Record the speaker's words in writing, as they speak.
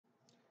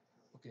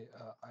Okay,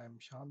 I am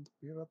Shant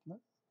Piratna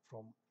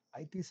from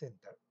IT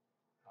Center.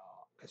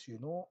 As you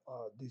know,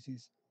 this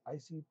is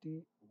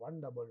ICT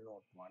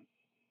 1001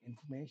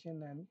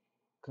 Information and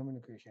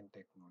Communication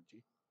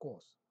Technology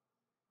course,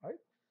 right?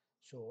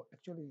 So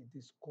actually,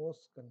 this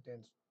course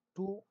contains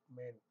two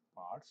main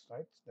parts,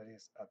 right? That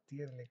is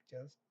theory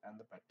lectures and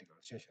the practical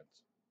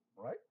sessions,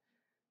 right?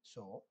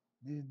 So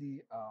this is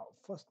the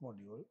first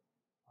module,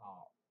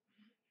 uh,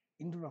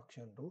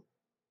 Introduction to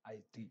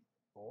IT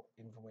or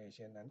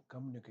Information and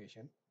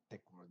Communication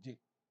Technology,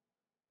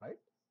 right?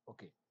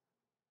 Okay.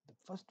 The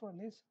first one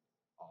is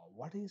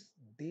what is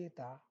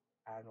data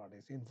and what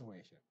is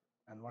information,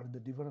 and what is the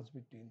difference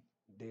between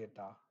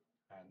data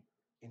and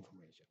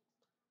information.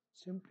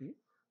 Simply,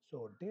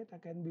 so data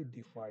can be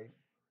defined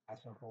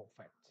as a raw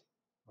facts,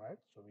 right?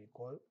 So we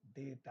call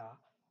data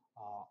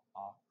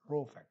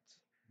raw facts,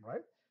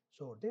 right?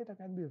 So data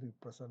can be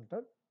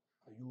represented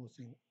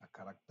using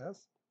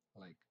characters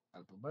like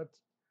alphabets,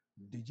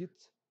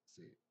 digits,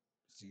 say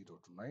 0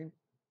 to 9,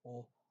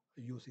 or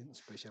using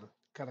special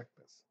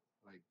characters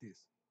like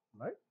this,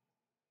 right?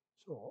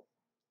 So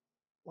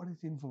what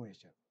is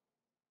information?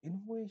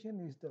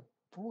 Information is the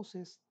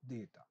process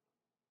data,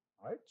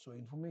 right? So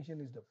information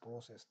is the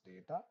process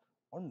data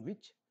on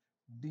which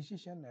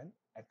decision and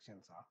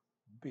actions are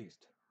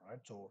based, right?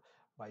 So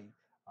by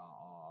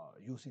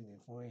using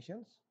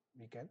informations,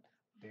 we can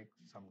take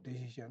some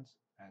decisions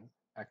and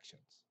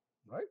actions,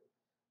 right?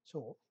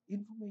 So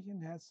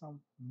information has some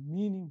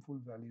meaningful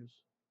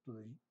values to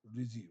the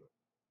receiver,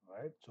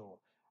 right? So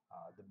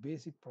the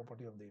basic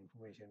property of the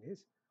information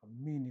is a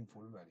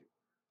meaningful value,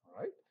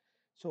 right?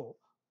 So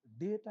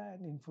data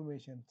and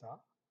information are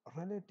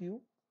relative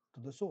to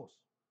the source,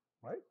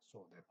 right?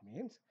 So that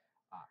means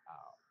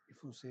if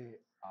you say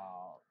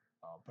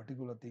a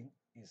particular thing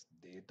is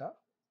data,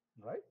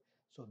 right?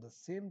 So the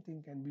same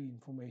thing can be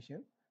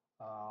information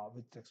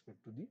with respect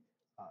to the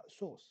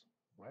source,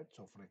 right?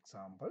 So for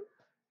example,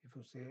 if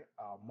you say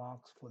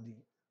marks for the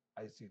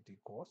ICT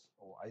course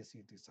or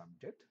ICT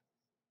subject,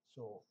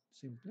 so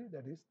simply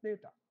that is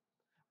data.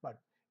 But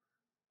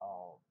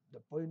the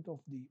point of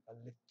the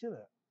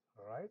lecturer,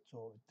 right?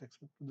 So with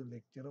respect to the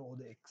lecturer or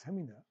the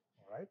examiner,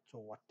 right? So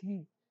what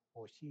he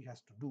or she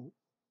has to do,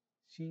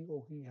 she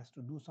or he has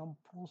to do some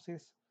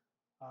process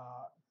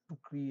to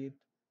create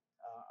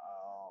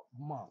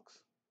marks,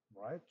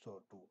 right?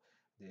 So to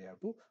they have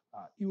to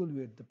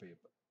evaluate the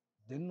paper.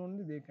 Then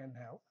only they can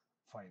have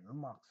final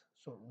marks.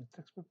 So with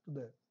respect to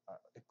the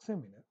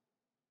examiner,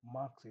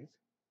 marks is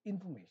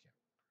information.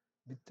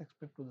 With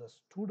respect to the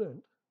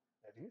student,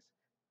 that is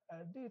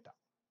data,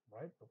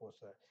 right? Because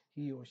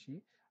he or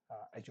she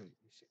actually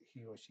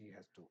he or she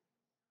has to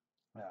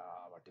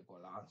what you call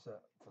answer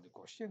for the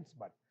questions,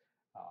 but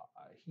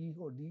he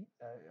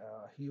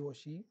or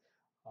she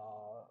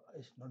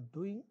is not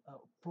doing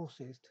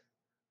processed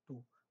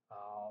to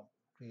uh,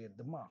 create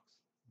the marks,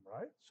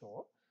 right?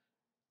 So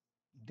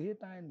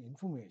data and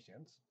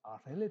informations are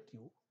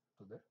relative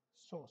to the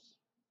source,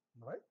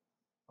 right?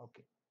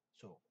 Okay,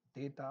 so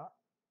data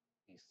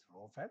is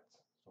raw facts.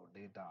 So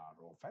data are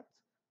raw facts.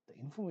 The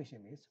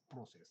information is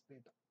processed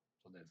data.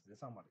 So that's the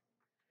summary.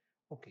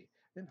 Okay,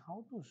 then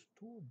how to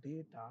store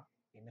data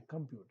in a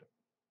computer,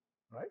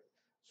 right?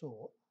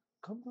 So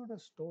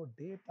computers store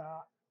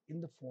data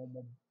in the form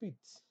of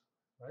bits,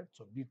 right?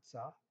 So bits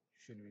are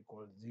should we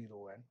call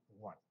 0 and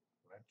 1,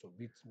 right? So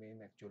bits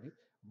mean actually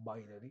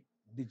binary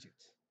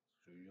digits.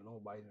 So you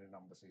know binary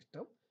number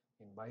system.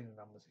 In binary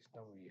number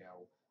system, we have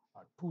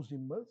two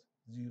symbols,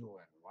 0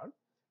 and 1.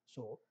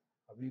 So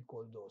we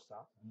call those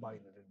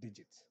binary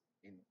digits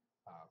in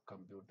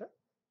computer.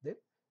 Then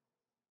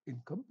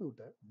in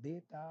computer,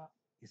 data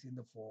is in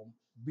the form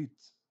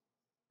bits,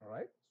 all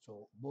right?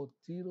 So both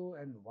 0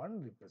 and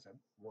 1 represent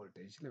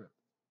voltage level,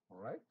 all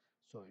right?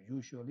 So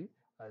usually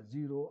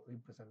 0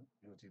 represent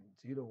using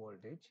 0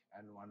 voltage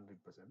and 1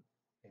 represent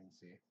in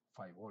say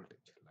 5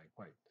 voltage, like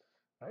white,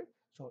 right?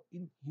 So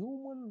in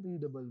human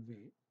readable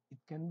way, it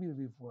can be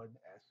referred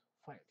as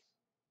files.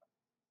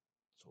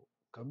 So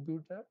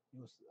computer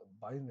use a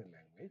binary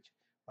language,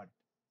 but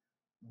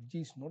which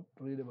is not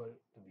readable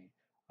to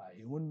the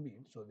human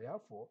being. So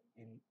therefore,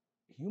 in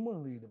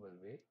human readable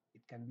way,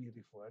 it can be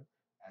referred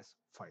as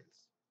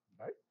files,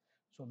 right?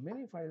 So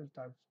many file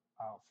types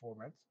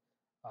formats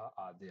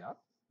are there,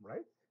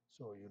 right?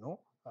 So you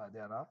know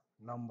there are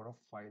number of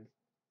file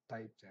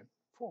types and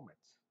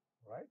formats,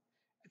 right?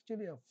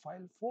 Actually, a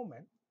file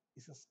format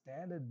is a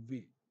standard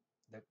way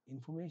that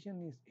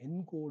information is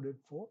encoded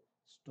for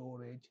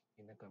storage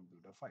in a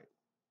computer file,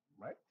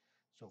 right?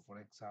 So for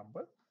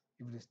example,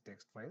 if it is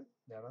text file,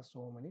 there are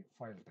so many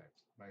file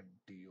types, right?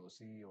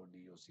 DOC or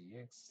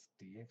DOCX,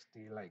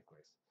 TXT,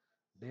 likewise.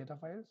 Data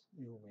files,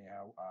 you may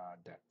have a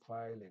DAT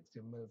file,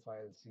 XML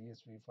file,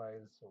 CSV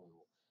files, so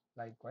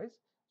likewise.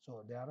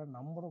 So there are a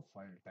number of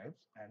file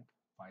types and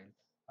file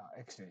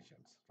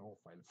extensions, so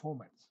file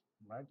formats,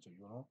 right? So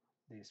you know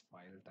these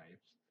file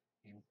types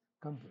in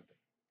computer,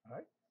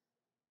 right?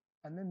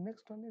 And then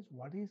next one is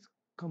what is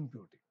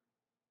computing,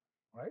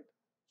 right?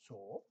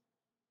 So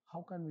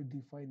how can we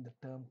define the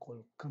term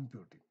called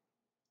computing?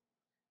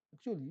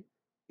 Actually,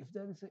 if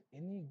there is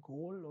any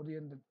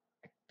goal-oriented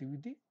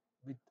activity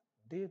with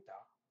data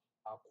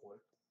are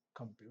called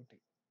computing,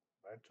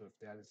 right? So if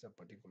there is a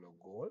particular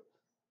goal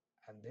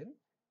and then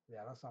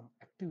there are some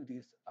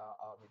activities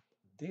with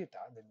data,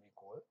 then we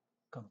call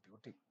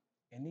computing.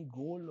 Any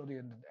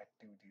goal-oriented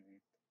activity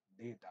with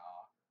data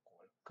are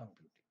called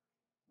computing,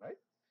 right?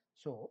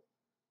 So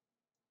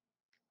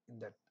in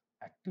that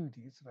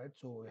activities, right?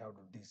 So we have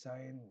to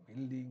design,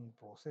 building,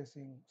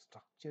 processing,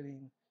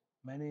 structuring,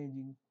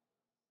 managing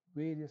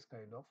various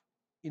kind of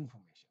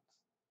informations,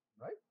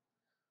 right?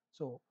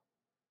 So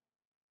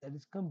that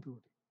is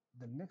computing.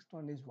 The next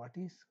one is what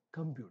is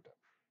computer?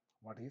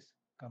 What is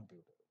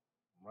computer,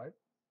 right?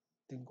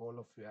 Think all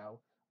of you have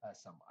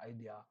some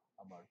idea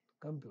about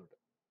computer,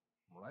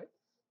 right?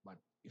 But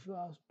if you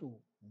ask to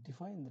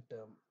define the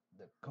term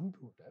the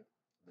computer,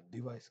 the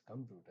device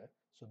computer,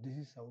 so this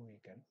is how we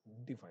can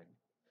define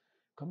it.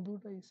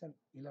 Computer is an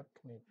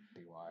electronic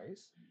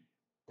device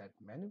that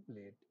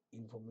manipulate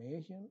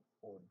information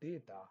or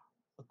data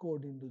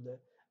according to the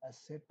a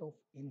set of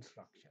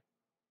instruction,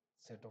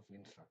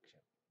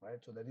 right?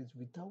 So that is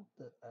without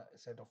the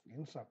set of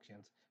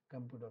instructions,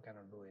 computer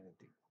cannot do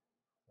anything,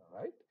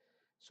 right?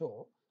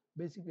 So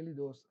basically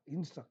those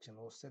instruction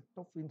or set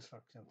of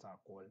instructions are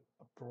called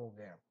a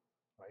program,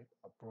 right?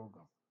 A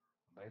program,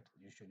 right?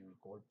 Usually we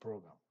call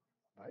program,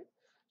 right?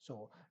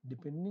 So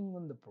depending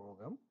on the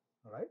program,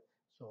 right?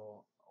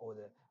 So or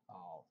the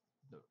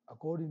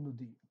according to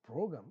the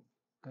program,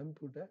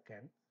 computer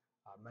can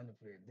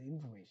manipulate the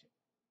information,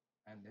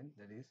 and then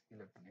there is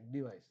electronic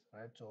device,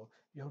 right? So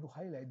you have to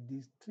highlight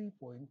these 3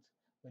 points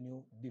when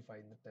you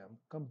define the term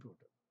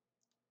computer,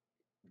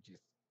 which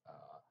is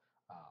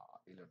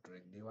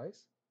electronic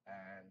device,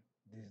 and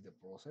this is the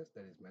process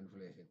that is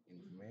manipulation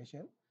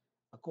information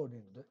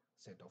according to the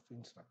set of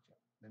instruction.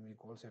 Then we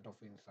call set of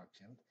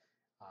instruction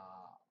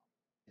uh,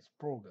 is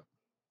program,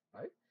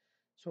 right?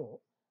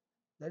 So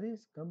that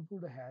is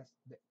computer has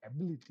the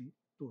ability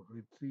to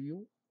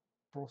retrieve,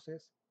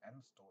 process,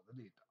 and store the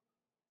data,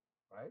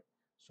 right?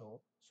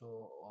 So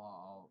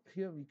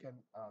here we can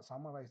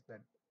summarize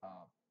that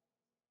uh,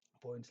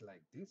 points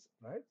like this,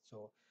 right?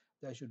 So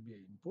there should be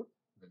an input,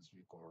 that's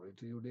we call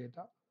retrieve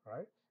data,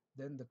 right?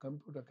 Then the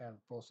computer can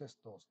process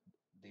those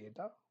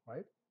data,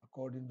 right,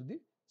 according to the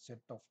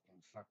set of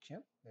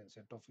instruction. Then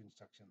set of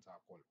instructions are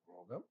called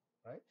program,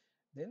 right?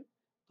 Then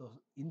those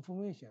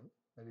information,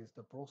 that is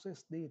the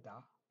process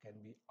data, can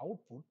be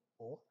output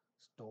or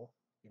store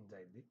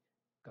inside the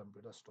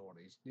computer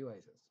storage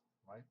devices,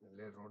 right? And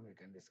later on we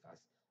can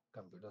discuss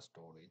computer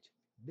storage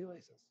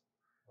devices,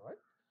 right?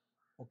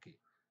 Okay.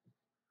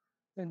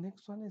 The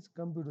next one is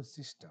computer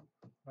system,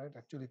 right?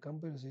 Actually,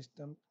 computer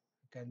system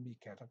can be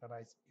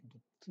categorized into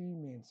three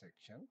main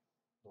sections.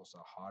 Those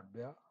are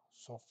hardware,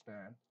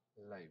 software, and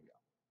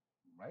liveware,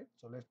 right?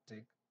 So let's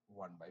take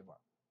one by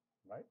one,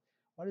 right?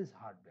 What is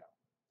hardware?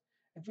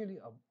 Actually,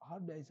 a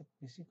hardware is a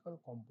physical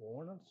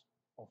components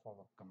of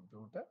our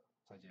computer,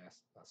 such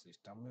as a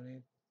system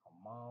unit, a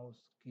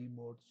mouse,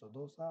 keyboard. So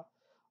those are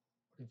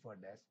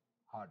referred as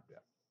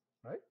hardware,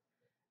 right?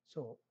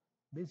 So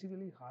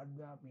basically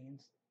hardware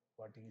means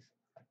what is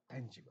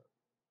tangible,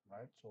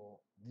 right? So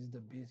this is the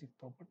basic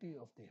property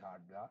of the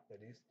hardware, that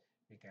is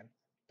we can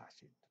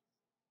touch it,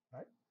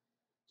 right?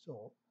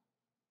 So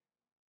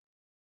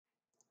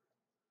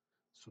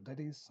so that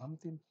is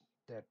something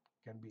that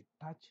can be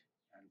touched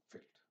and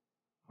felt,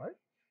 right?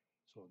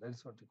 So that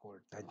is what we call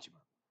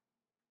tangible,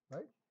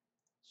 right?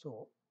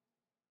 So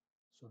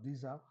so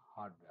these are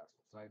hardware,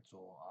 right?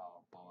 So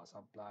power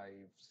supply,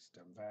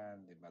 system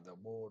fan, the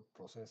motherboard,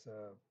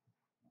 processor,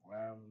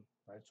 RAM,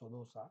 right? So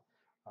those are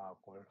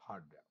called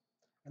hardware.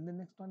 And the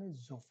next one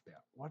is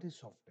software. What is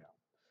software?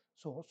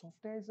 So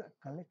software is a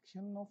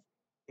collection of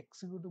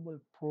executable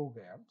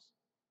programs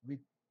with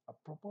a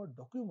proper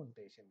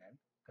documentation and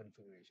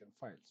configuration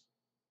files,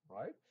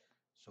 right?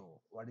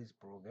 So what is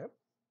program?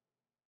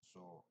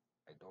 So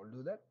I told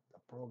you that the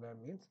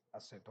program means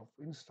a set of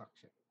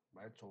instruction,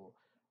 right? So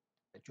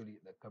actually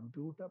the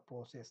computer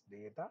process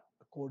data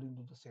according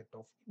to the set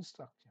of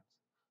instructions.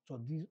 So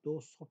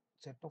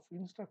set of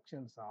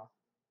instructions are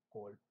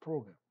called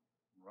program,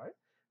 right?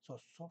 So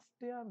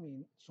software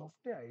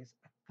is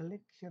a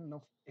collection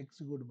of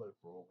executable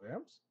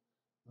programs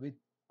with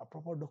a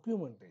proper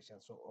documentation.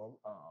 So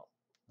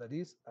that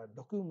is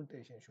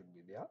documentation should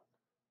be there.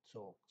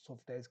 So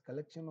software is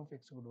collection of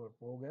executable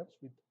programs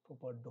with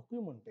proper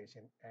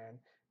documentation and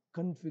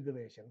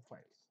configuration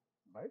files,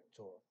 right?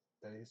 So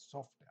that is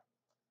software.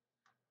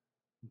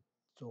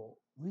 So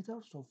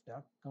without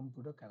software,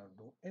 computer cannot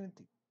do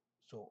anything.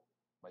 So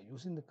by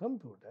using the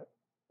computer,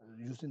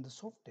 using the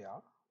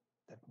software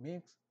that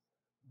makes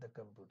the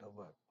computer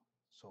work.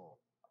 So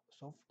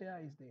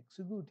software is the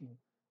executing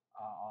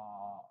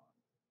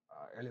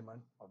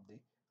element of the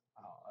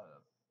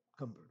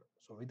computer.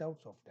 So without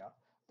software,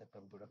 the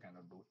computer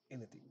cannot do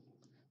anything.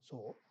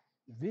 So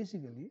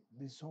basically,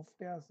 the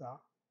softwares are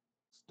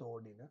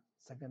stored in a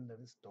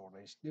secondary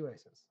storage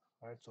devices,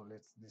 right? So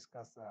let's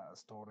discuss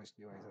storage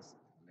devices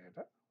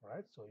later,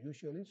 right? So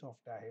usually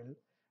software held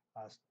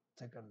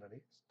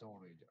secondary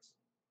storages,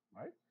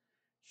 right?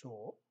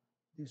 So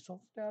the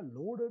software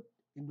loaded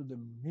into the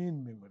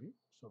main memory.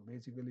 So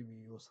basically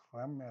we use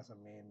RAM as a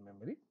main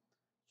memory.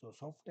 So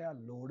software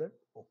loaded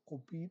or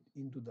copied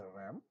into the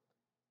RAM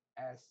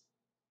as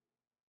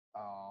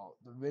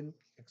when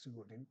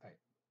executing time,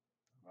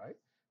 right?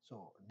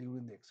 So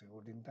during the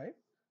executing time,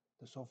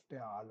 the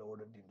software are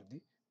loaded into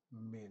the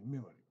main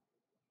memory,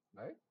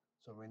 right?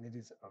 So when it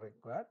is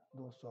required,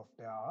 those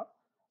software are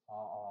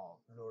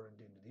loaded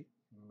into the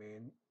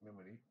main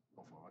memory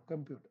of our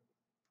computer,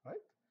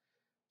 right?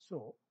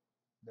 So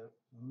the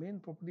main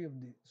property of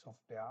the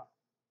software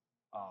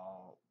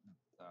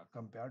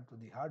compared to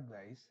the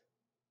hardware is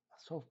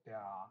software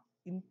are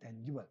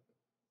intangible,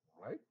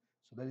 right?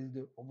 So that is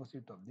the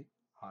opposite of the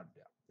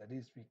hardware. That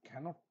is, we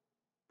cannot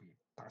be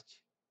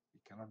touch, we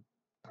cannot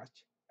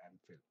touch and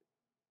feel,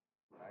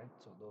 right?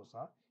 So those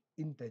are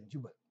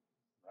intangible,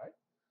 right?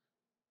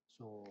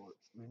 So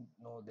we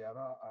know there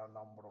are a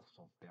number of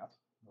softwares,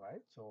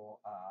 right? So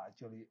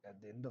actually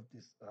at the end of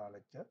this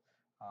lecture,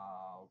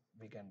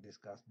 we can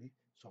discuss the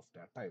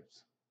software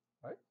types,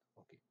 right?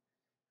 Okay.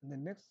 And the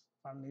next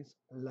one is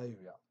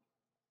liveware.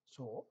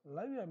 So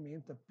liveware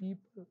means the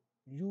people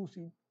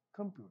using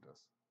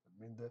computers. That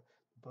means the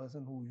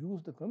person who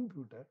use the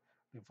computer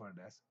referred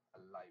as a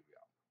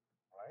liveware,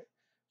 right?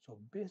 So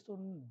based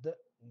on the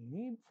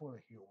need for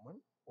a human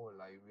or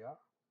liveware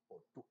or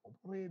to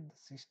operate the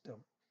system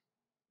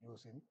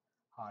using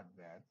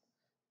hardware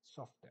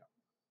software,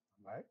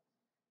 right?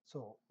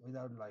 So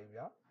without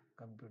liveware,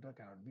 computer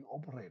cannot be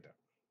operated,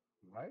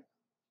 right?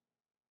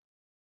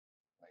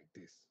 Like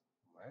this,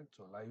 right?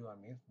 So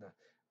liveware means the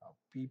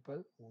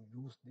people who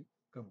use the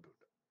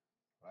computer,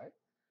 right?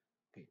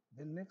 Okay.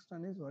 The next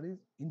one is what is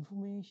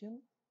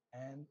information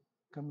and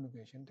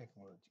communication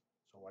technology.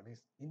 So what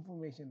is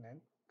information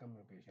and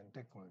communication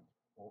technology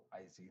or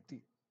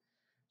ICT?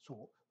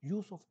 So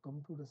use of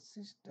computer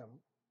system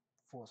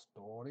for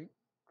storing,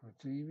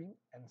 retrieving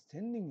and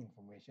sending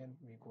information,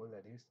 we call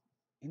that is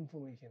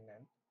information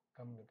and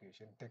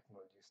communication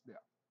technologies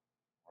there,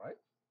 right?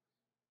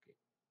 Okay.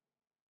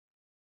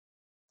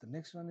 The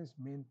next one is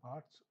main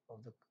parts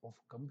of the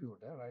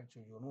computer, right? So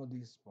you know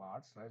these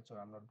parts, right? So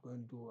I'm not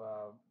going to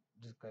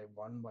describe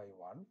one by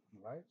one,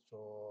 right?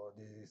 So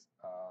this is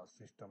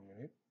system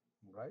unit,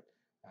 right?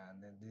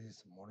 And then this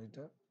is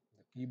monitor,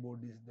 the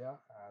keyboard is there,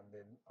 and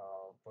then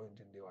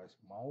pointing device,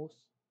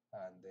 mouse,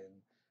 and then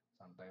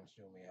sometimes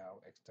you may have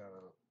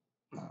external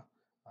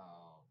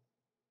uh,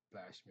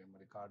 flash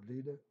memory card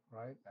reader,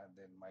 right? And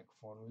then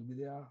microphone will be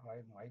there,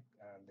 right? Mic,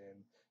 and then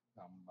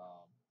some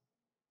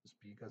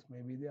speakers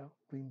may be there,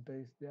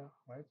 printer is there,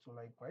 right? So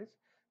likewise,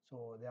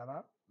 so there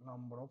are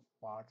number of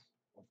parts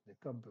of the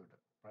computer,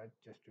 right?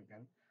 Just you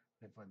can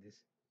refer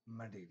this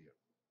material,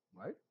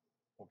 right?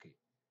 Okay.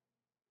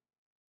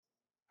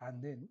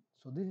 And then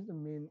so this is the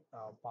main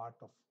part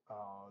of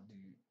the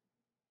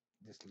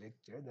this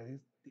lecture, that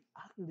is the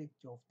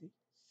architecture of the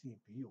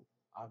CPU,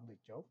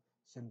 architecture of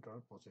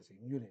central processing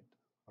unit,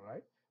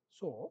 right?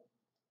 So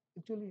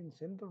actually in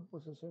central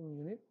processing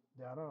unit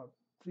there are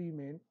three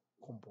main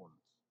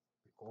components.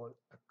 We call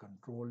a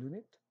control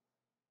unit,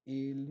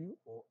 ALU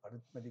or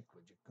arithmetic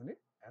logic unit,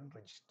 and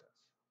registers,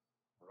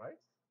 right?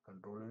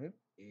 Control unit,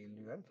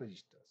 ALU, and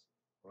registers,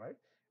 right?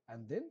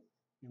 And then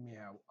you may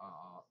have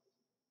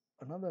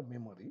another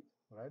memory,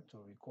 right? So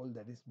we call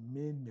that is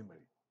main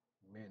memory,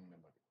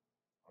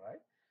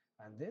 right?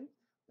 And then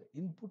the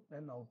input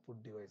and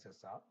output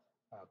devices are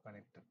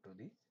connected to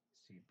the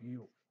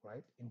CPU,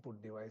 right?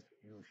 Input device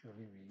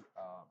usually we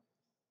uh,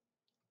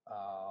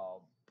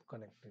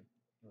 connected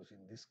using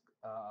this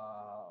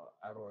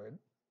arrowhead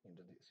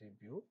into the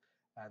CPU,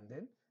 and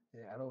then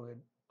the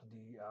arrowhead to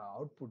the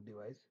output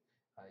device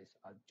is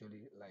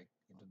actually like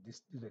into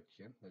this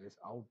direction, that is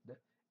out the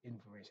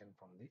information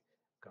from the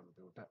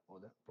computer or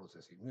the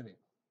processing unit,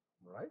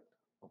 right?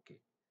 Okay,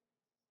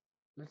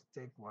 let's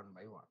take one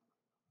by one,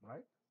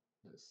 right?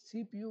 The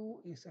CPU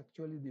is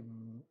actually the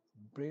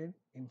brain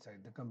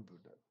inside the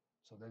computer.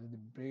 So that is the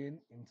brain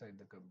inside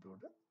the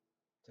computer,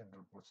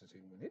 central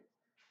processing unit.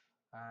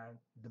 And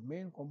the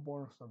main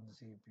components of the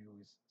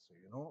CPU is, so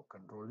you know,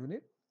 control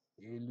unit,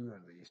 ALU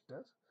and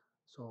registers.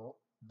 So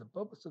the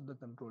purpose of the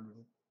control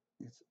unit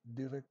is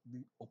direct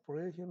the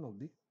operation of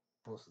the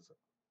processor,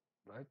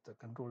 right? The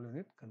control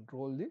unit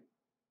control the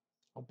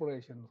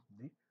operation of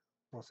the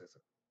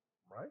processor,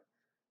 right?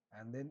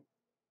 And then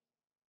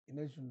in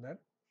addition to that,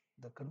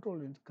 the control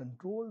unit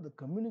control the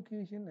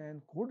communication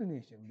and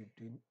coordination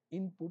between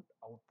input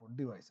output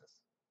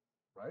devices,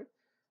 right?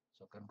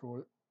 So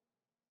control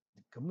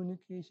the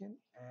communication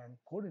and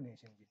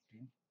coordination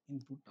between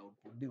input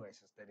output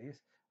devices, that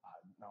is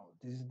now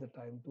this is the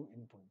time to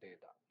input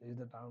data, this is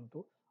the time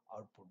to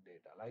output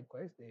data.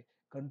 Likewise they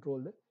control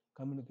the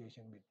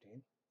communication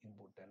between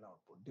input and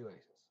output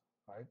devices,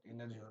 right?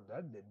 In addition to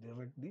that, they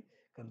direct the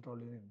control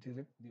unit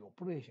direct the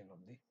operation of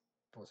the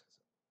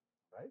processor,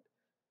 right?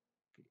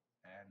 Okay.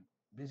 And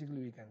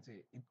basically we can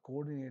say it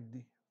coordinate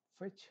the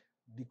fetch,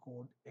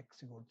 decode,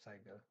 execute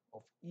cycle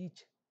of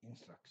each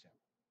instruction,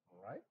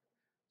 right?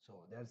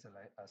 So there's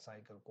a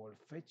cycle called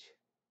fetch,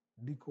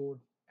 decode,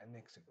 and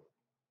execute,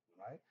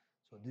 right?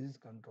 So this is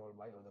controlled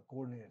by, or the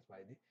coordinates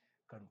by, the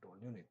control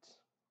units.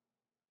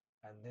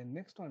 And then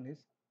next one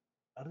is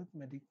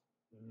arithmetic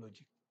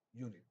logic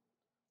unit.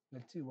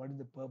 Let's see what is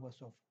the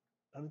purpose of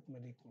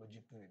arithmetic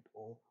logic unit,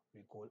 or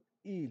we call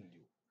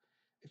ALU.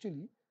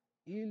 Actually,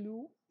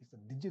 ALU is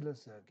a digital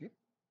circuit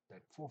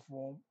that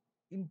perform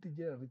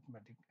integer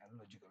arithmetic and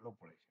logical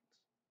operations,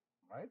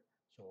 right?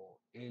 So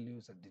ALU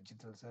is a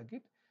digital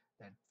circuit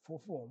that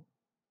perform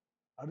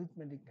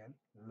arithmetic and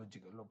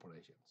logical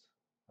operations,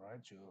 right?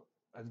 So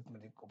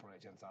arithmetic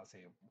operations are, say,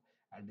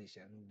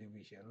 addition,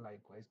 division,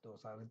 likewise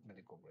those are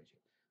arithmetic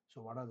operations.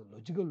 So what are the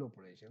logical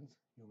operations?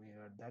 You may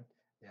heard that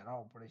there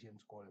are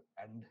operations called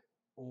AND,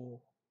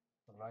 O,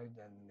 right,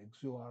 and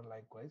XOR.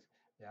 Likewise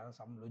there are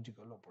some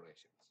logical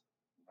operations,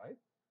 right?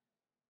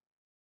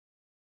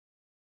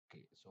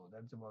 Okay, so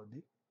that's about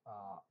the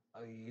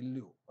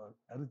ALU, or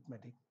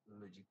arithmetic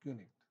logic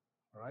unit,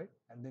 right?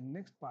 And the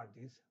next part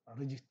is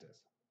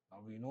registers. Now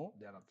we know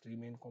there are three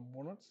main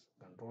components: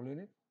 control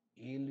unit,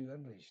 ALU,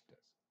 and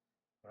registers,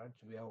 right?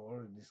 So we have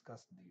already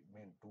discussed the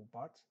main two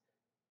parts,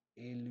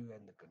 ALU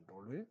and the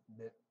control unit.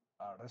 The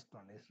rest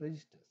one is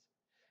registers.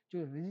 So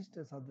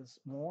registers are the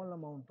small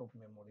amount of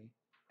memory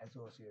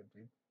associated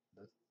with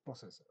the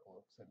processor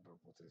or central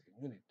processing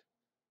unit,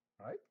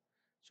 right?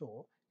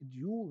 So it's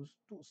used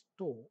to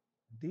store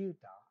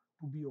data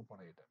to be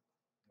operated,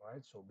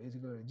 right? So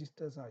basically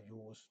registers are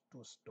used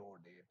to store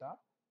data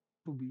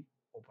to be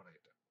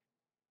operated,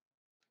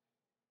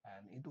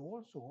 and it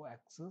also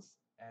access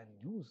and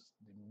use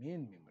the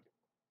main memory,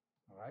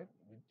 right,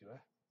 with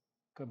your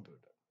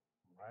computer,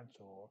 right?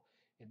 So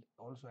it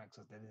also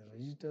access, that is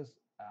registers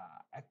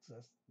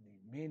access the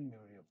main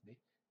memory of the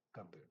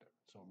computer.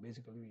 So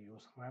basically we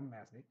use RAM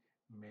as the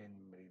main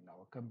memory in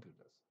our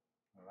computers,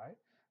 right?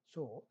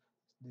 So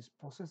this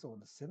processor,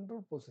 the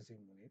central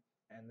processing unit,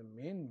 and the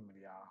main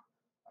memory are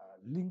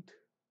linked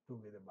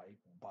together by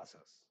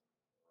buses,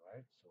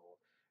 right? So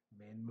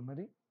main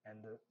memory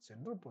and the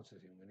central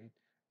processing unit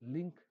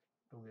link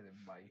together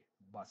by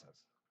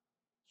buses.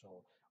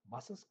 So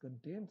buses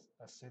contains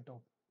a set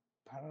of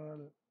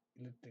parallel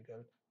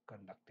electrical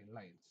conducting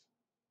lines,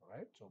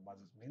 right? So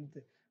buses means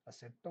a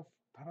set of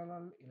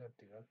parallel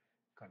electrical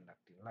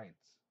conducting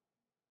lines.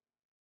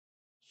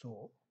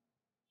 So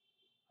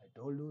I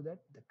told you that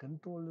the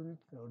control unit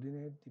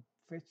coordinate the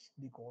fetch,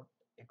 decode,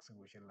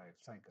 execution life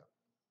cycle.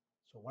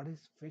 So what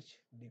is fetch,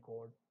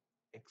 decode,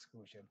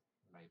 execution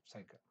life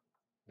cycle?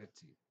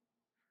 Let's see.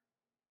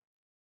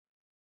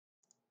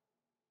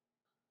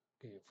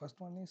 Okay, first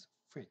one is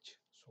fetch.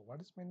 So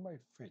what is meant by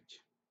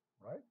fetch,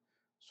 right?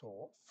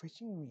 So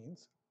fetching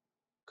means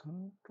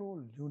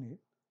control unit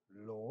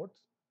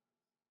loads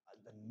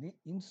the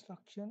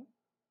instruction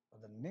or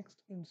the next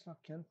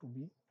instruction to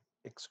be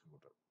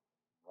executed,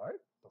 right?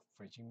 The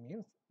fetching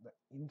means the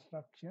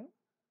instruction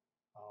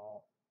uh,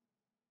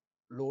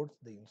 loads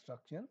the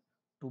instruction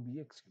to be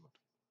executed,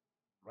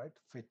 right?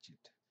 Fetch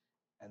it,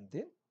 and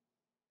then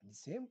at the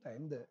same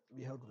time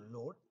we have to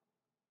load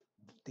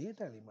the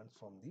data elements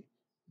from the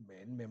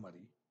main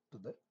memory to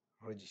the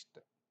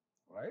register,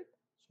 right?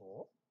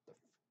 So the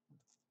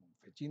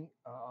fetching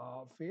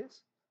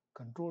phase,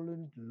 control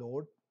unit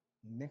load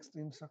next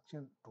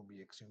instruction to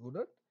be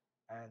executed,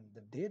 and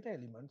the data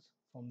elements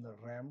from the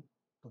RAM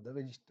to the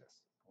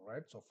registers,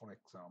 right? So for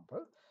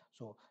example,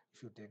 so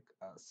if you take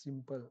a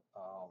simple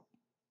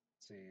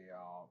say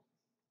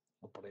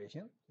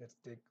operation, let's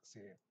take,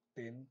 say,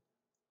 10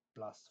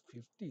 plus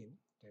 15,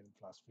 10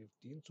 plus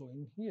 15. So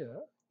in here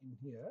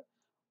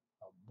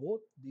both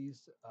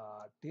these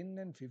 10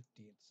 and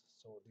 15s,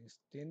 so these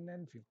 10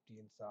 and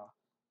 15s are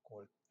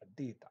called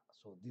data.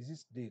 So this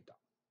is data,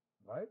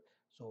 right?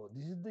 So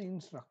this is the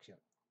instruction.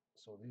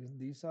 So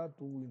these are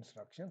two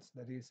instructions,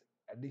 that is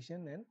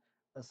addition and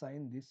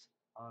assign this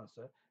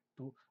answer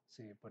to,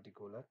 say,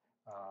 particular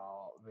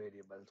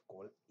variables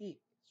called a.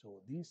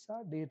 So these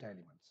are data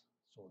elements.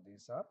 So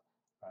these are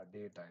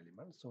data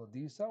elements. So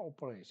these are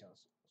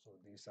operations. So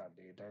these are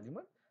data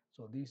element.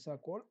 So these are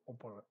called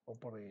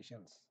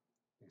operations.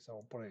 These are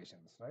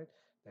operations, right?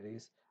 That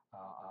is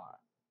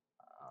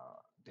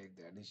take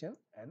the addition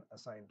and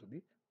assign to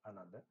the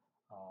another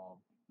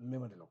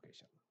memory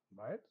location,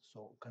 right?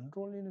 So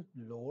control unit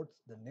loads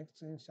the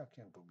next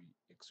instruction to be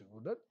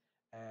executed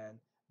and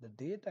the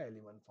data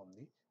element from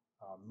the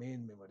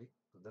main memory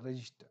to the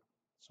register.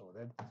 So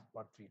that's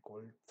what we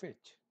call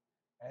fetch.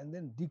 And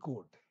then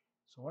decode.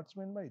 So what's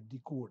meant by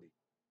decoding,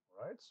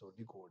 right? So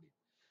decoding.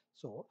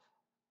 So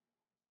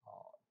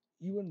uh,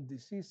 even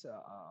this is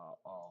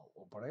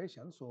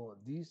operation. So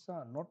these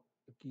are not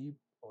keep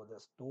or the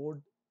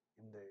stored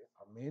in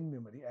the main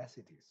memory as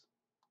it is,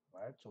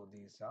 right? So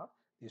these are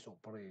these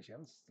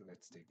operations.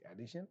 Let's take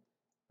addition,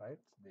 right?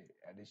 The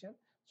addition.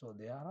 So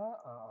there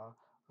are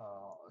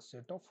a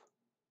set of,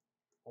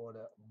 or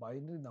the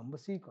binary number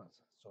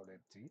sequence. So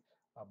let's see,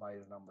 a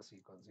binary number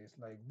sequence is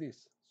like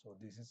this. So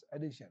this is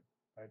addition,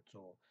 right?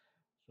 So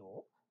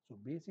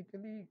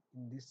basically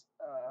in this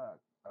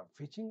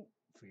fetching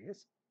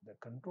phase, the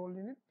control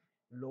unit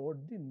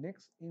load the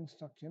next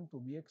instruction to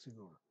be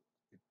executed.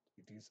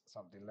 It is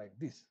something like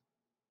this,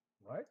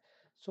 right?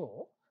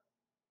 So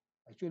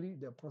actually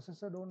the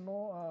processor don't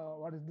know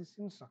what is this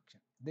instruction.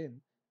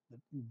 Then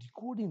the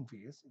decoding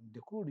phase,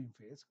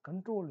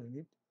 control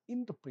unit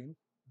interpret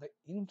the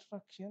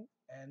instruction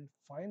and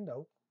find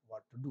out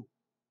what to do,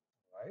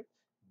 right?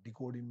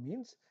 Decoding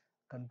means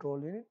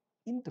control unit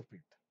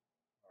interpret,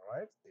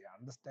 right? They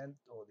understand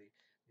or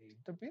they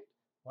interpret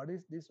what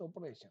is this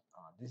operation.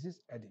 This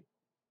is adding,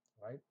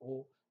 right?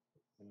 Or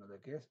in other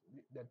case,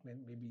 that may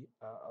maybe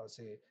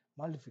say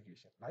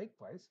multiplication.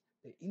 Likewise,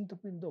 they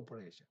interpret the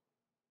operation.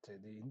 Say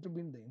they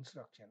interpret the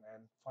instruction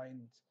and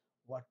finds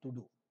what to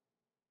do,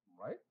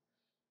 right?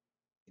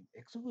 In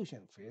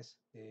execution phase,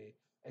 they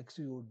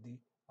execute the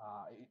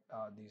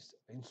this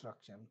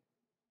instruction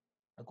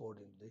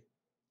according to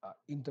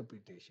the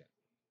interpretation,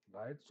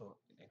 right? So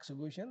in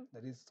execution,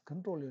 that is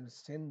control unit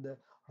send the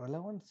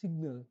relevant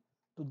signal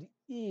to the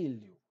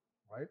ALU,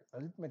 right?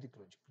 Arithmetic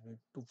logic unit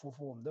to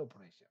perform the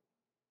operation,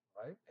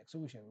 right?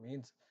 Execution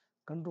means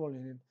control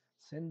unit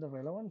send the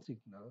relevant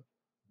signal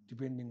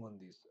depending on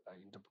this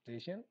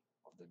interpretation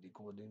of the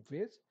decoding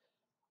phase.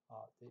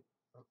 They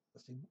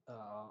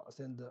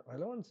send the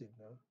relevant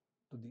signal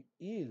to the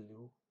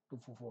ALU to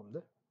perform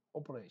the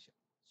operation.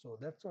 So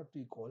that's what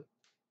we call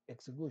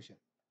execution,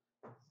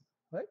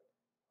 right?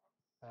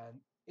 And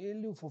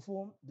ALU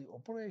perform the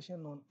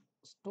operation on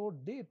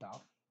stored data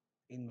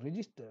in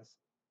registers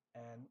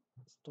and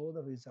store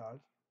the result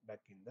back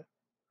in the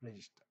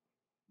register,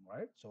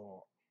 right?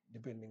 So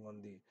depending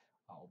on the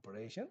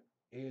operation,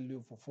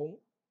 ALU perform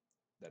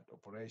that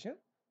operation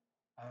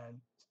and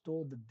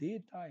store the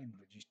data in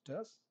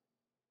registers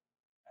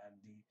and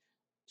the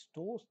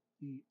stores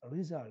the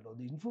result or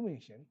the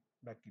information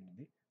back into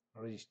the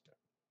register,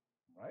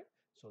 right?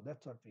 So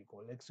that's what we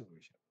call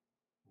execution,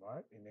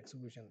 right? In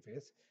execution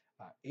phase,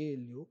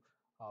 ALU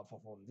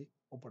perform the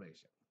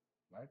operation,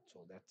 right?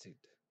 So that's it,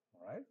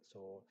 right?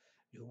 So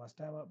you must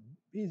have a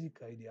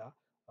basic idea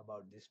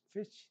about this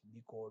fetch,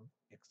 decode,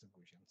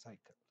 execution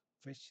cycle.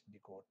 Fetch,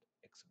 decode,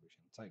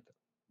 execution cycle,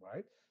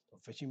 right? So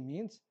fetching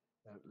means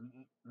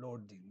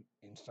load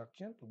the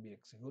instruction to be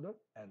executed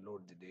and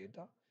load the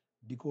data.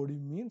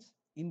 Decoding means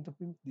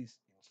interpret this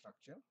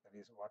instruction, that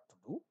is what to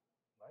do,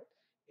 right?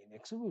 In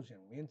execution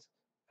means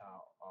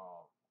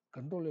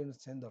control unit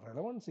send the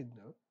relevant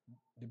signal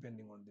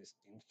depending on this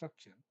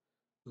instruction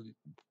to the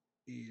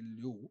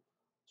ALU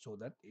so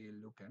that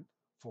ALU can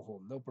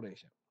perform the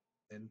operation.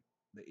 Then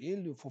the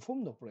ALU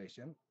perform the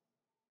operation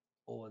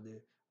over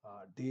the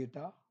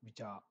data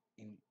which are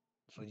in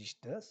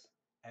registers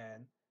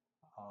and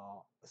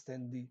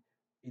send the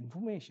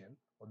information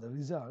or the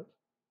result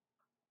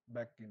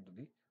back into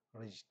the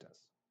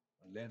registers.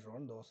 Later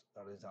on, those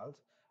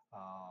results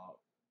uh,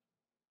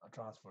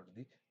 transferred to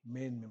the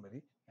main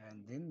memory,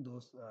 and then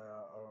those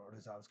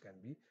results can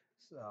be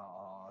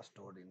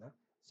stored in a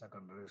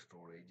secondary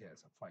storage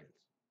as a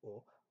files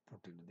or put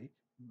into the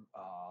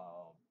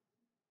uh,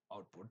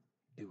 output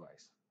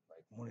device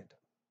like monitor.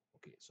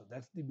 Okay, so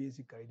that's the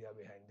basic idea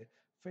behind the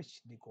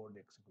fetch, decode,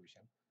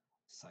 execution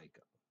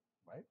cycle,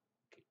 right?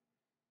 Okay,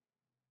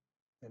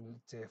 then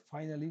let's say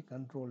finally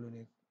control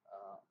unit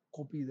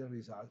copy the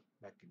result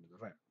back into the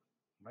RAM,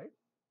 right?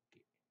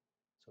 Okay,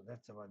 so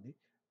that's about the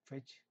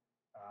fetch,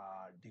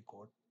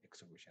 decode,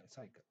 execution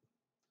cycle.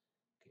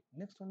 Okay,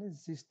 next one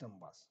is system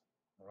bus.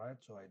 All right,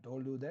 so I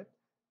told you that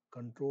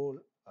control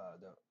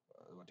the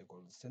what you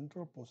call the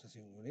central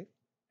processing unit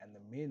and the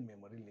main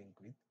memory link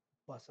with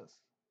buses.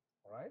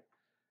 All right,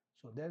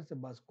 so there's a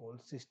bus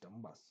called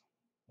system bus.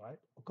 Right,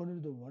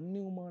 according to the von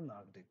Neumann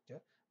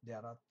architecture,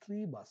 there are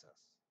three buses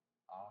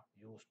are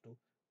used to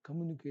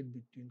communicate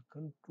between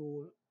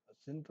control,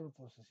 central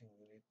processing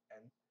unit,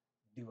 and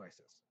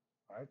devices.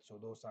 Right, so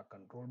those are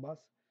control bus,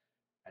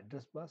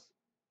 address bus,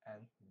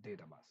 and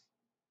data bus,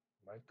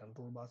 right?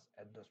 Control bus,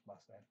 address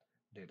bus, and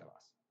data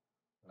bus,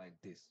 like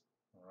this.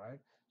 All right.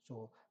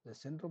 So the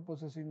central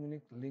processing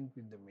unit link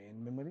with the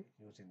main memory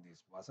using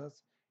these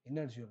buses. In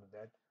addition to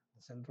that,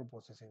 the central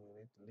processing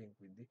unit link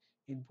with the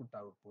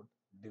input-output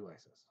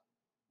devices,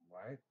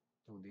 right?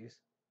 Through these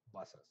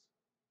buses,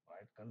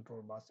 right?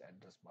 Control bus,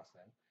 address bus,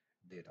 and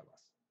data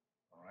bus.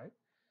 All right.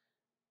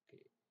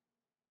 Okay.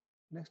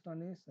 Next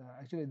one is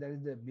actually that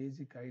is the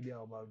basic idea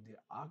about the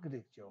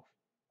architecture of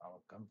our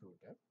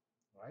computer,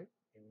 right?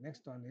 And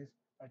next one is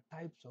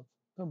types of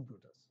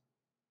computers.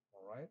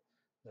 All right,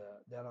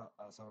 there are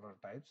several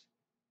types: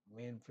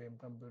 mainframe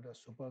computer,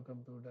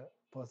 supercomputer,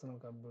 personal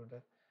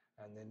computer,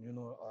 and then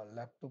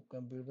laptop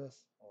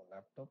computers or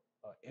laptop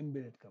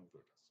embedded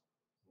computers.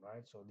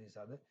 Right, so these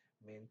are the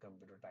main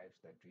computer types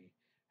that we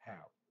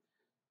have.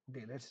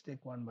 Okay, let's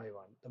take one by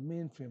one. The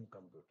mainframe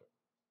computer.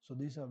 So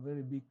these are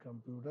very big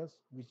computers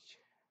which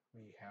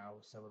we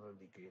have several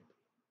decades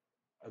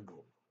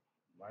ago,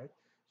 right?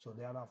 So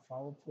there are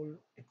powerful,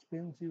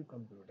 expensive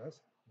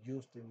computers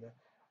used in the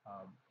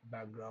uh,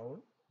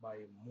 background by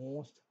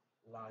most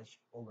large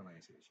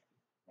organizations,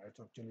 right?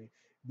 So actually,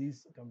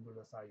 these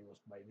computers are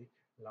used by the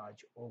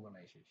large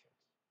organizations,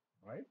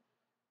 right?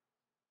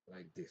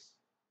 Like this,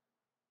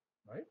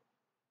 right?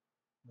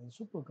 Then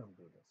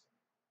supercomputers.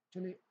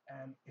 Actually,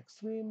 an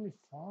extremely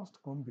fast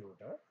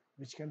computer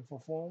which can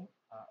perform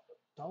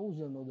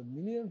thousands or the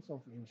millions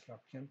of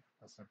instructions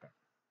per second.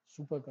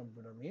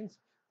 Supercomputer means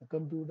a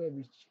computer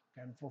which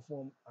can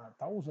perform a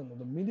thousand or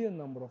the million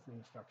number of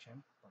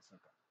instructions per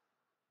second,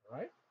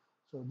 right?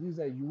 So these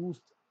are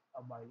used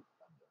by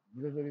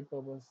military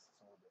purpose,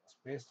 so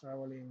space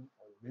traveling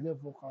or weather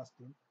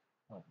forecasting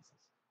purposes,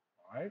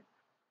 right?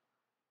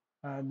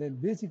 And the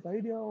basic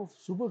idea of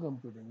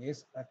supercomputing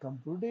is a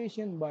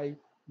computation by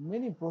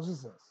many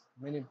processors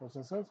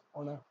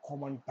on a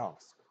common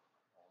task,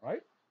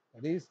 right?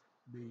 That is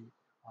the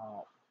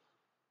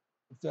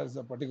if there's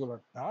a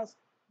particular task,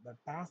 the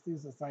task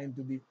is assigned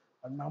to the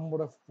a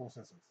number of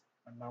processors,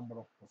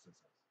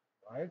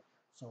 right?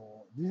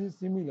 So this is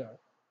similar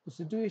to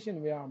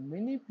situation where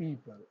many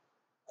people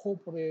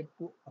cooperate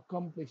to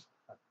accomplish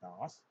a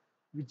task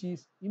which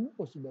is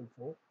impossible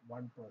for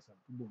one person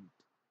to do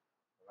it,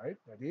 right?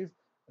 That is,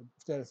 if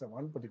there is a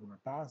one particular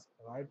task,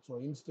 right?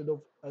 So instead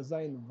of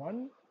assign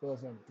one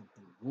person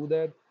to do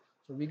that,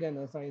 so we can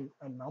assign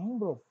a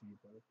number of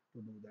people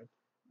to do that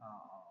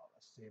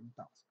same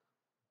task,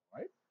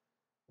 right?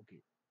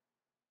 Okay,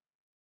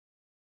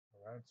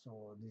 right.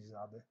 So these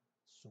are the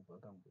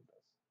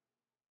supercomputers.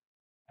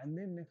 And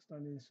then next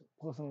one is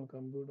personal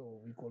computer, or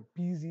we call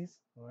PCs,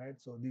 right?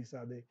 So these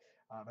are the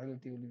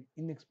relatively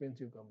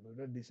inexpensive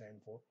computer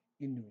designed for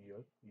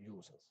individual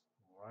users,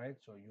 right?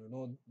 So you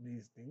know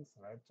these things,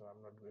 right? So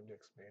I'm not going to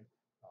explain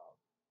uh,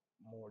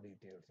 more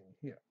details in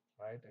here,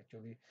 right?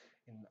 Actually,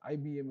 in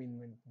IBM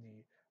invent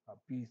the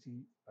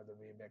PC the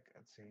way back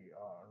at say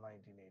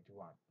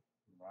 1981,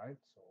 right?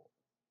 So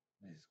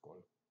this is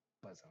called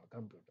personal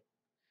computer.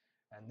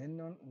 And then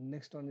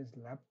next one is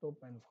laptop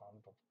and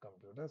farm top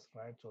computers,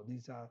 right? So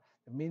these are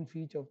the main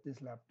feature of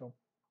this laptop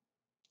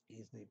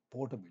is the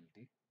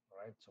portability,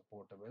 right? So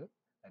portable,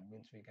 that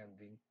means we can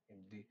bring in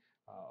the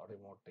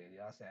remote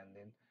areas and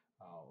then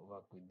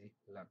work with the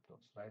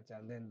laptops, right?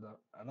 And then the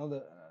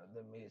another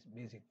the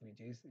basic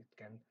feature is it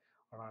can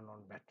run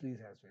on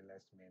batteries as well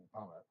as main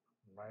power,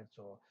 right?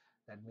 So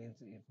that means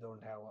it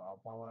don't have a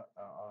power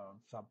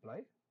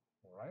supply,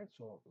 right?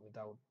 So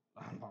without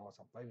power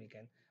supply we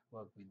can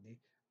work with the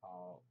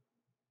uh,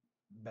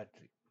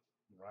 battery,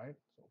 right?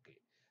 So, okay,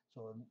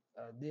 so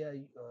they are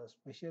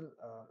special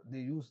they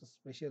use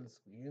special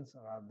screens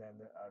rather than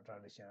the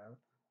traditional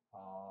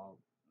uh,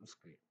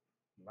 screen,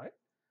 right?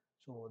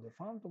 So the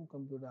phantom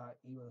computer are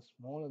even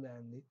smaller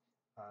than the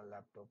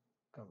laptop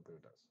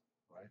computers,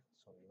 right?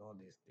 So you know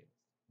these things,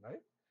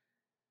 right?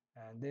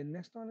 And then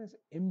next one is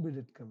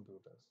embedded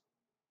computers,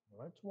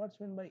 right? So what's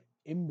meant by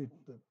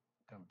embedded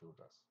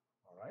computers?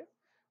 All right,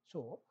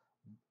 so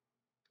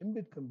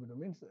embedded computer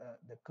means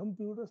the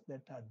computers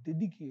that are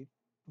dedicated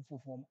to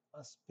perform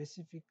a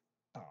specific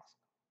task,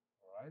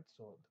 right?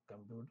 So the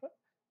computer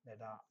that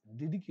are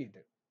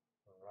dedicated,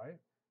 right,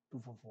 to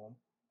perform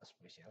a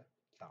special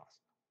task,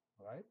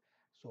 right?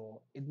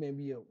 So it may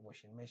be a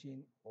washing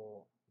machine,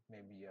 or it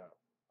may be a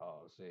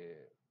say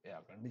air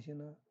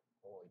conditioner,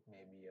 or it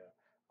may be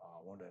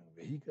a modern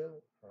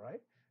vehicle,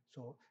 right?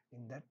 So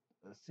in that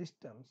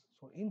systems,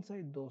 so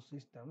inside those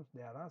systems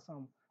there are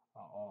some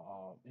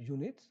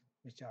units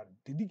which are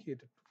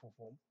dedicated to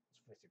perform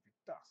specific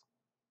tasks,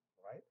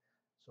 right?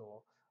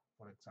 So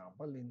for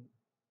example, in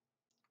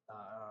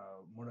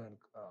modern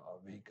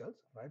vehicles,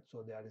 right?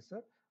 So there is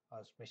a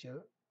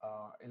special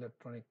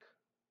electronic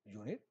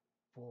unit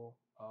for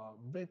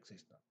brake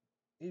system,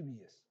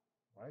 ABS,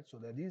 right? So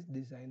that is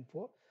designed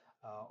for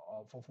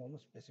perform a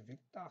specific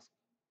task,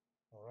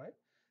 all right.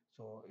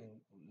 So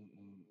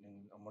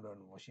in a modern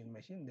washing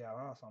machine there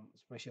are some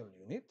special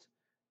units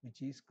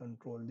which is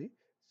control the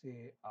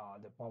say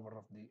the power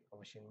of the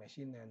washing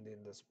machine and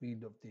then the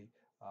speed of the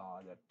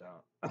that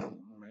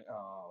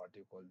what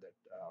you call that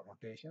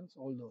rotations,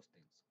 all those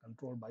things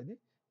controlled by the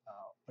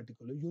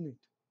particular unit,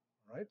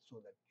 right? So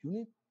that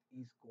unit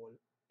is called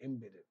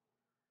embedded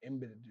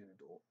unit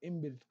or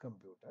embedded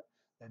computer.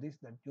 That is,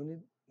 that unit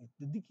is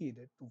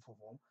dedicated to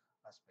perform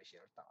a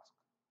special task,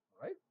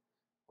 right?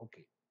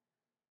 Okay.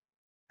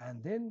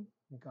 And then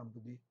we come to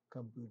the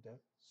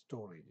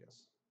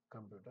storages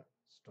computer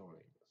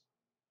storages.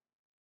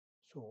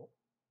 So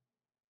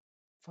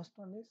first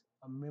one is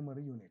a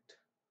memory unit.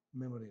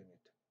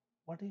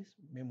 What is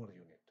memory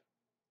unit?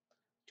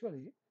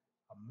 Actually,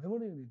 a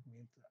memory unit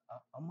means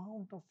a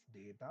amount of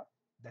data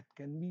that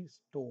can be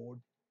stored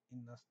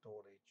in a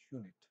storage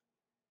unit,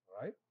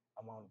 right?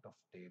 Amount of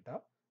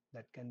data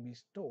that can be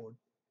stored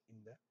in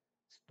the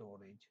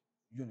storage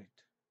unit.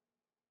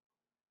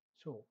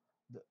 So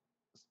the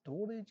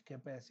storage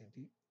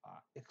capacity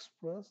are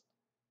expressed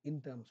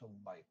in terms of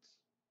bytes,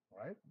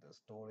 right? The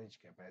storage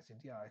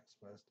capacity are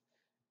expressed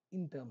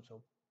in terms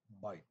of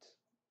bytes.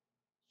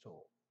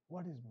 So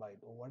what is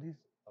byte or what is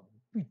a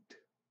bit?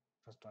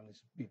 First one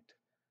is bit.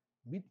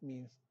 Bit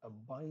means a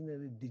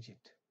binary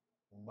digit.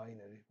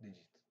 Binary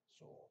digit.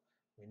 So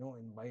we know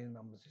in binary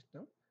number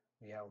system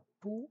we have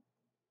two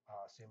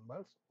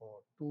symbols or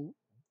two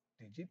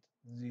digits,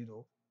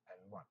 0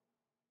 and 1,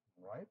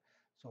 right?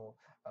 So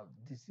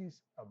this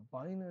is a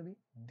binary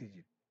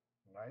digit,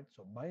 right?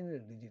 So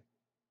binary digit.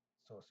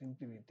 So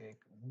simply we take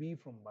B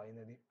from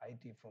binary,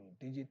 IT from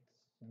digit,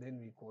 then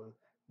we call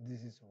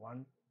this is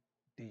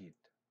digit,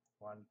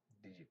 one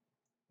digit,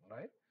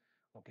 right?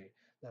 Okay,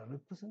 the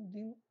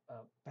representing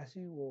a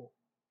passive or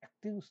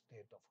active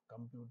state of a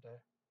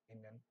computer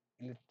in an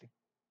electric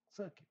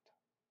circuit,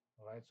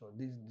 right? So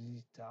these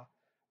digits are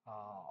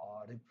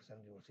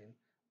represent using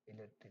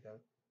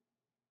electrical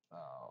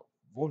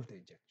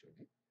voltage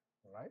actually,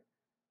 right?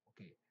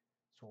 Okay,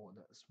 so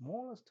the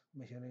smallest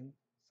measuring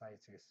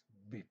size is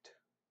bit.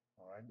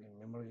 All right, in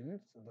memory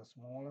units, the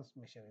smallest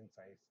measuring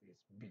size is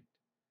bit.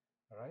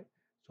 All right,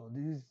 so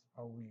this is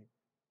how we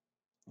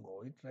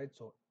go it, right?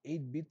 So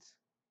 8 bits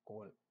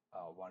call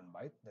 1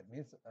 byte. That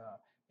means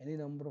any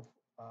number of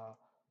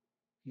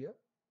here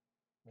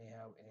may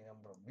have any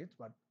number of bits,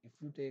 but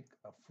if you take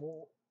a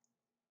 4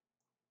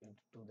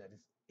 into 2, that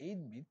is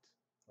 8 bits,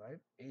 right?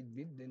 8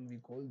 bit, then we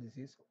call this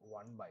is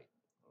 1 byte,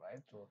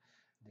 right? So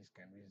this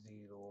can be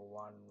 0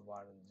 1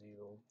 1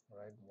 0,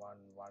 right? 1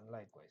 1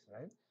 likewise,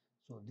 right?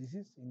 So this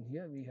is in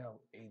here we have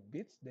 8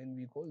 bits, then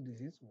we call this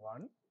is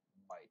 1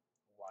 byte,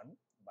 1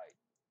 byte,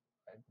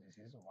 right? This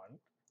is 1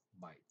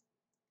 byte,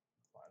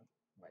 1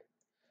 byte.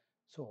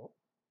 So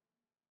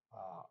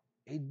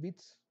 8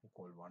 bits we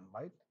call 1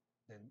 byte,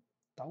 then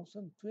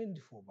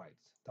 1024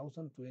 bytes.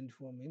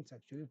 1024 means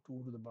actually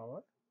 2 to the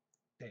power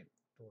 10,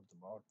 2 to the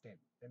power 10.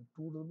 Then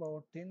 2 to the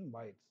power 10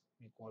 bytes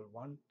we call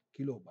 1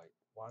 kilobyte,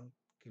 1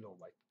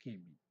 kilobyte,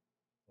 KB,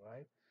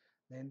 right?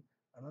 Then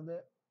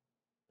another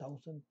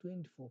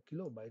 1024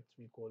 kilobytes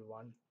we call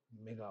 1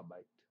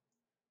 megabyte.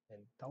 Then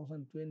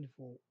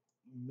 1024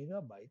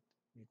 megabyte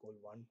we call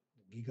 1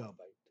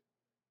 gigabyte.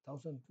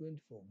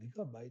 1024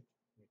 gigabyte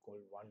we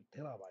call 1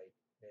 terabyte.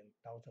 Then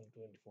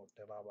 1024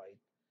 terabyte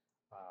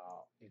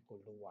equal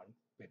to 1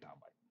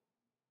 petabyte,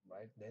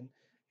 right? Then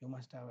you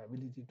must have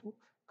ability to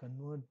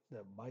convert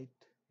the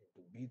byte into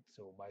bits,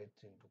 so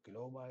bytes into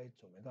kilobytes,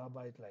 so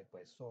megabyte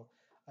likewise. So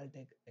I'll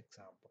take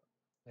example.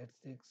 Let's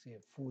take say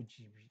 4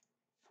 GB,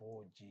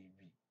 4 GB.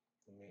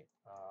 You may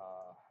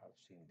have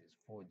seen this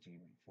 4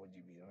 GB, 4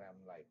 GB RAM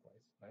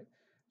likewise, right?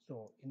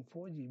 So in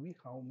 4 GB,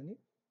 how many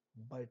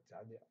bytes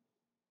are there,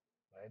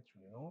 right? So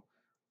you know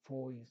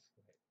 4 is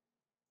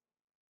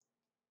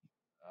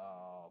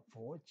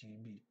 4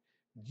 GB.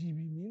 GB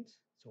means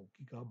so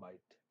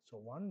gigabyte. So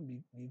one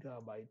big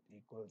gigabyte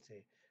equals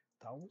a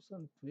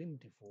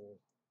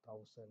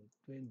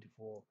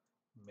 1024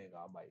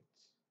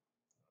 megabytes,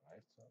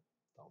 right? So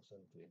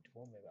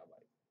 1024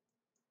 megabytes,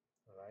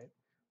 right?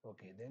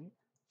 Okay, then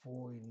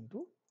 4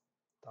 into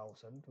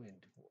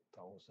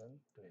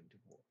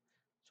 1024.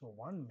 So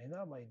 1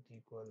 megabyte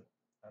equal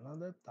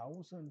another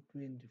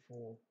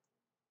 1024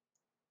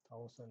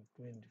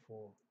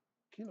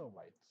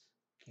 kilobytes,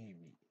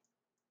 KB,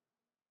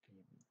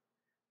 KB.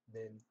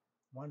 Then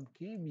 1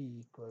 KB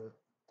equal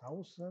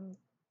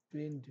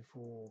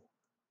 1024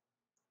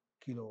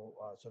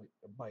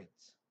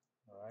 bytes.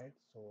 All right,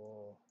 so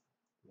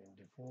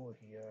 24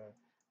 here,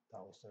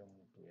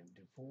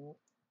 1024.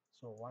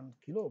 So 1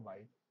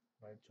 kilobyte,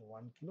 right? So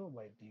 1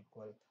 kilobyte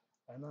equal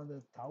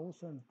another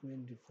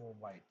 1024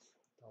 bytes,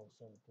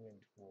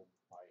 1024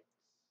 bytes,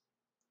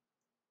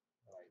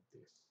 like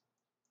this,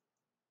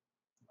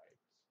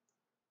 bytes.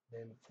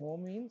 Then 4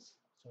 means,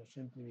 so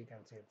simply we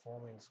can say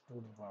 4 means 2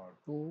 to the power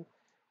 2.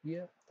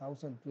 Here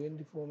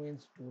 1024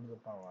 means 2 to the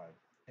power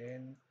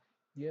 10.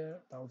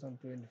 Here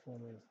 1024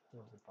 means 2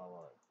 to the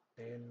power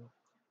 10.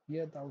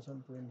 Here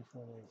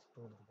 1024 means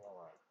 2 to the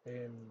power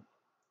 10.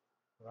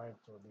 Right,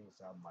 so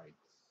these are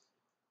bytes.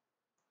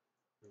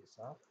 These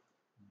are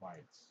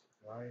bytes,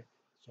 right?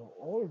 So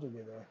all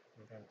together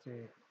you can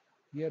say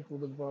here 2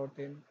 to the power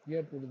 10,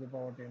 here 2 to the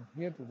power 10,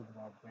 here 2 to the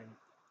power 10,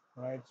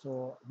 right?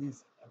 So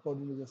this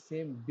according to the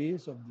same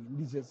base of the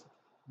integers,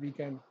 we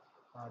can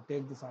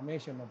take the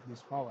summation of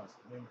these powers.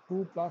 Then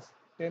 2 plus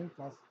 10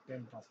 plus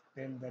 10 plus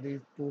 10, that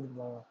is 2 to the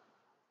power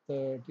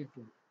 32, 2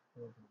 to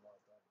the power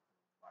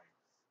 32 bytes,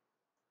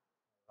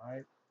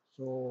 right?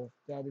 So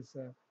that is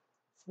a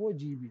 4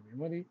 GB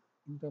memory.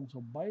 In terms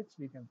of bytes,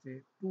 we can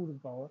say 2 to the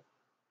power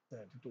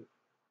 32,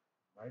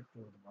 right? 2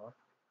 to the power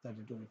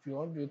 32. If you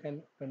want, you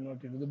can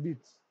convert it to the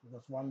bits,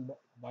 because one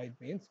byte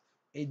means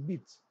 8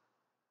 bits.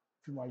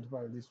 If you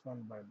multiply this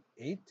one by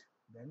 8,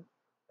 then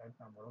that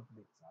number of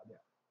bits are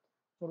there.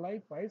 So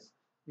likewise,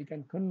 we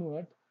can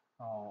convert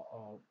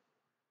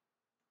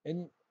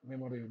any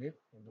memory unit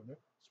into the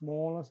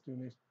smallest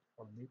unit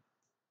of the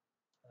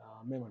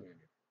memory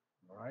unit,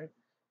 right?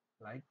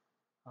 Like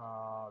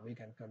we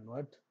can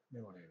convert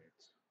memory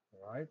units,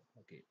 right?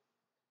 Okay,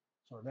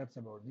 so that's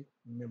about the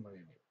memory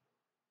unit,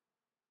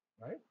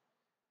 right?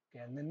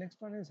 Okay, and the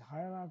next one is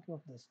hierarchy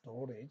of the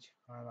storage.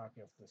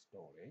 Hierarchy of the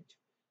storage.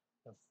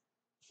 The,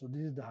 so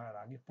this is the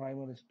hierarchy.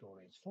 Primary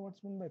storage. So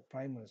what's meant by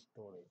primary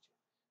storage?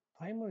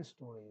 Primary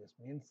storage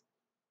means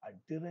are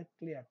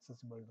directly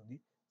accessible to the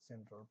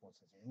central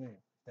processing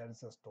unit. There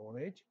is a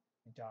storage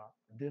which are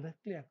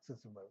directly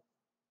accessible,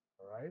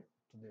 right,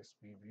 to the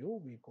CPU.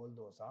 We call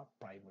those are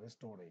primary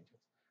storages.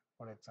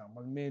 For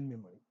example, main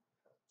memory.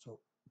 So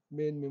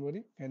main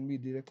memory can be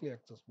directly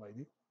accessed by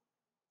the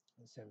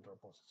central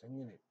processing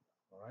unit.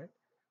 All right.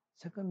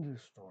 Secondary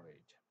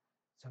storage.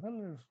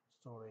 Secondary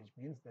storage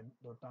means that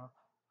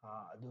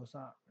those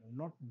are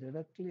not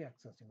directly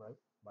accessible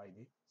by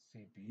the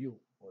CPU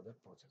or the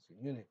processing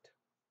unit.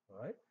 All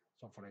right.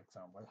 So for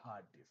example,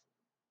 hard disk.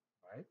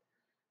 Right.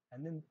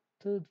 And then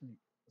thirdly,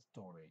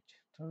 storage.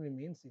 Thirdly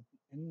means it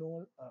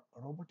involves a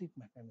robotic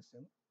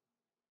mechanism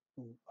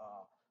to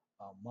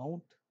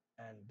mount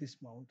and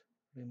dismount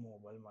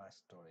removable mass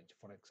storage.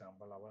 For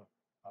example, our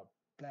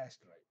flash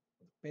drive,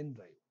 the pen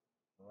drive,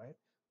 right?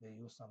 They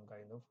use some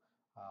kind of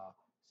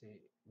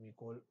say we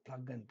call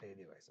plug and play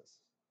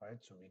devices,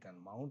 right? So we can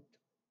mount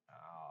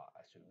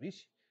as you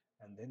wish,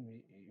 and then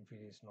we, if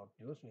it is not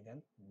used, we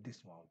can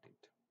dismount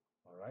it.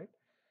 All right.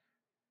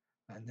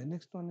 And the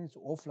next one is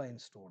offline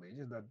storage.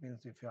 That means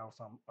if you have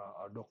some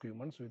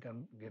documents, we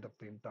can get a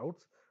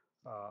printouts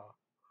uh,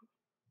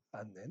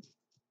 and then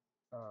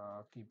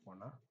keep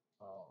on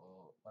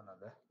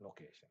another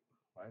location,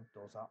 right?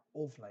 Those are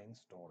offline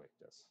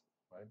storages,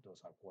 right?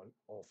 Those are called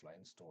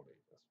offline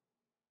storages,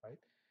 right?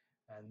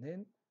 And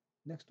then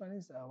next one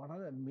is what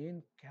are the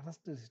main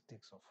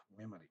characteristics of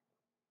memory,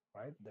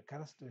 right? The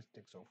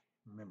characteristics of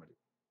memory.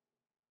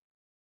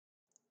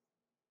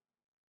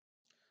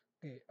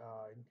 Okay,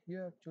 in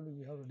here actually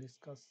we have to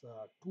discuss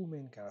two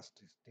main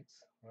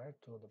characteristics, right?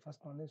 So the first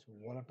one is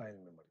volatile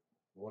memory,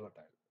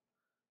 volatile.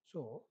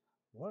 So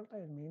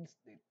volatile means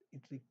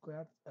it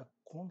requires a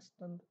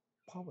constant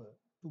power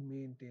to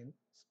maintain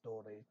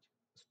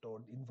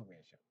stored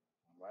information,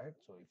 right?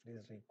 So if it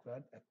is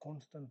required a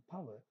constant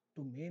power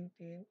to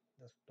maintain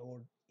the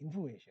stored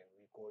information,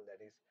 we call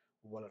that is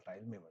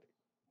volatile memory,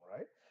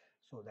 right?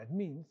 So that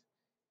means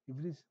if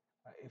it is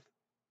if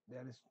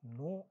there is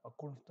no a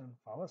constant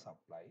power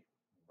supply,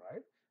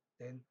 right,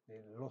 then they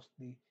lost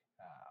the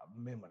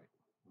memory,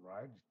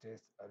 right? It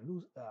is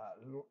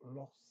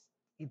lost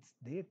its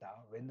data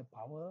when the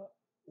power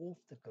of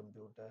the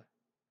computer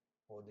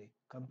or the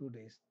computer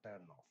is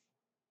turned off,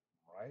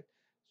 right?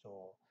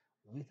 So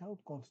without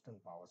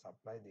constant power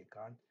supply, they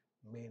can't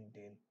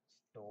maintain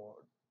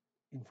stored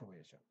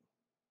information,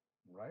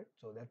 right?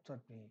 So that's what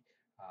we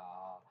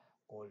uh,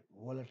 call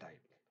volatile.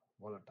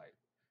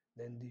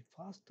 Then the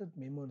fastest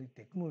memory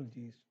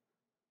technologies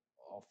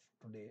of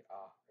today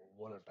are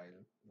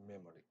volatile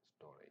memory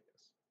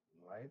storages,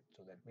 right?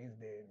 So that means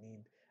they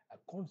need a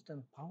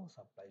constant power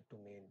supply to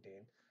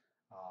maintain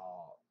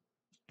uh,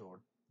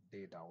 stored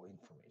data or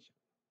information,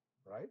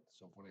 right?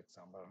 So for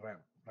example,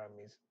 RAM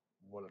is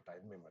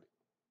volatile memory,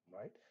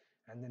 right?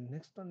 And then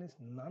next one is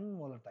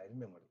non-volatile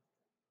memory,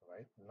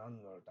 right?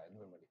 Non-volatile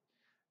memory.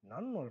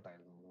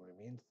 Non-volatile memory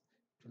means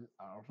it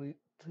will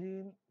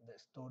retain the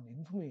stored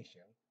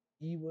information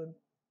even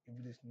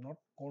if it is not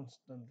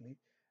constantly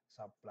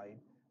supplied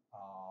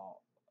uh,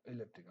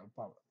 electrical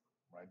power,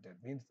 right? That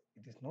means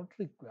it is not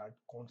required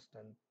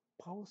constant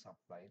power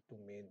supply to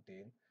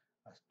maintain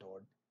a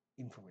stored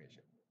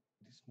information.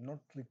 It is not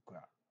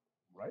required,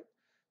 right?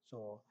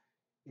 So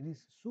it is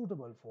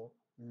suitable for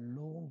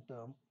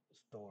long-term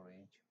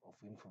storage of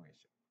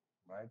information,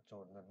 right?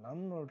 So the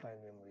non-volatile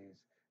memory is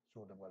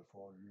suitable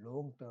for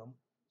long-term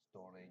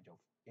storage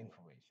of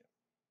information,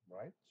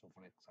 right? So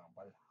for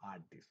example,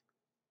 hard disk,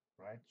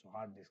 right? So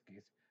hard disk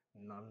is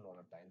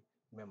non-volatile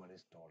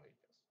memory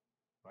storages,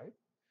 right?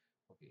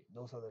 Okay,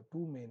 those are the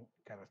two main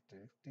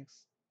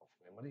characteristics of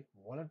memory: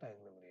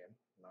 volatile memory and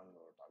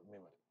non-volatile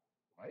memory,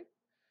 right?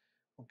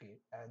 Okay,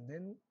 and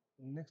then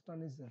next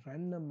one is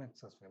random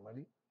access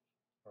memory,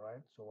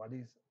 right? So what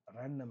is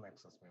random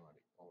access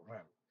memory or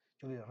RAM?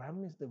 Actually,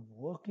 RAM is the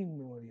working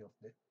memory of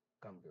the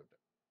computer,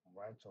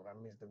 right? So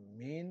RAM is the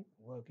main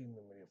working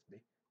memory of the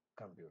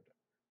computer.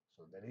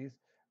 So that is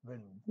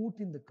when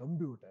booting the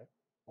computer,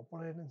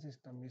 operating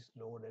system is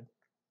loaded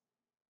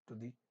to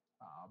the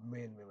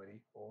main memory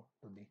or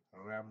to the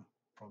RAM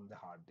from the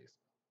hard disk,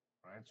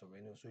 right? So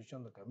when you switch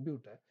on the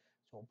computer,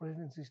 so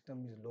operating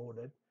system is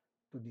loaded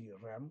to the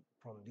RAM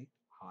from the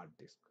hard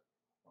disk,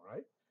 all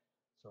right?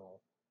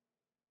 So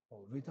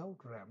without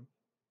RAM,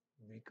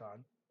 we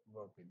can't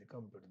work with the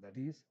computer. That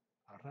is,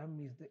 RAM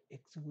is the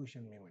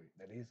execution memory.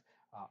 That is,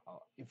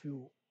 if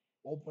you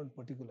open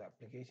particular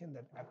application,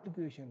 that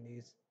application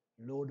is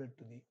loaded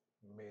to the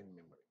main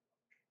memory,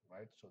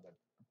 right? So that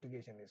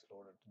application is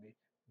loaded to the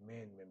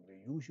main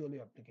memory.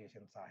 Usually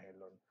applications are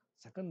held on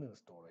secondary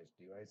storage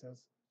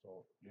devices.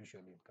 So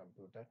usually in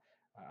computer,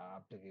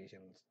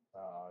 applications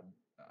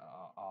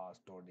are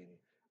stored in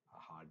a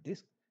hard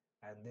disk.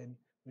 And then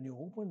when you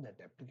open that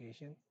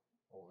application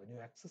or when you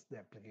access the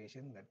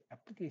application, that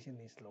application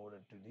is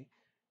loaded to the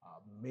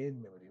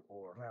main memory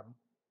or RAM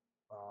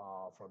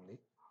from the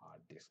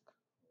hard disk,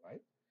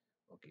 right?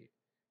 Okay.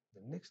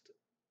 The next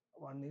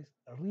one is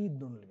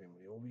read-only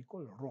memory, or we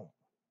call ROM.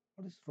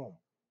 What is ROM?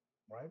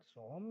 Right?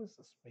 So ROM is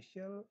a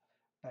special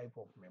type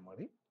of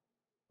memory,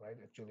 right?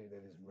 Actually,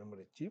 there is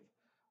memory chip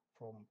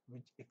from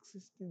which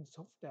existing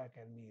software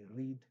can be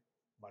read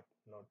but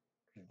not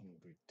written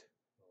with,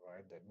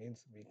 right? That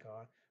means we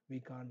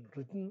can't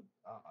written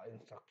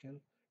instruction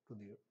to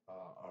the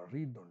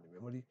read-only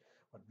memory,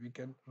 but we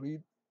can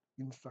read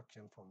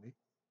instruction from the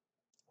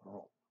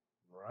ROM,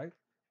 right?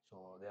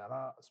 So there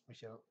are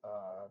special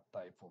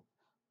type of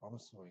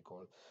ROMs we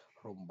call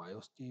ROM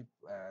BIOS chip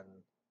and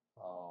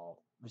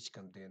which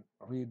contain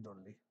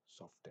read-only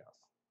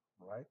softwares,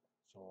 right?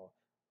 So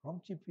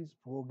ROM chip is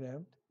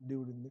programmed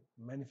during the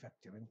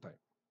manufacturing time,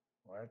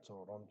 right?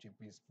 So ROM chip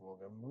is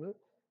programmable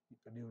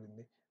during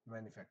the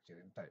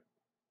manufacturing time,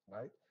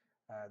 right?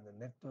 And the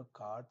network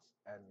cards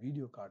and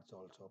video cards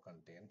also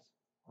contains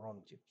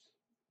ROM chips,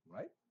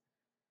 right?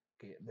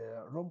 Okay,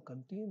 the ROM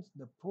contains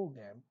the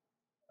program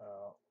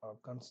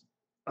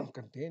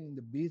containing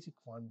the basic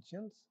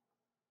functions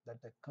that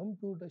a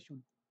computer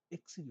should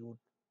execute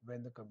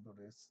when the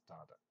computer is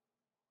started,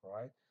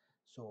 right?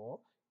 So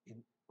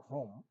in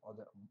ROM or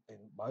the in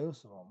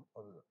BIOS ROM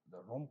or the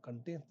ROM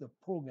contains the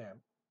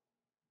program,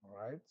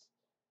 right?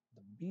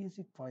 The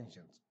basic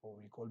functions, or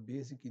we call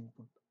basic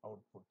input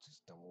output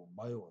system or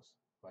BIOS,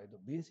 right? The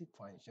basic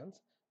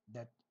functions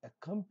that a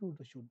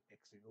computer should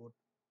execute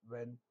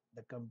when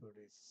the computer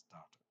is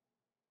started,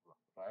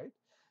 right?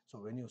 So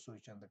when you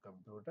switch on the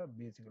computer,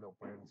 basically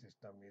operating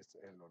system is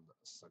held on the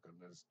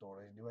secondary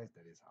storage device,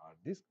 that is hard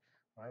disk,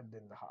 right?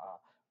 Then the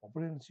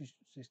operating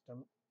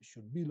system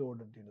should be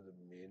loaded into the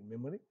main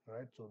memory,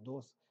 right? So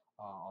those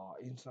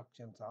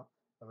instructions are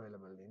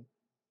available in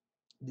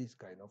these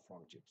kind of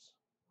ROM chips,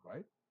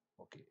 right?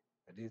 Okay,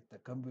 that is the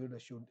computer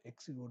should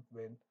execute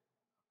when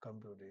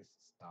computer is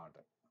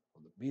started for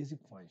the basic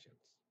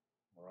functions,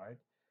 all right?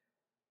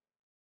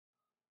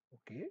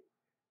 Okay,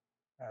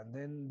 and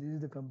then this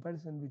is the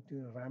comparison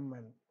between RAM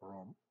and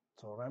ROM.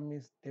 So RAM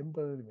is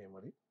temporary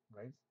memory,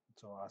 right?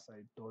 So as I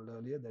told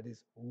earlier, that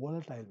is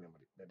volatile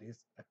memory. That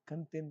is a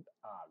content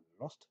are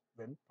lost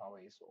when power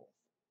is off,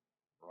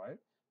 right?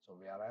 So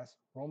whereas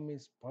ROM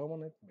is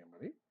permanent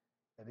memory,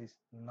 that is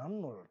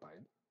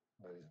non-volatile.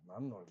 That is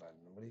non-volatile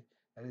memory.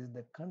 That is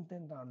the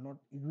content are not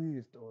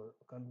erased or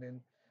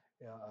content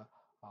are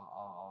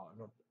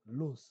not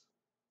lost,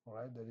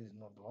 right? That is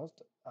not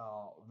lost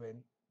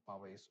when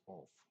power is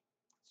off.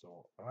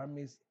 So RAM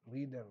is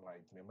read and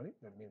write memory.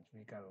 That means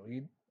we can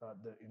read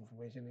the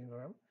information in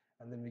RAM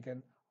and then we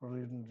can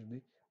read into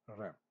the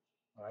RAM,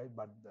 right?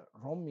 But the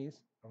ROM is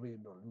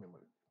read-only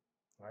memory,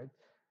 right?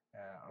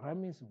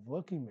 RAM is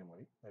working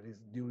memory. That is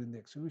during the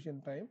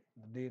execution time,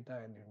 the data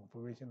and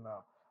information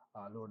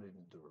are loaded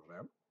into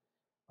RAM.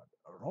 But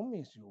ROM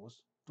is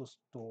used to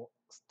store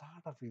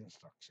startup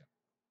instruction,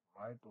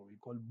 right? Or we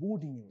call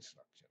booting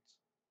instructions,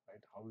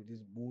 right? How it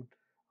is boot,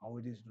 how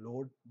it is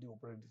load the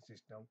operating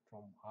system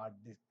from hard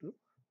disk to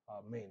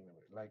main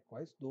memory.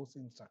 Likewise, those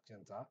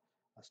instructions are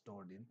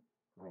stored in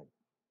ROM,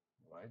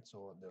 right?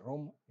 So the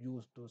ROM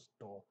used to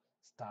store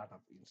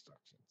startup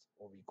instructions,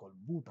 or we call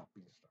boot up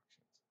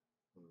instructions,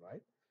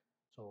 right?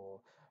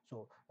 So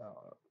so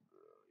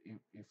if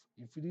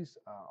it is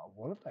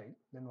volatile,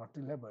 then what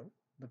will happen?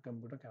 The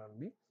computer cannot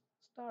be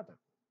started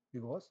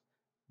because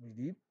we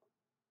need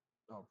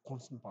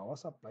constant power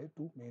supply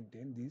to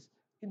maintain this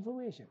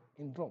information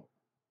in ROM.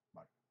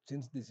 But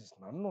since this is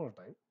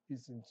non-volatile,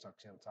 these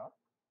instructions are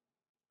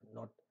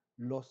not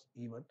lost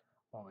even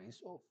power is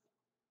off.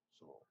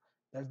 So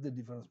that's the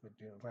difference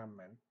between RAM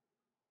and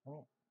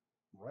ROM,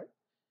 right?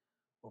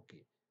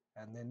 Okay.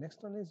 And then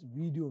next one is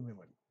video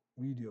memory,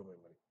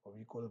 or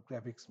we call it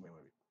graphics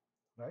memory,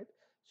 right?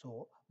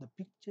 So the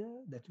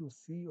picture that you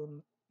see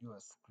on your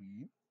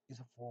screen is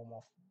a form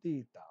of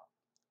data,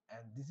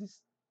 and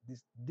this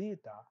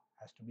data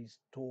has to be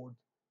stored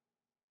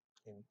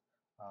in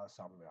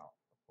somewhere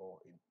or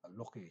in a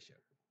location,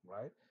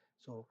 right?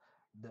 So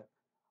the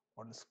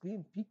on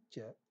screen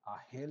picture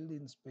are held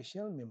in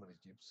special memory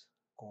chips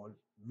called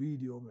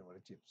video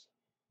memory chips,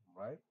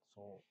 right?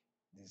 So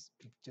these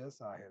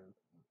pictures are held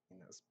in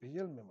a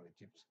special memory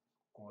chips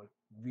called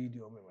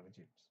video memory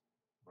chips,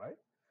 right?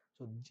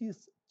 So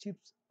these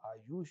chips are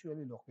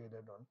usually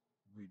located on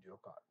video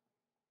card,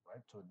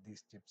 right? So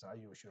these chips are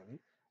usually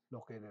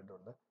located on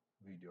the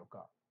video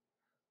card.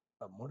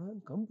 A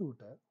modern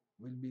computer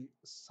will be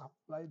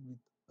supplied with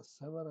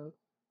several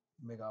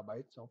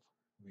megabytes of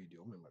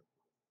video memory,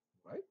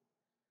 right?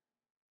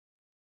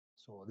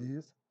 So this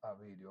is a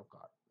video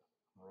card,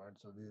 right?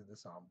 So this is the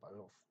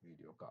sample of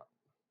video card.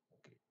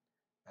 Okay.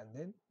 And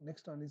then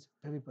next one is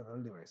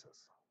peripheral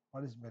devices.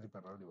 What is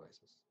peripheral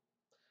devices?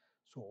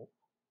 So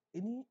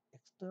any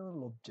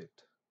external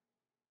object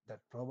that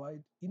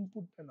provide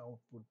input and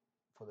output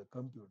for the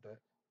computer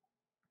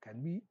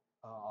can be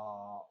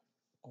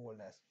called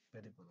as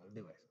peripheral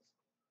devices,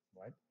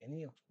 right?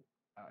 Any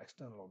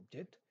external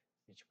object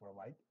which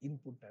provide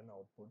input and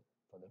output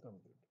for the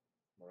computer,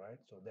 right?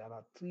 So there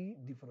are three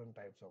different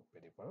types of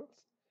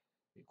peripherals.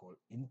 We call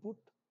input,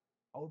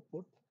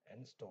 output,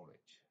 and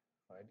storage,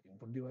 right?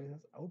 Input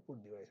devices,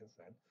 output devices,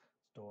 and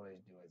storage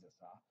devices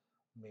are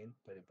main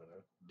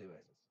peripheral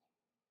devices,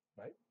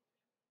 right?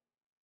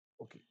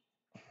 Okay,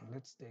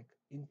 let's take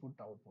input,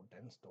 output,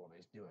 and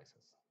storage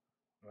devices,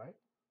 right?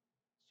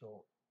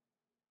 So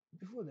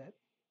before that,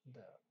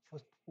 the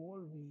first of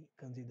all we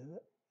consider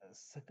the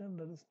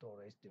secondary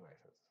storage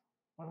devices.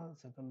 What are the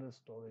secondary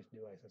storage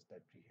devices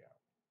that we have?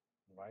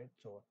 right?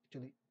 So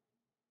actually,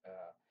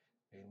 uh,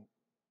 in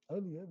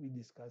earlier we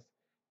discussed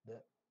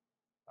the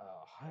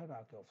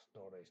hierarchy of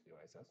storage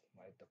devices,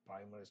 right? The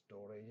primary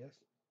storages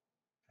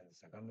and the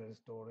secondary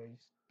storage,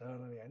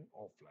 ternary and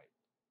offline,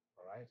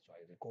 right? So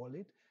I recall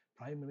it.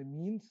 Primary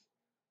means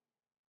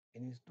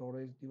any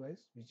storage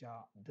device which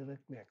are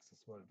directly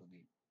accessible to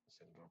the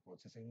central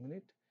processing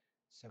unit.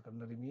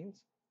 Secondary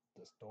means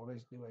the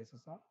storage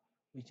devices are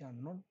which are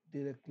not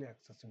directly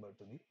accessible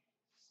to the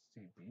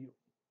CPU,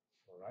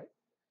 right?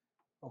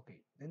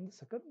 Okay, then the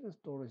secondary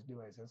storage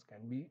devices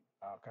can be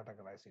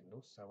categorized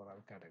into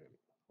several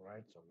categories,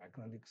 right? So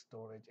magnetic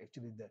storage,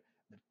 actually the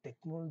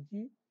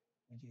technology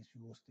which is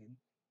used in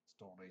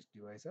storage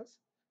devices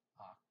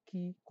are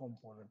key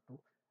component to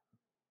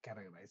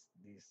categorize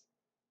these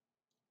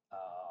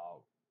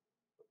uh,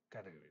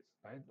 categories,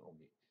 right?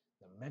 Okay.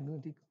 The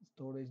magnetic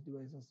storage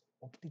devices,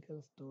 optical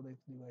storage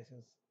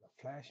devices, the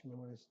flash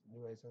memory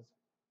devices,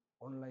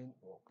 online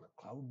or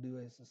cloud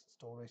devices,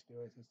 storage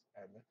devices,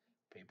 and the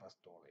paper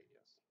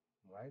storages,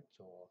 right?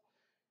 So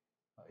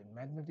in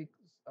magnetic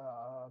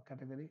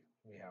category,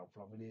 we have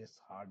floppy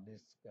disk, hard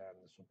disk, and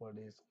super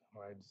disk,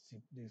 right?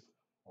 Zip disk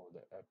or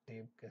the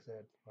tape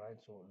cassette, right?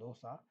 So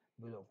those are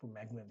belong to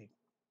magnetic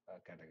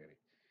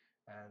category.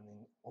 And in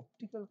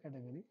optical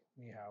category,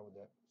 we have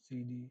the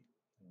CD,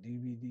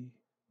 DVD,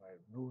 right?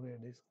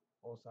 Blu-ray disc.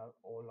 All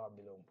are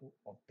belong to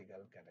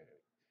optical category.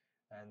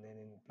 And then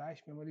in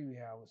flash memory, we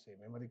have say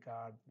memory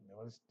card,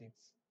 memory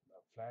sticks,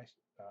 flash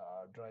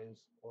drives,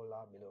 all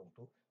are belong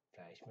to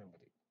flash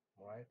memory,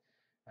 right?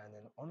 And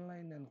then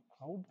online and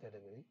cloud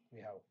category, we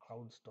have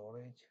cloud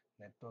storage,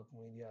 network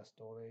media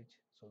storage.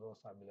 So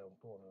those are belong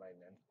to online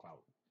and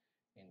cloud.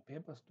 In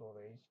paper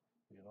storage,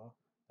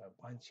 the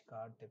punch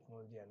card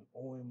technology and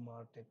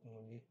OMR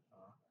technology,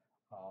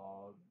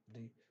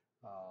 the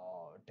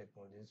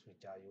technologies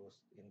which are used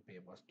in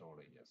paper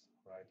storages,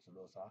 right? So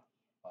those are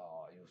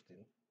used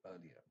in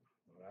earlier,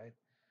 right?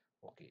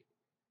 Okay,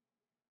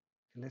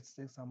 let's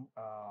take some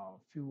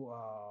few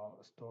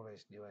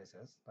storage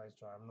devices, right?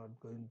 So I'm not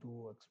going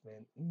to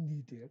explain in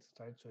details,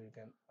 right? So you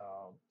can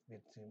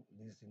get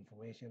this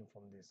information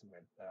from this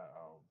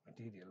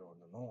material on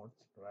the notes,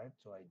 right?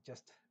 So I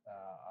just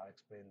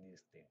explain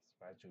these things,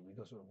 right? So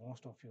because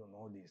most of you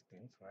know these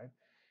things, right?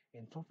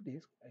 In floppy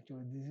disk,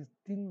 actually this is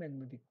thin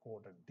magnetic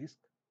coated disk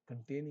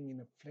containing in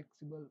a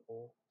flexible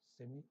or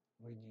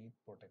semi-rigid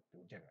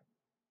protective jacket,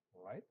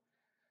 right?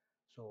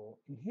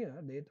 So in here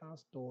data are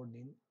stored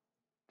in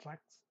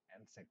tracks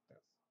and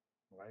sectors,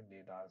 right?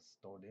 Data is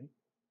stored in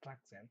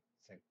tracks and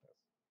sectors,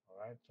 all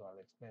right? So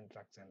I'll explain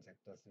tracks and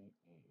sectors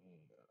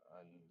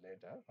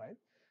later, right?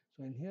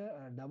 So in here,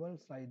 a double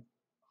slide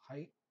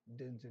high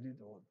density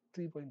or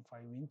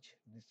 3.5-inch,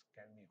 this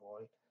can be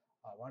called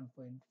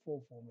 1.44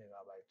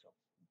 megabytes of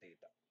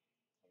data,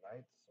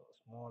 right? So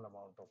small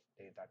amount of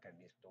data can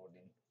be stored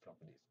in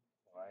floppy disk,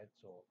 right?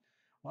 So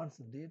once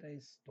the data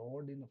is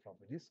stored in a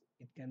floppy disk,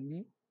 it can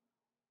be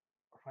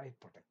write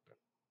protected.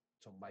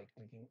 So by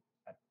clicking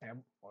a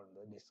tab on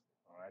the disk,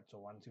 all right. So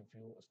once if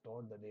you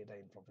store the data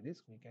in floppy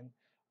disk, we have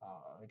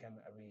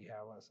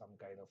some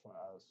kind of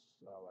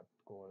what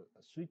called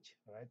a switch,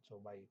 right? So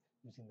by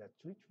using that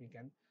switch, we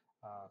can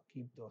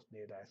keep those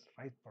data as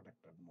write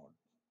protected mode,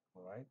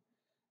 all right.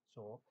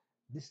 So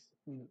this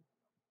will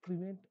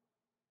prevent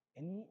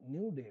any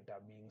new data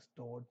being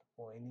stored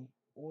or any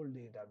old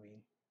data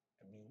being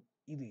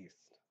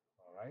erased,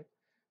 all right.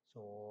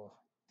 So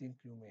think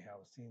you may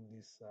have seen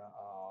this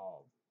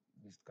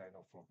kind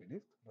of floppy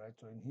disk, right?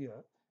 So in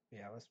here we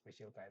have a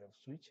special kind of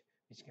switch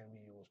which can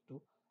be used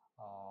to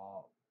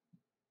uh,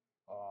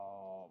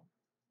 uh,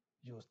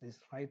 use this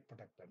write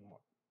protected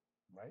mode,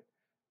 right?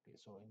 Okay,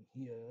 so in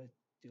here,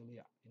 till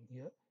yeah, in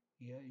here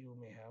you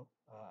may have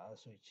a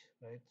switch,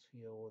 right?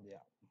 Here or there,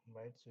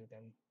 right? So you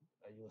can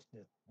use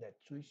that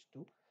switch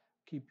to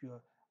keep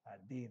your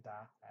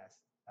data as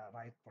a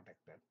write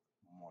protected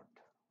mode,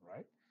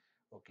 right?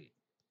 Okay.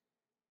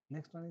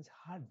 Next one is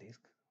hard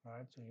disk,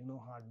 right? So you know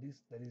hard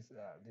disk. That is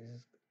this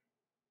is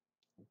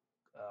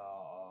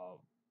uh,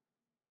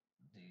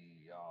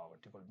 the what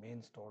you call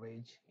main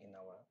storage in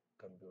our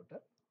computer,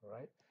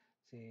 right?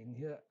 See in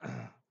here,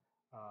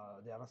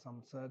 there are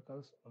some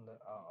circles on the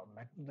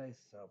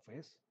magnetized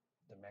surface.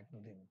 The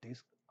magnetic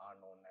disk are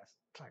known as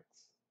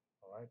tracks.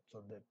 All right,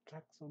 so the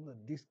tracks on the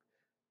disk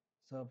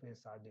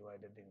surface are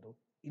divided into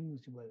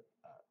invisible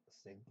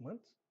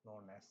segments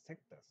known as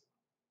sectors.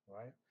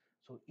 Right,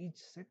 so each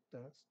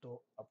sector store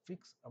a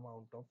fixed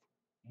amount of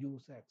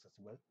user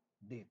accessible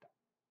data.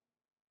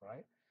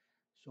 Right,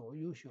 so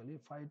usually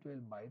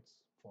 512 bytes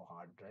for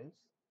hard drives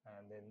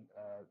and then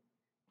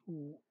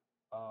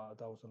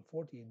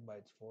 2048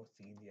 bytes for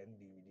CD and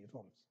DVD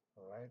ROMs.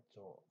 All right.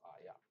 So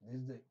yeah,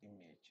 this is the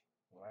image.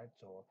 Right.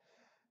 So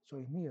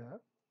in here,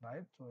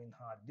 right. So in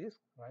hard disk,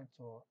 right.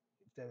 So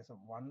if there is a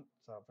one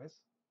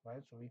surface,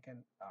 right. So we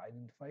can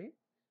identify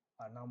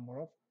a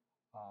number of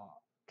uh,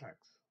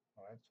 tracks.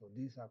 All right. So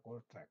these are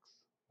called tracks.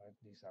 Right.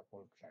 These are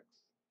called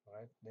tracks.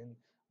 Right. Then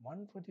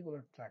one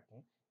particular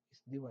tracking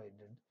is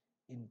divided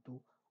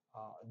into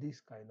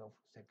these kind of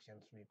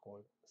sections we call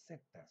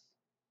sectors.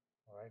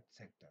 right?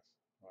 Sectors,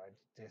 right?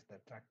 Just the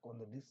track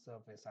on the disk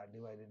surface are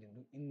divided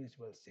into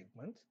invisible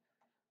segments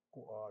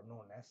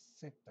known as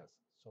sectors.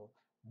 So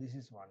this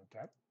is one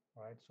track,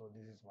 right? So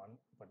this is one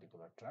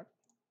particular track,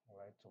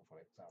 right? So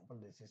for example,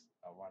 this is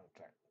a one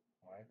track,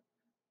 right?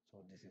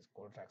 So this is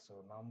called track.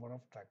 So number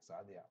of tracks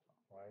are there,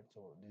 right?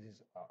 So this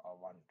is a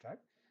one track.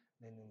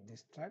 Then in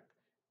this track,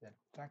 the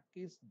track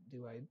is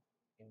divided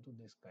into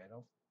this kind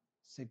of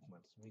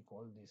segments. We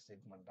call this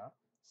segment a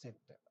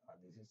sector.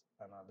 This is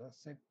another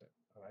sector,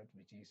 right?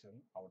 Which is an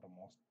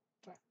outermost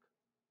track,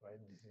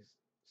 right? This is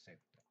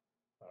sector,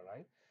 all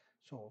right?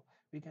 So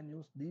we can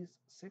use these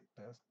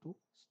sectors to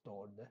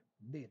store the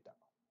data,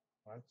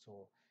 right?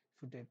 So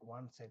if you take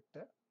one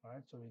sector,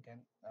 right, so we can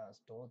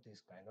store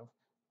this kind of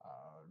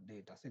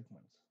data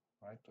segments,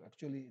 right? So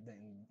actually the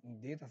in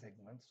data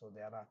segments, so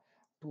there are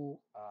two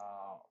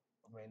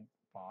main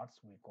parts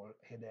we call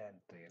header and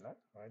trailer,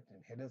 right?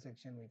 In header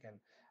section we can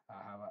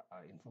have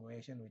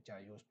information which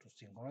are used to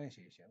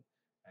synchronization,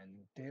 and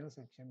in trailer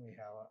section we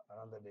have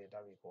another data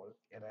we call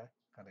error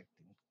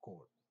correcting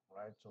code,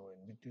 right? So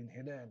in between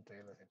header and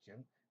trailer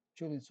section,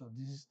 actually, so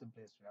this is the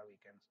place where we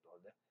can store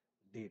the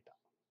data,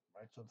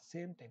 right? So the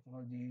same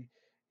technology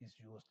is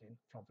used in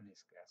floppy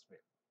disk as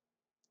well,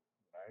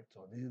 right?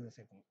 So this is the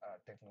second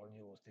technology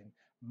used in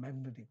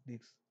magnetic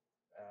disks,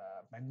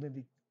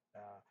 magnetic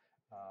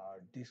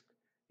disk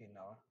in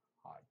our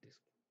hard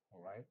disk,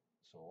 all right?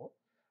 So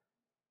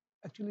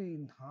actually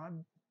in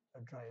hard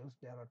drives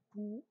there are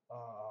two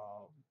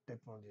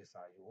technologies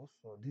are used.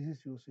 So this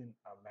is used in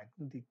a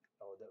magnetic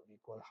or that we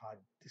call hard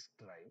disk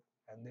drive,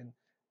 and then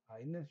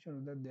in addition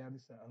to that there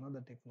is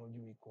another technology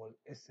we call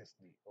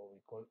SSD or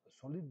we call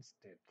solid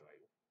state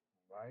drive,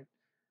 right?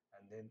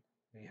 And then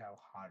we have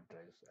hard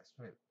drives as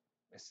well,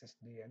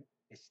 SSD and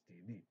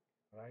HDD,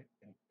 right?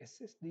 And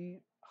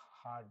SSD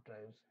hard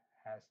drives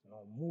has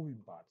no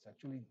moving parts.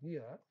 Actually,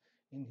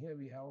 in here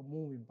we have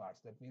moving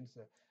parts. That means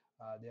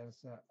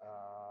there's a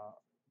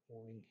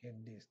moving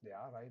head disk there,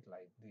 right?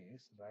 Like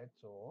this, right?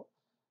 So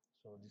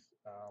this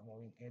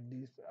moving head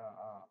disk,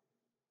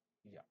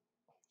 yeah.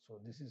 So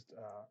this is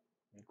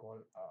we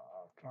call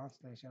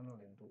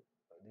translational into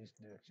this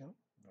direction,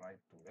 right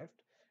to left,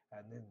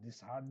 and then this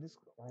hard disk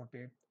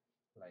rotate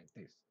like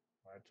this,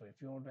 right? So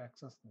if you want to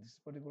access this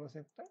particular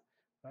sector,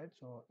 right,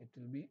 so it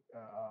will be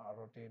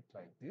rotate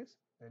like this.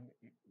 Then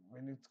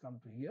when it's come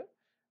to here,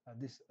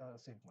 this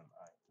segment,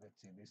 let's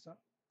see this one,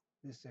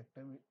 this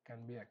sector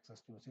can be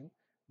accessed using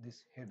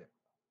this header,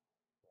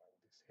 right?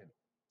 This header.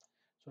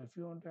 So if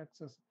you want to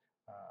access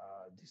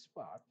this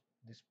part,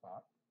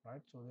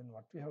 right? So then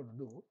what we have to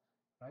do,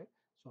 right?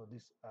 So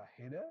this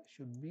header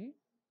should be,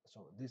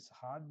 so this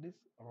hard disk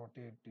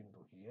rotate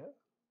into here.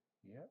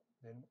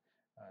 Then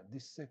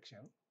this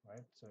section,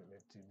 right? So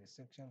let's see this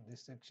section.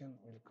 This section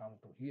will come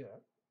to here,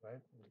 right?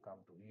 Will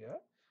come to here,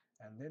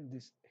 and then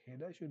this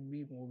header should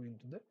be moving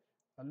to the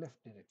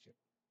left direction,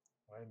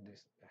 right?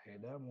 This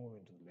header move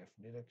into the left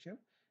direction.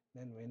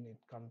 Then when it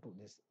come to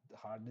this the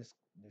hard disk,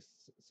 this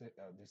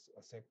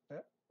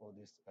sector or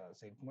this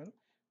segment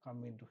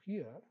come into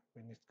here,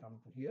 when it come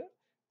to here,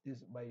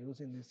 this by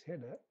using this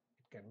header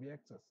it can be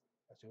accessed.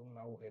 Assume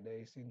now header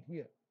is in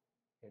here,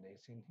 header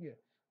is in here.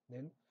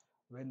 Then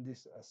when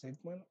this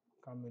segment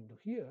come into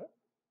here,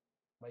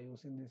 by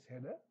using this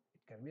header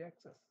it can be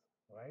accessed,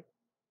 right?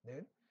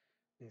 Then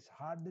this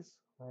hard disk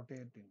rotate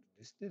into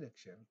this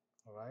direction,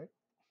 right?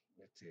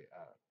 Let's say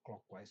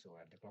clockwise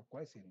or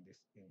anti-clockwise. In this,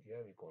 in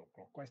here we call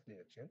clockwise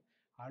direction.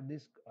 Hard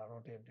disk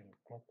rotate in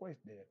clockwise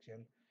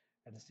direction.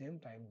 At the same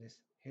time, this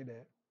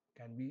header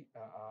can be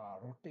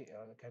rotate,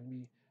 can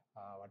be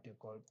what you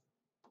call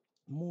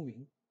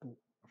moving to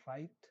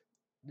right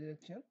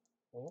direction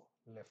or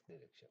left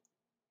direction,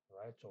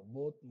 right? So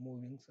both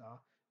movings are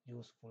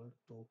useful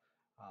to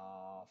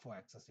for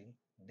accessing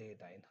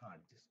data in hard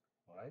disk,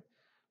 right?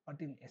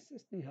 But in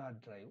SSD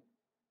hard drive,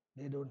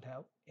 they don't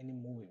have any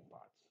moving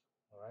parts,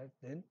 right?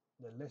 Then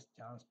the less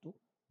chance to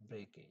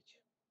breakage,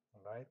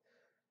 right?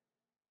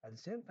 At the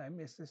same time,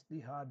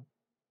 SSD hard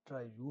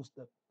drive use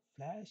the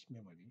flash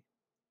memory,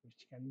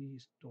 which can be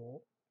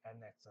store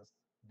and access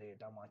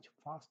data much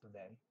faster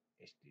than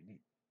HDD,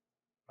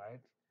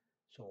 right?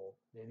 So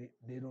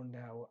they don't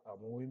have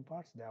moving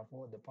parts,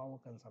 therefore the power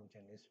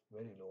consumption is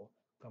very low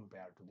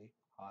compared to the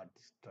hard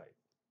disk drive,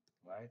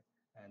 right?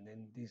 And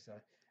then this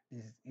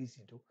is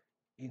easy to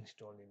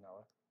install in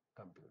our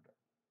computer,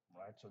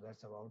 right? So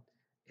that's about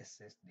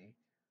SSD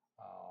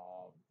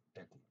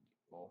technology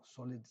or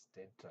solid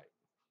state drive,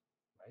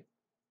 right?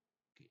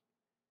 Okay.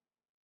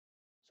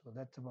 So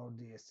that's about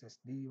the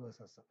SSD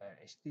versus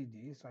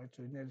HDDs, right?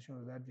 So in addition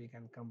to that, we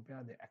can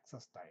compare the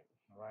access time,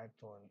 right?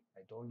 So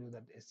I told you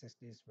that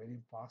SSD is very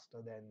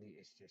faster than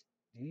the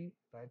HDD,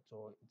 right?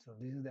 So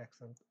this is the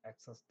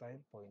access time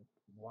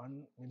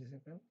 0.1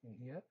 millisecond. In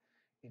here,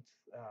 it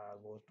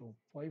goes to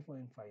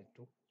 5.5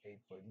 to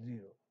 8.0,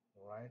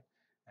 right?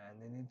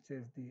 And then it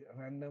says the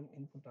random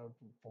input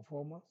output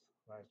performance,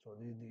 right? So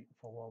this is the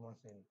performance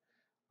in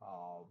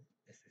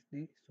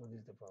SSD. So this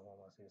is the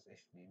performance is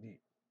HDD,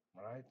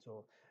 right?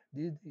 So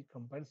this is the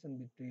comparison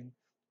between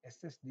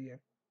SSD and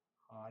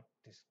hard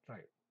disk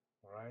drive,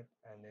 right?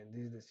 And then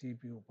this is the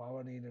CPU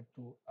power needed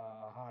to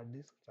hard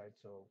disk, right?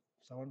 So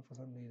 7%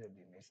 needed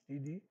in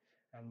SSD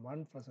and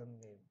 1%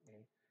 needed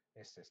in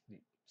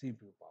SSD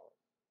CPU power,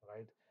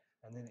 right?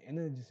 And then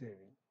energy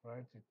saving,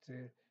 right? It's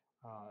a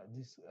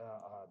this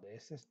the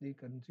SSD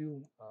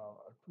consume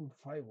 2 to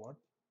 5 watt,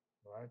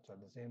 right? So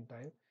at the same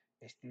time,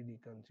 STD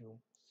consume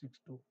 6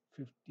 to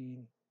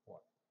 15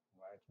 watt,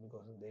 right?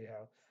 Because they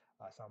have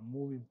some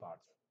moving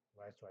parts,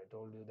 right? So I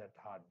told you that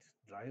hard disk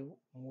drive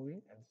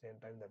moving at the same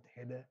time that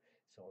header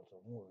is also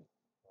moving,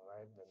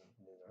 right? Then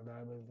the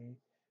reliability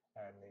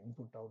and the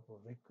input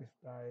output request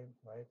time,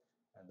 right?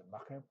 And the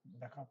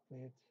backup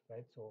rates,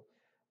 right? So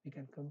we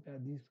can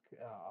compare these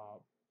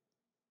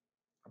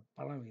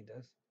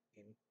parameters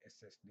in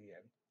SSD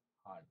and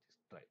hard disk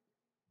drive,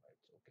 right?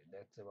 So, okay,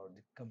 that's about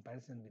the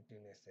comparison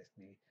between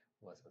SSD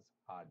versus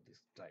hard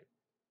disk drive,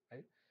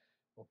 right?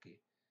 Okay,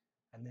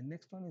 and the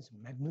next one is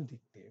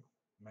magnetic tape.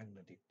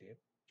 Magnetic tape.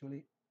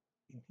 Actually,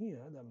 in here,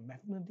 the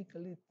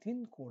magnetically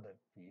thin coated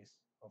piece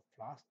of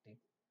plastic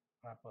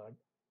wrapped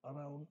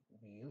around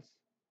wheels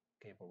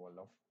capable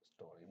of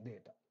storing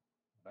data,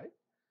 right?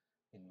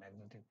 In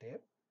magnetic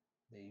tape,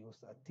 they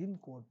use a thin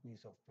coated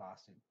piece of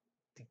plastic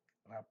thick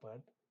wrapped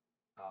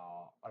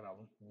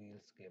around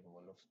wheels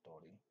capable of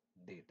storing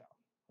data,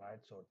 right?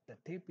 So the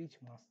tape is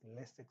much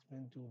less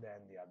expensive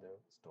than the other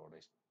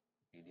storage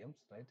mediums,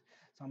 right?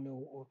 Some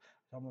you,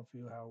 some of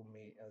you have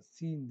may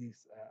seen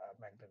these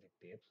magnetic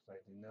tapes,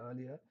 right? In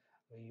earlier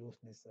we use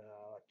this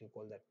what you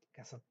call that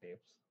cassette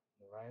tapes,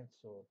 right?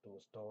 So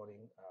to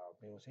storing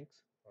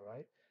musics,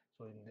 right?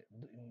 So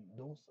in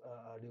those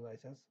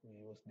devices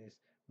we use this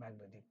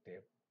magnetic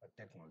tape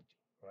technology,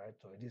 right?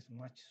 So it is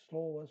much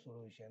slower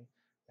solution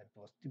that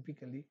was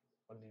typically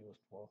only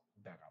used for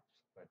backups,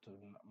 right? So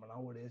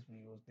nowadays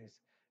we use these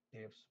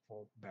tapes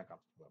for backup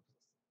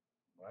purposes,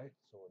 right?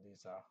 So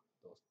these are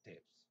those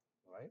tapes,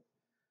 right?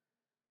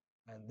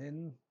 And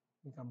then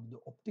we come to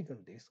the optical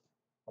disc.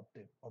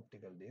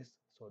 Optical disc.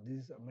 So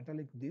this is a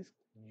metallic disc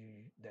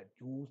that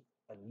use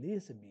a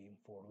laser beam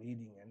for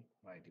reading and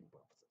writing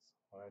purposes.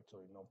 All right. So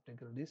in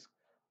optical disc,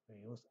 we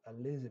use a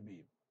laser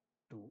beam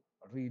to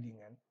reading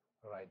and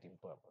writing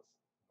purpose.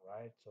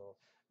 Right. So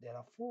there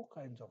are four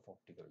kinds of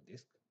optical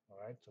disc. All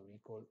right. So we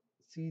call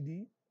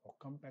CD or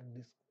compact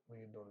disc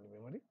read only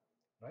memory.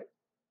 Right.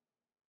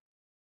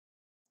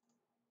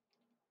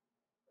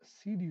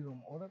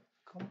 CD-ROM or a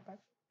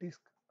compact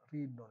disc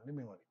read only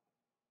memory.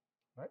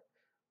 Right.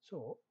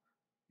 So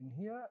in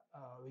here,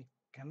 we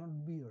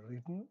cannot be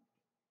written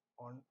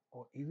on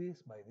or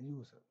erased by the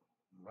user,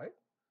 right?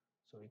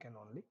 So we can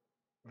only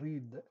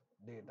read the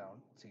data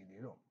on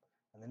CD-ROM.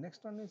 And the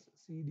next one is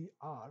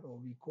CDR, or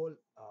we call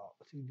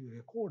CD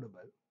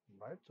recordable,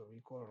 right? So we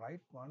call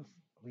write once,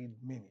 read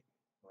many,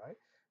 right?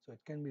 So it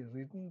can be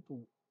written to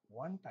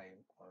one time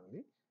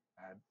only,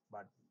 and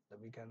but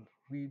we can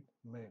read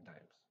many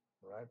times,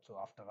 right? So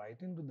after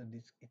writing to the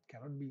disk, it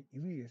cannot be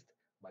erased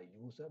by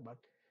user, but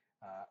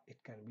it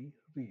can be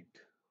read,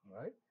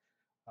 right?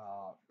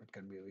 It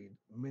can be read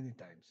many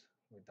times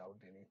without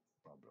any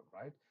problem,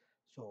 right?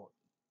 So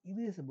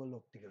erasable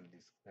optical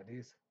disc, that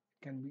is,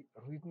 it can be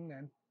written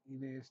and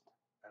erased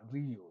and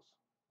reused,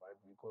 right?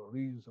 We call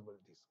reusable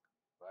disc,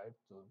 right?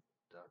 So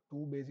there are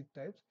two basic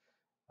types,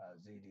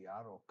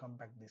 ZDR or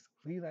compact disc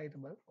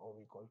rewritable, or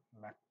we call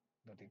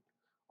magnetic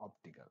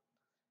optical.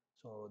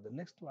 So the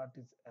next part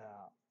is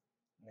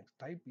next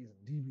type is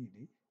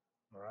DVD,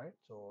 all right?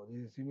 So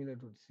this is similar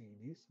to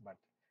CDs, but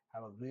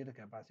have a greater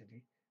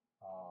capacity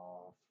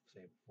of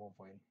say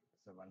 4.7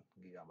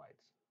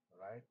 gigabytes,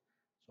 right?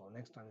 So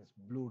next one is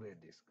Blu-ray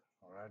disc,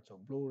 all right? So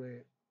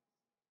Blu-ray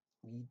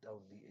meet of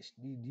the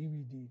HD,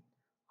 DVD,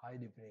 high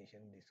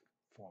definition disc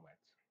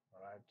formats, all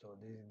right? So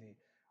this is the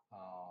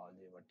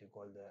what you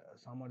call the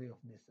summary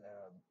of this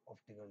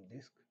optical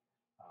disc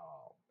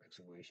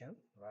execution,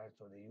 right?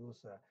 So they use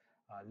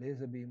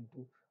laser beam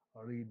to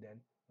read and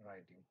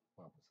writing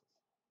purposes,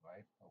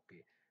 right?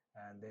 Okay,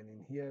 and then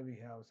in here we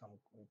have some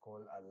we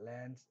call a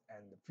lands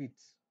and the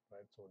fits,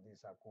 right? So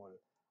these are called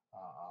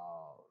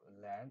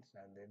lands,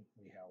 and then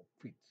we have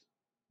fits,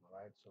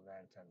 right? So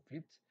lands and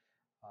fits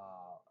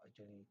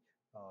actually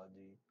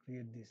they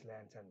create these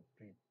lands and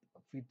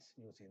fits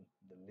using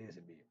the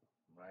laser beam,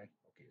 right?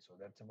 Okay, so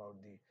that's about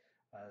the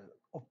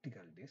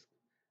optical disc.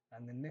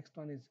 And the next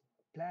one is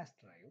flash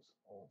drives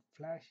or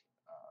flash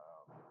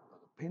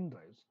pen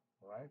drives,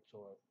 right?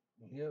 So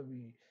here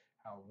we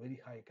have very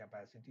high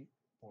capacity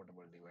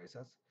portable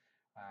devices,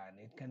 and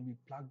it can be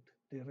plugged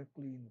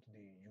directly into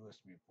the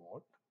USB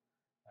port,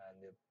 and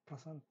the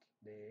present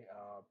the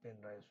pen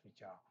drives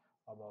which are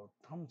about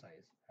thumb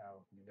size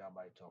have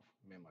gigabytes of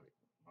memory,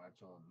 right?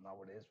 So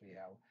nowadays we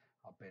have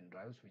pen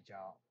drives which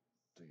are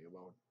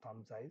about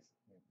thumb size,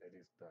 that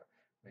is the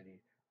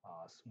very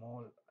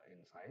small in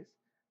size,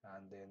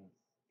 and then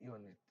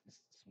even it is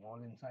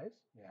small in size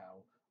we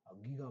have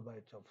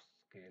gigabytes of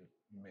scale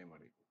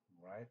memory,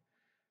 right?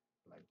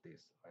 Like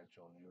this, right?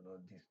 So you know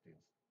these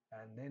things.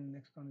 And then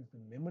next one is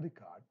the memory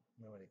card.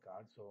 Memory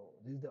card. So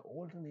this is the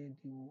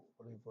alternative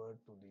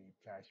referred to the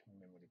flash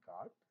memory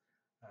card,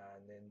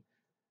 and then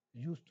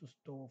used to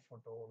store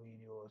photo,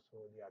 videos,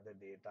 or the other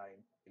data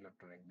in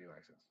electronic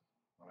devices.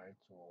 Right.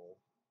 So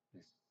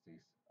this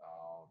is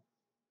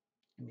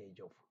image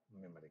of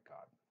memory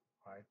card.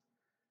 Right.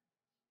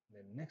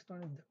 The next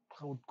one is the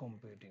cloud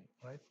computing,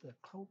 right? The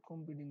cloud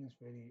computing is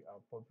very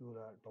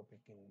popular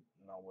topic in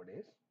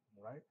nowadays,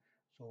 right?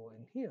 So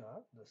in here,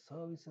 the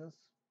services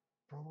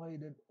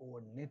provided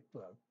over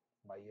network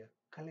by a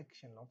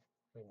collection of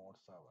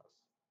remote servers,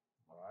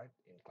 all right?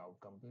 In cloud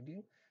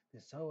computing, the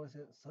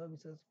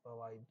services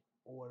provide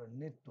over a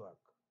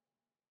network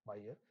by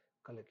a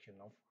collection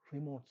of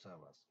remote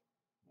servers,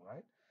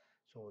 right?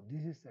 So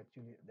this is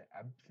actually the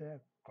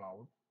abstract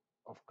cloud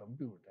of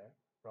computer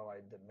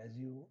provide the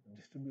massive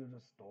distributed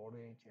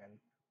storage and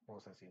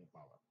processing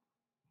power,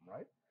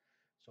 right?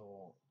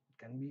 So it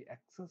can be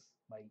accessed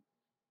by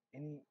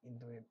any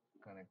internet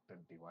connected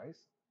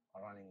device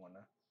running on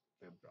a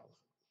web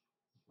browser,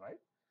 right?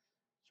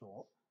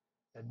 So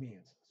that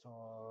means, so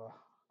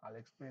I'll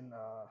explain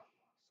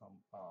some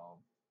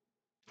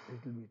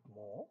little bit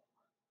more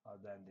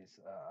than this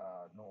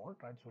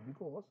node, right? So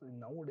because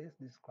nowadays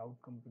this cloud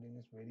computing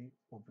is very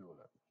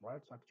popular,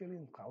 right? So actually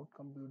in cloud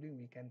computing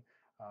we can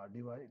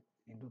divide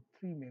into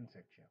three main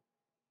sections,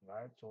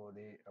 right? So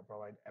they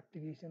provide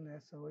application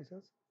as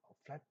services,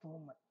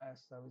 platform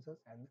as services,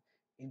 and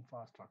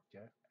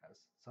infrastructure as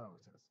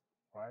services,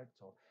 right?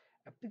 So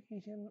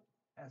application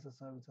as a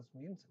services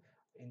means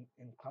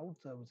in cloud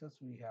services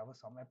we have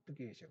some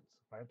applications,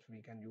 right? So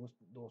we can use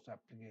those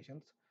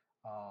applications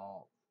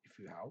if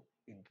you have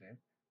internet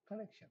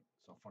connection.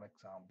 So for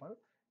example,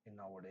 in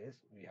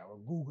nowadays we have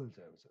a Google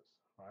services,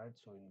 right?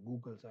 So in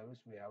Google service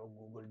we have a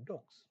Google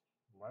Docs,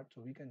 right?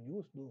 So we can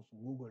use those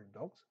Google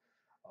Docs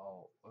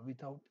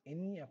without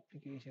any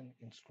application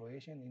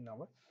installation in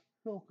our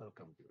local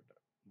computer,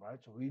 right?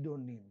 So we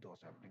don't need those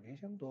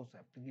applications. Those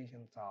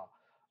applications are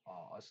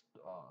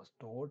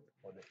stored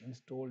or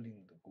installed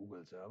in the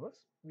Google servers.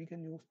 We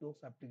can use those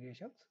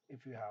applications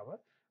if you have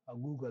a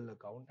Google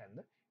account and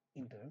the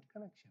internet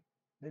connection.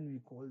 Then we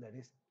call that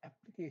is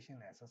application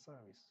as a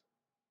service,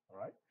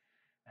 right?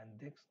 And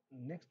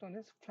next one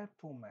is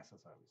platform as a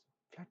service.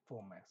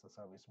 Platform as a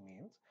service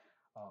means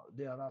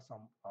there are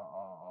some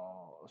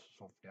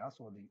softwares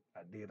or the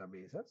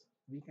databases.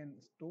 We can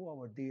store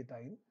our data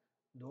in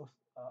those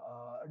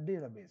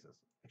databases.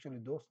 Actually,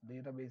 those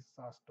databases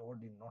are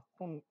stored in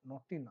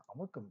not in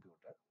our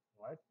computer,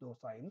 right? Those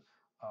are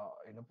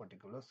in a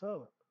particular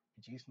server,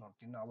 which is not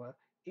in our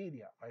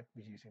area, right?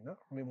 Which is in a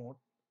remote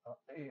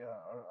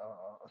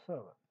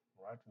server,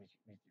 right? Which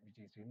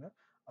is in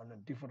on a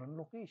different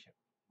location,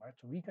 right?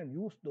 So we can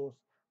use those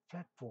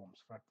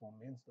platforms. Platform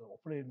means the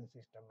operating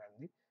system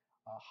and the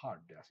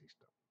hardware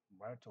system,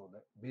 right? So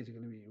that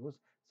basically we use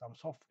some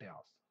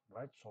softwares,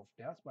 right?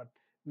 Softwares, but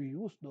we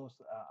use those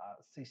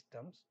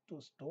systems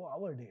to store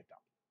our data,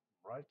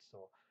 right?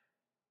 So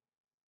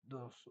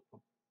those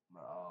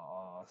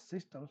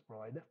systems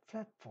provide a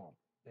platform.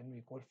 Then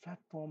we call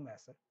platform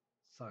as a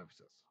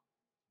services,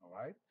 all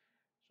right?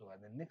 So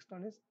and the next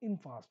one is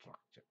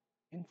infrastructure.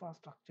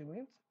 Infrastructure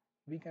means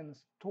we can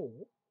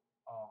store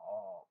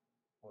or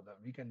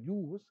we can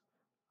use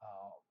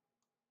uh,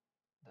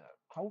 the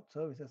cloud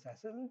services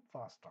as an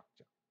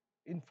infrastructure.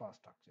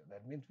 Infrastructure.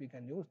 That means we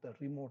can use the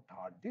remote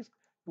hard disk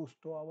to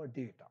store our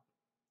data.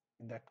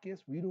 In that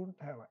case, we don't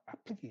have an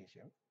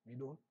application. We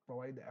don't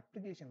provide the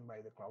application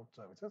by the cloud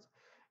services.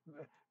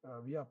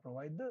 We are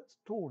provide the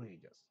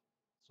storages.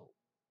 So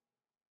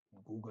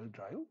Google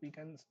Drive, we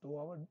can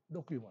store our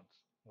documents,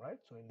 right?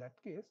 So in that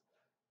case,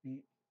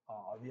 we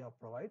are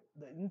provide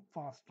the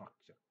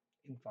infrastructure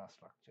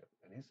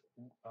that is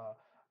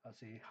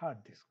say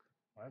hard disk,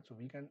 right? So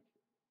we can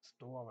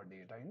store our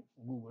data in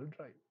Google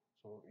Drive.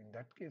 So in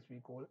that case, we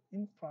call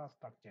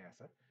infrastructure as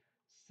a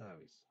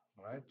service,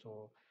 right?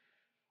 So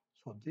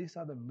these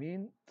are the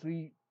main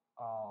three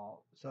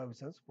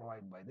services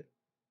provided by the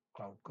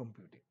cloud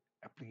computing: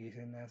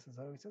 application as a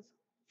services,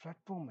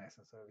 platform as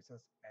a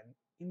services, and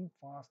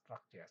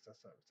infrastructure as a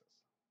services.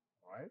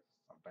 Right?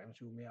 Sometimes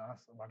you may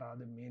ask what are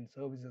the main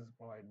services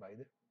provided by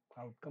the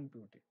cloud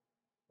computing,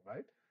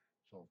 right?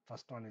 So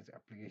first one is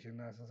application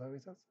as a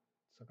services,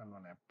 second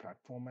one is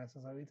platform as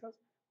a services,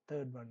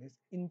 third one is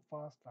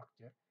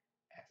infrastructure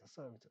as a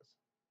services,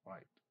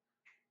 right?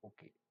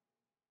 Okay,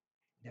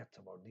 that's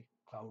about the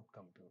cloud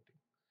computing.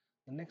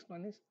 The next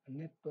one is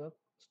network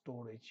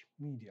storage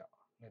media.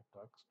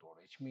 Network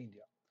storage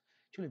media.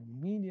 Actually,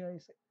 media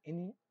is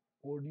any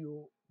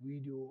audio,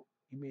 video,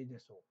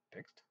 images, or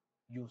text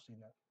used in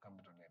a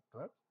computer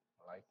network,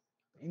 like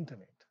the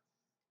internet,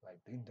 like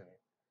the internet.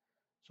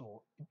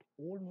 So it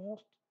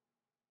almost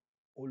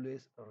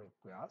always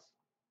requires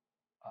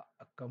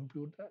a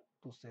computer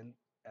to send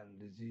and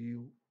receive,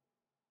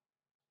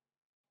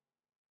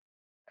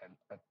 and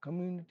a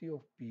community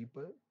of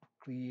people to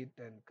create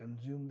and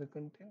consume the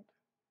content.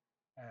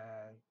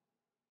 And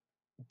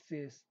it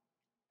says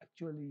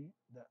actually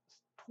the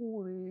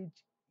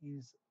storage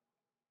is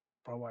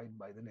provided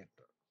by the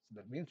network. So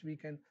that means we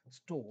can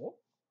store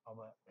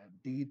our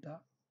data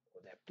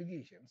or the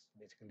applications,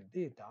 basically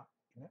data,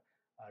 in a,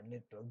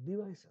 network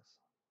devices.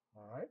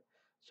 All right.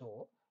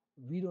 So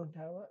we don't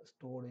have a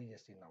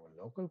storages in our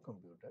local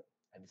computer.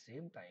 At the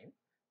same time,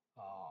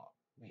 uh,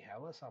 we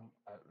have some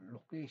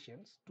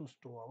locations to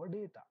store our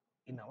data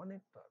in our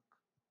network.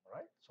 All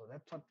right. So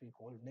that's what we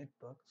call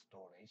network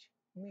storage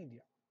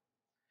media.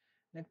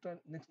 Next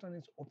one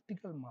is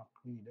optical mark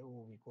reader,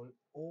 or we call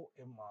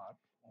OMR,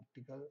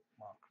 optical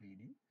mark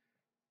reading.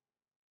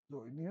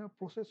 So in a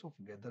process of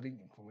gathering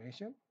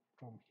information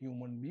from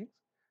human beings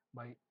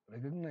by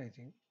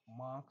recognizing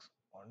marks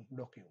on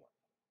document,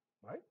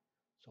 right?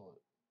 So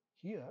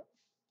here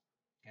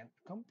can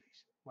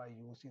accomplish by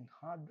using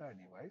hardware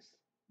device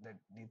that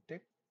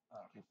detect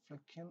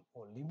reflection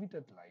or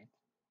limited light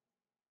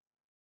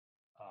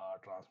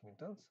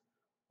transmittance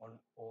on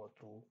or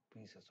through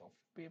pieces of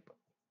paper,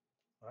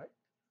 right?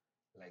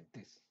 Like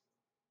this.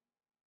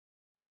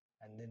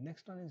 And the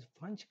next one is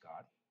punch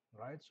card,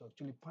 right? So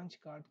actually punch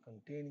card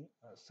containing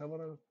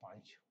several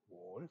punch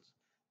holes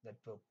that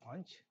were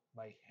punched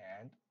by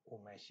hand or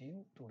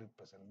machine to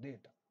represent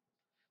data.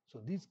 So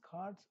these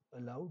cards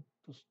allow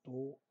to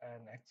store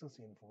and access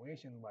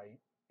information by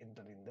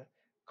entering the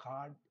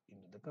card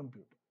into the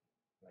computer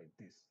like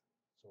this.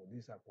 So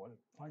these are called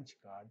punch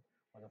card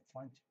or the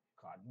punch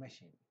card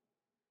machine.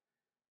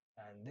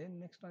 And then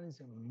next one is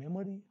a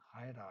memory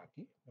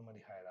hierarchy.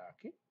 Memory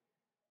hierarchy.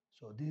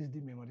 So this is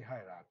the memory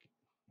hierarchy,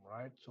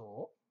 right?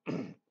 So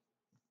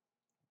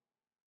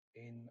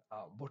in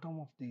bottom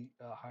of the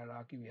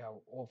hierarchy we have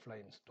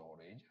offline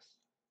storages,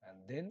 and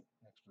then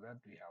next to that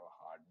we have a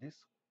hard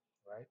disk,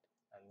 right?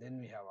 And then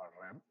we have a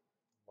RAM,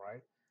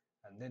 right?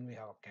 And then we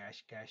have a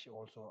cache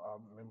also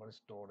a memory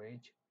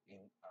storage in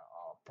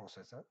our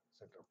processor,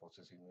 central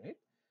processing unit.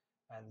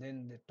 And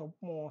then the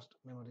topmost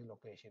memory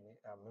location,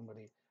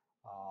 memory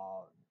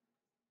uh,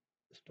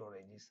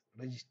 storage is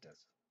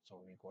registers.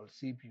 So we call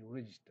CPU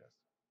registers,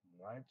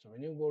 right? So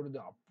when you go to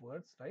the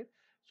upwards, right?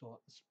 So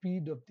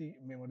speed of the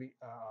memory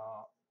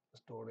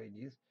storage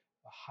is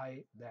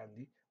high than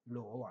the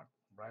lower one,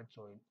 right?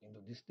 So into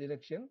this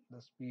direction,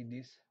 the speed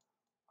is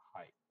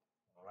high,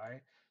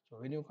 right? So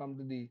when you come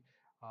to the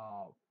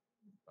uh,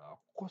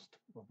 cost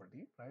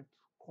property, right?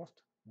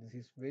 Cost, this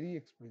is very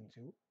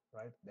expensive,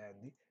 right? Than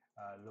the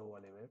lower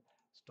level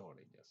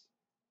storages,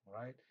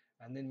 right?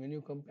 And then when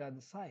you compare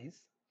the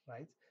size,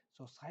 right?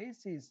 So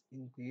size is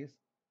increased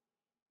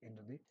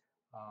into the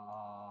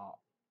uh,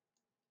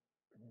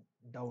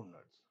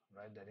 downwards,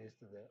 right? That is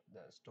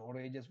the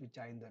storages which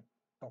are in the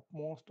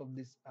topmost of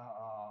this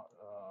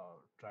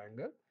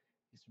triangle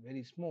is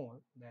very small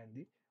than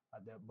the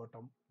other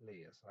bottom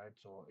layers, right?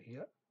 So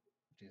here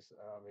it is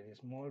very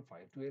small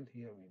 512.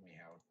 Here we may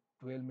have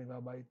 12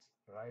 megabytes,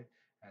 right?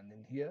 And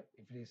then here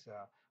if it is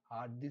a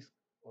hard disk,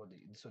 or the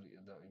sorry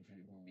the if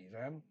it may be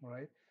RAM,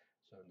 right?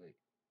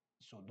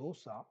 So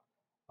those are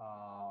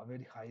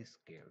very high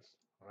scales,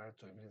 right?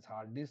 So if it is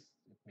hard disk,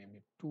 it may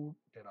be 2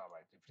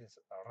 terabytes. If it is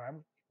a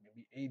RAM, it may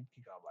be 8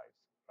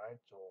 gigabytes, right?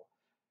 So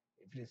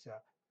if it is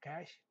a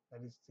cache,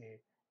 that is say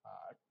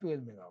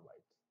 12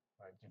 megabytes,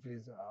 right? If it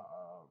is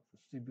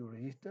CPU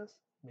registers,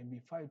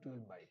 maybe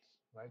 512 bytes,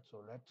 right?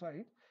 So that's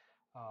right.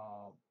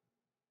 Uh,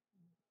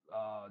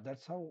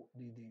 that's how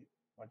the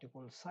what you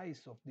call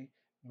size of the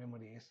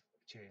memory is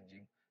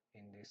changing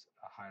in this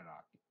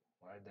hierarchy,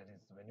 right? That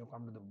is when you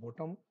come to the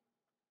bottom,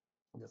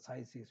 the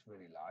size is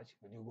very large.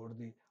 When you go to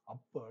the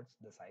upwards,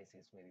 the size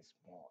is very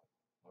small,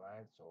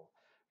 right? So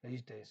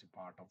register is a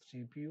part of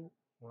CPU,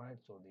 right?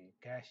 So the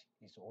cache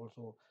is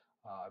also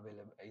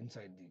available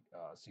inside the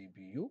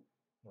CPU,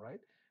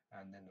 right?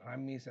 And then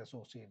RAM is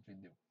associated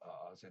with the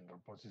central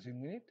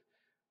processing unit,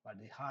 but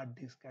the hard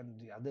disk and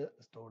the other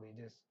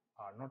storages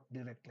are not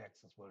directly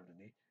accessible to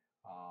the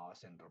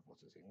central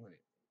processing unit.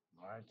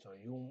 All right, so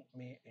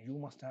you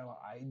must have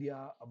an idea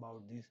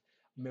about this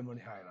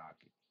memory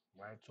hierarchy,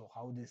 right? So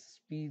how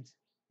this speeds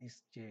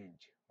is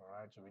change, all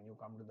right? So when you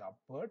come to the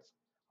upwards,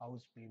 how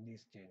speed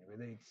is change,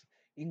 whether it's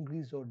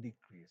increase or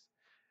decrease.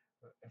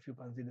 If you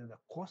consider the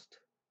cost,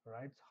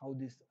 right? How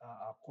this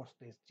cost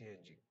is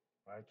changing,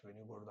 right? When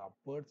you go to the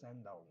upwards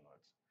and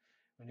downwards,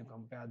 when you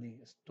compare the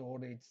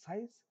storage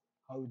size,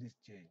 how it is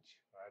change,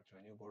 right? So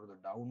when you go to the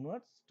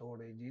downwards,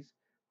 storage is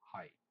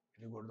high.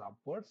 When you go to the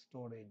upwards,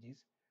 storage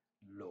is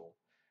low.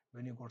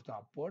 When you go to the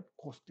upward,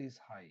 cost is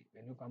high.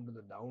 When you come to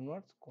the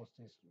downwards, cost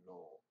is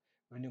low.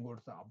 When you go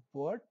to the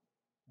upward,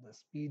 the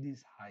speed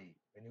is high.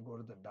 When you go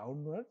to the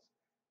downwards,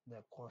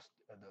 the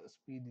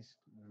speed is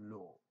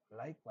low.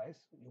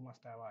 Likewise, you must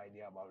have an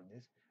idea about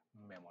this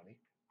memory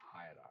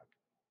hierarchy,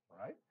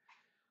 right?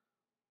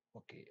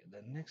 Okay,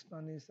 the next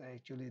one is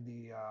actually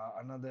the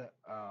another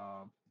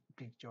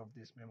picture of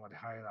this memory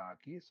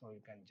hierarchy. So you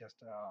can just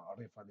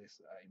refer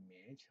this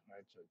image,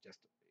 right? So just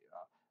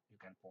you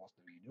can pause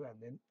the video and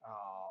then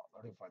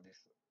refer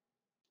this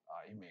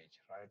image,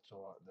 right?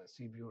 So the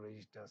CPU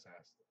registers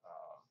as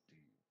the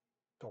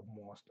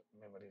topmost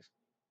memories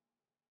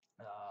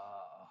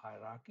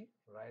hierarchy,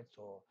 right?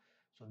 So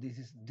this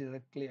is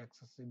directly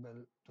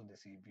accessible to the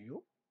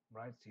CPU,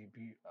 right?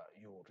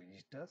 CPU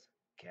registers,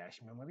 cache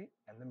memory,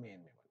 and the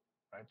main memory,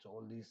 right? So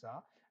all these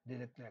are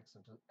directly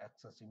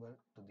accessible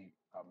to the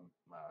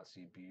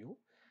CPU.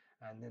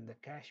 and then the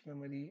cache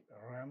memory,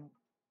 RAM,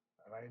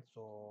 right?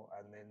 So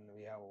and then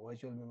we have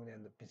virtual memory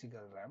and the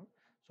physical RAM.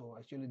 So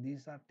actually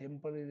these are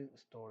temporary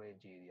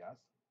storage areas,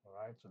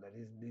 right? So that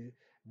is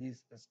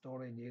these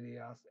storage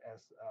areas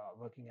as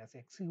working as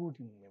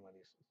executing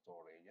memory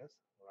storages,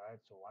 right?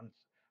 So once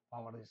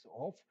power is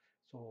off,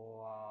 so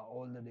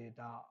all the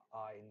data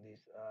in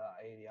this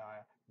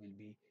area will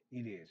be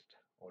erased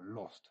or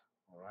lost,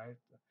 all right?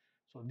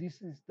 So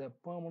this is the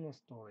permanent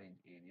storage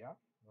area,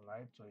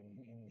 right? So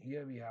in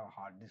here we have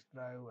hard disk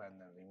drive and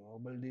then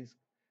removable disk,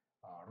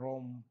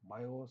 ROM,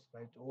 BIOS,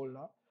 right? All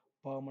are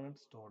permanent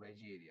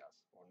storage areas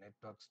or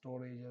network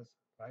storages,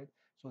 right?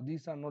 So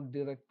these are not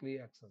directly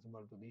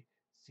accessible to the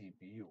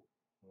CPU,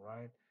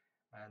 right?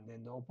 And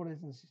then the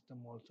operating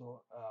system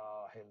also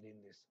held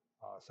in this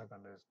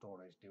secondary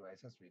storage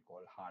devices we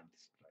call hard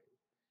disk drive.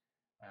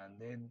 And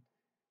then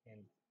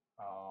in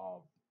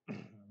uh,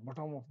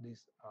 bottom of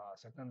this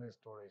secondary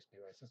storage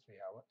devices we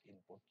have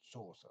input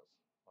sources,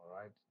 all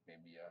right?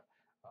 Maybe a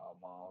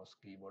mouse,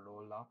 keyboard,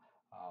 all are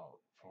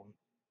from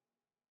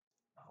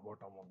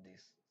bottom of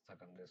this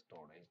secondary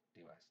storage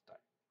device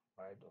type,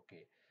 right?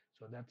 Okay,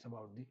 so that's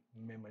about the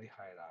memory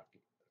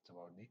hierarchy. That's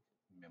about the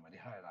memory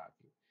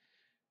hierarchy.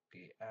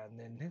 Okay, and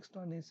then next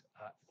one is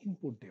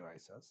input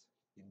devices.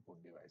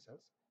 Input devices.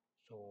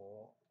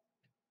 So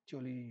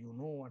actually, you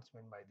know what's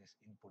meant by these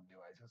input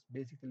devices.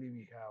 Basically,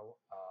 we have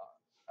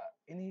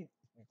any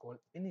we call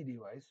any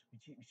device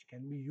which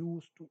can be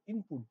used to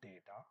input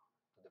data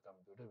to the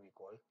computer. We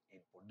call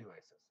input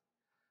devices,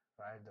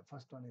 right? The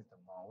first one is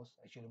the mouse.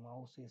 Actually,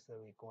 mouse is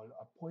we call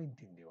a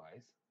pointing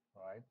device,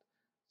 right?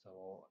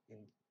 So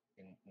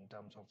in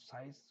terms of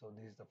size, so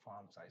this is the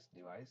palm size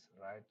device,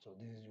 right? So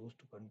this is used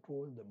to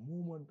control the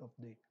movement of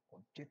the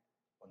object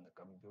on the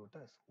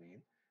computer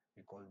screen.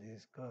 We call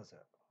this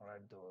cursor,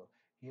 right? So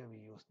here we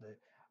use the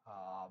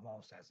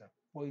mouse as a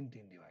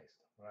pointing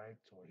device, right?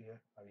 So here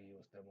we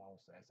use the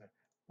mouse as a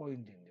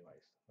pointing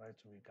device, right?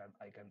 So we can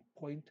I can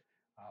point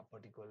a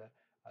particular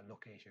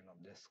location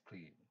of the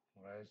screen,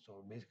 right?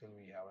 So basically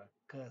we have a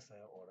cursor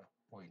or a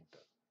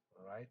pointer,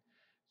 right?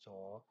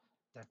 So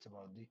that's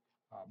about the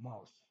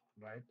mouse,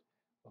 right?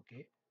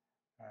 Okay,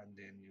 and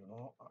then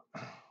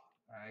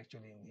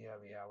actually in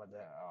here we have the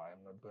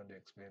I'm not going to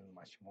explain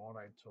much more,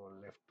 right? So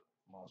left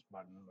mouse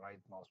button, right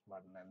mouse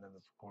button, and then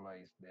the scroller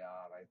is there,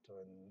 right? So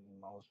in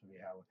mouse we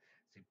have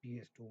say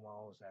PS2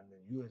 mouse and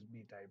the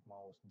USB type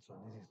mouse. So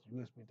this is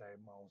USB type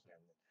mouse,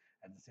 and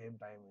at the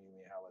same time we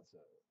may have a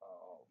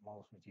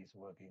mouse which is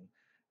working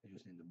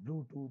using the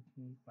Bluetooth,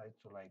 right?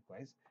 So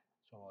likewise,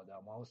 so the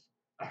mouse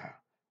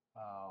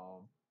uh,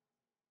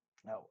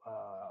 now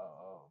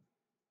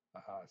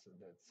so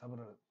the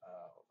several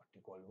what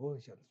you call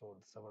versions or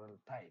several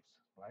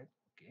types, right?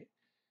 Okay,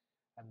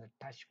 and the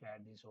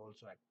touchpad is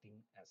also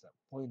acting as a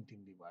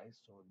pointing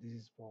device. So this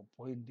is for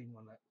pointing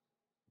on a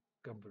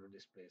computer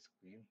display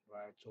screen,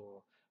 right?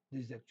 So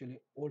this is actually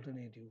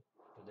alternative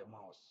to the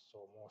mouse.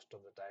 So most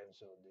of the time,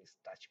 so these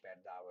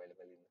touchpads are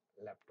available in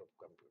laptop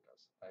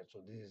computers, right?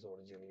 So this is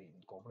originally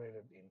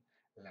incorporated in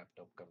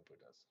laptop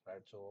computers,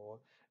 right?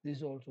 So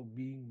this is also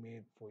being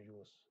made for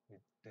use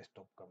with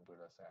desktop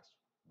computers as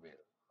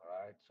well,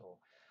 right? So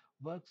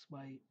works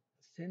by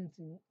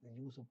sensing the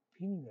use of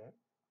finger,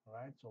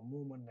 right? So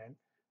movement and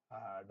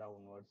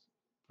downwards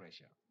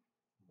pressure,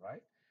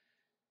 right?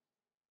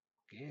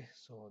 Okay,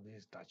 so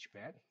this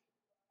touchpad,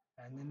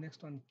 and the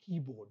next one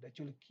keyboard.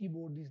 Actually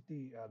keyboard is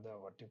the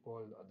what you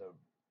call the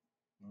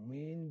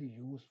mainly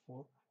used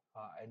for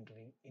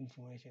entering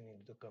information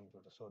into the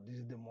computer. So this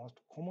is the most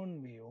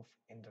common way of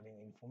entering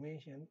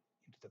information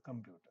into the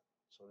computer.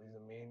 So this is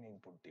the main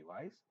input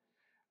device,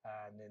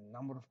 and a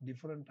number of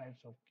different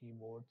types of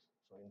keyboards,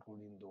 so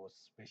including those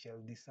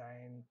special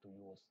design to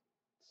use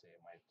say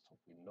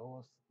Microsoft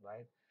Windows,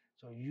 right?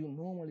 So you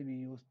normally we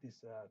use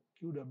this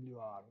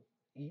QWR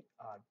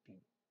ERT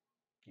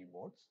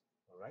keyboards,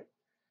 right?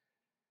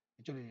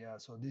 Actually, yeah.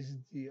 So this is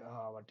the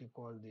what you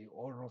call the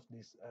order of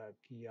this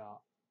key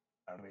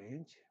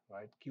range,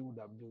 right?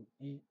 QWERTY.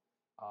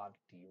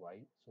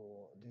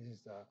 So this is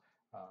the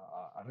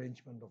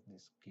arrangement of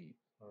this key,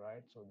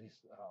 right? So this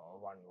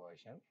one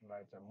version,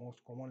 right? The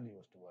most commonly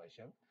used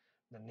version.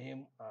 The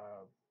name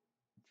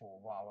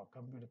for our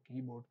computer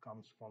keyboard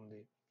comes from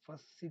the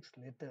first six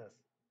letters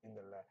in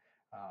the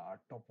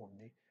top of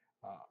the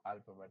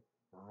alphabet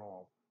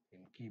row in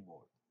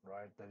keyboard,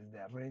 right? That is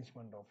the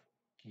arrangement of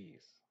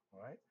keys,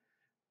 right?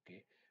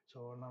 Okay,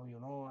 so now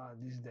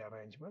this is the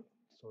arrangement.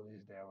 So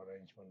this is the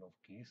arrangement of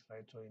keys,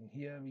 right? So in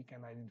here we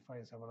can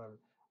identify several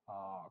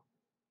uh,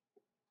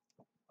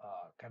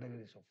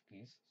 categories of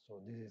keys.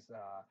 So this is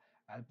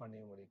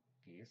alphanumeric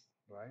keys,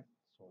 right?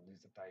 So this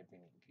is the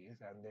typing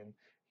keys, and then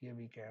here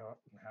we can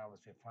have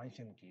say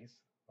function keys,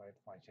 right?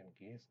 Function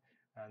keys,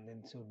 and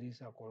then so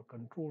these are called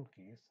control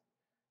keys,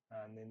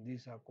 and then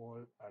these are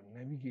called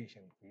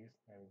navigation keys.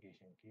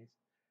 Navigation keys.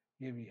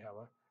 Here we have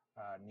a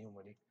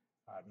numeric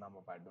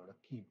number pad or a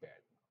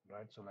keypad,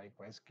 right? So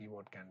likewise,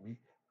 keyboard can be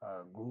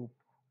grouped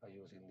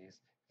using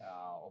these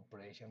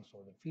operations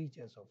or the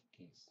features of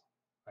keys,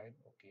 right?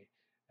 Okay,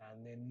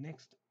 and then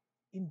next.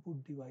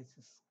 input device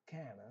is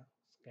scanner.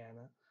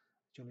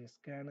 Actually, a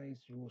scanner is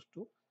used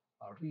to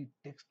read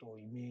text or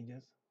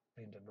images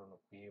printed on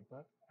a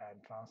paper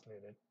and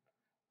translated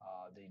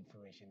the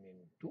information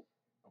into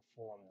a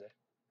form the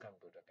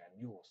computer can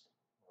use,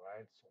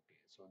 right? So,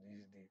 okay, so this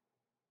is the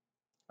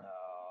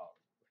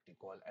what we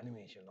call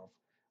animation of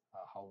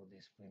how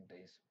this printer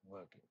is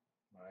working,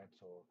 right?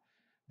 So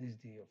this is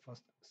the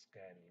first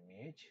scan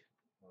image,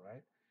 all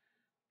right?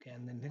 Okay,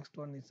 and the next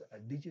one is a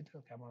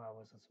digital camera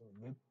versus a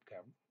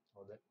webcam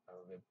or the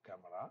web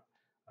camera.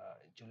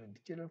 Actually,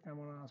 digital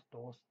camera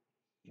stores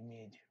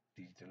image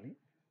digitally,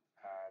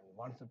 and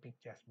once the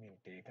picture has been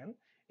taken,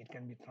 it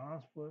can be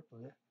transferred to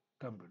the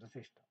computer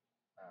system,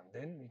 and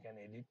then we can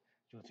edit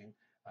using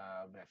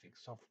graphic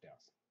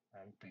softwares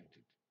and print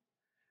it.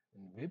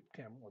 In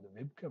webcam or the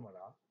web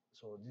camera,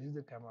 so this is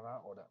the camera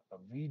or a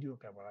video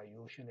camera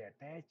usually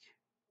attached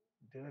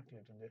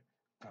directly to the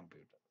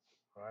computer,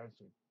 right?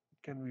 So it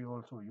can be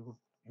also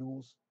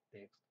use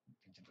text,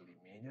 digital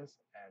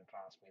images, and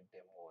transmit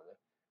them over the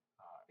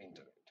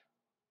internet,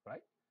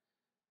 right?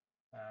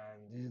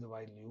 And this is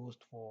widely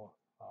used for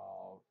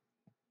uh,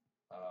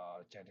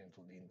 chatting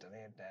through the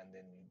internet, and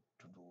then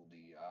to do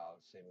the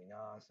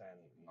seminars. And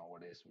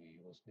nowadays we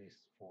use this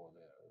for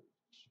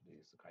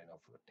this kind of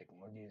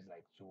technologies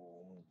like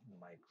Zoom,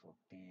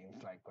 Microsoft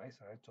Teams, likewise,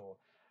 right? So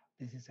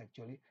this is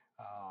actually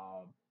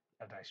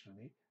attached to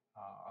the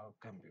our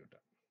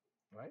computer,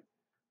 right?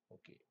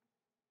 Okay.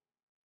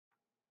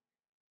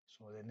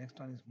 So the next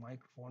one is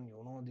microphone.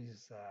 You know, this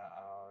is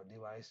a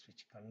device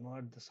which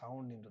convert the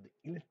sound into the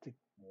electric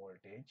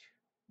voltage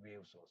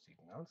waves or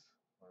signals.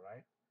 All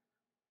right.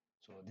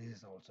 So this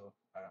is also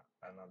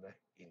another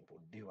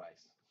input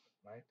device,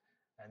 right?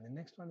 And the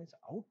next one is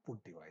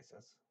output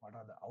devices. What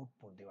are the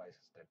output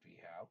devices that we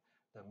have?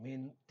 The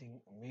main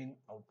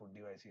output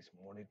device is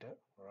monitor,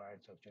 right?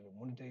 So actually,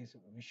 monitor is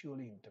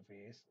visually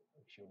interface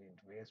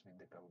with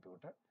the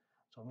computer.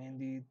 So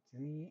mainly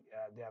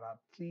there are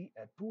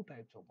two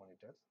types of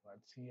monitors,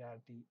 right?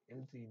 CRT,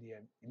 LCD,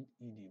 and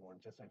LED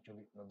monitors.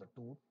 Actually, not the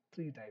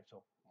three types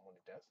of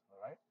monitors, all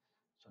right?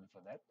 Sorry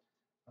for that,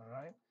 all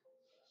right?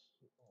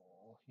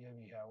 So here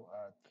we have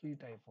three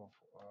type of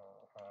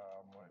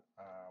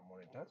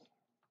monitors,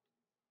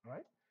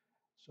 right?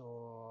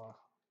 So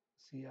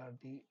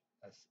CRT,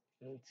 as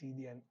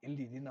LCD, and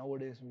LED.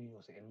 Nowadays we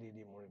use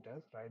LED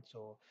monitors, right?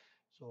 So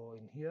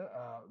in here,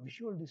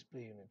 visual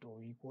display unit, or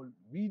we call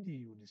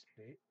VDU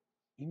display,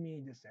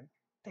 images and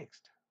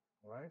text,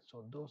 right?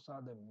 So those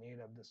are the made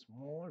of the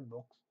small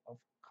box of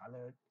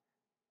colored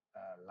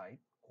light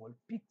called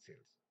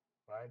pixels,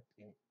 right?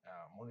 In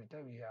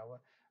monitor, we have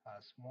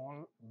a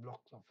small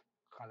blocks of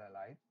color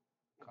light,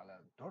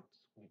 color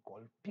dots, we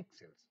call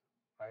pixels,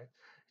 right?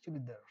 Actually,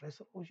 the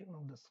resolution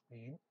of the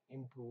screen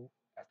improve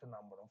as the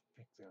number of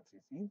pixels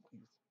is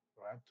increased,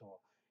 right? So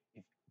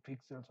if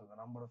pixels or the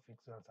number of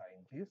pixels are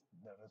increased,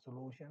 the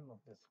resolution of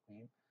the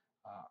screen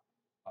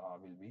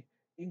will be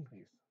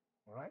increased,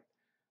 right?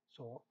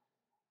 So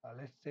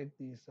let's take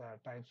these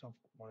types of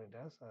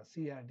monitors,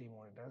 CRT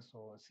monitors.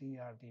 So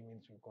CRT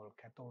means we call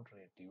cathode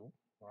ray tube,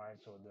 right?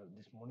 So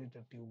this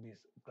monitor tube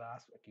is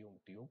glass vacuum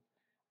tube,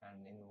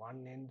 and in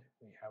one end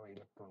we have an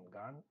electron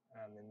gun,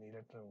 and in the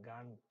electron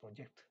gun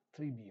project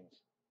three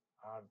beams,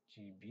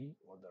 RGB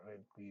or the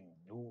red, green,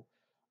 blue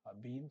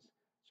beams.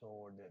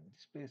 So the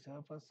display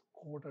surface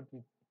coated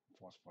with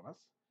phosphorus,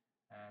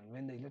 and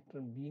when the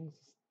electron beams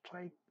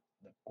strike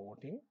the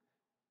coating,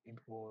 it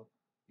go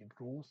it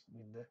goes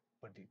with the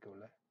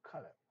particular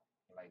color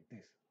like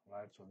this,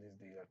 right? So this is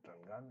the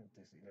electron gun.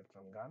 This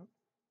electron gun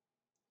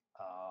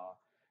uh,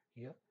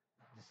 here,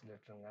 this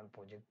electron gun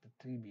project the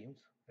three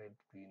beams, red,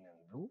 green, and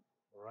blue,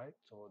 right?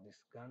 So this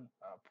gun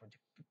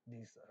projected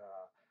these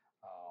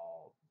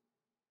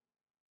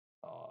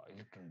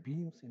electron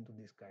beams into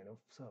this kind of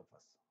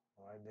surface,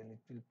 right? Then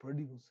it will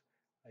produce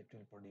a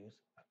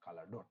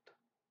color dot,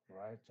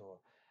 right?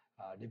 So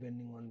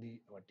depending on the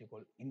what you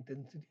call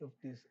intensity of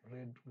this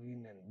red,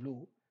 green, and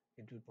blue,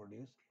 it will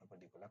produce a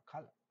particular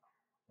color,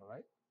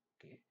 right?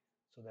 Okay,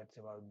 so that's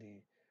about the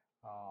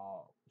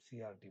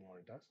CRT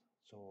monitors.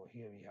 So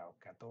here we have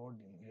cathode,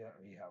 in here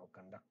we have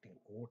conducting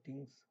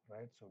coatings,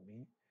 right? So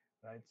B,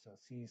 right? So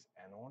C is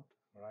anode,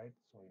 right?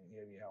 So in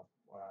here we have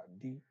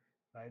D,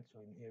 right?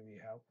 So in here we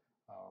have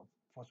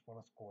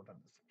phosphorus coated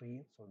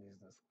screen. So this is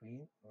the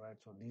screen, right?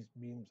 So these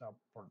beams are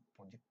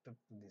projected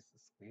to this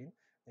screen,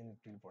 then it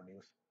will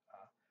produce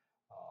a,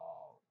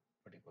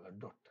 particular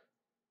dot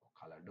or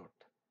color dot.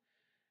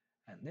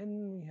 And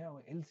then we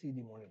have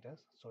LCD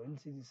monitors. So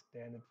LCD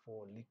standard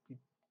for liquid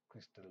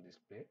crystal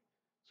display.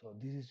 So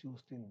this is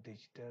used in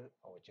digital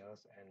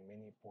vouchers and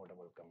many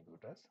portable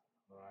computers.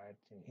 Right.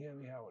 In here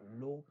we have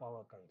low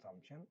power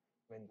consumption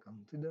when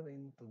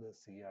considering to the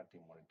CRT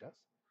monitors,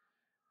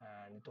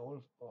 and it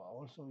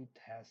also it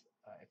has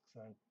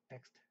excellent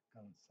text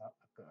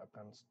construct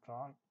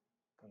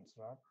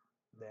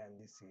than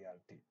the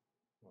CRT.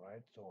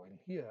 Right. So in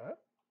here,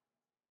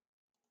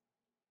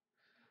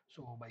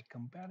 so by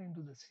comparing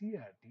to the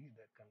CRT,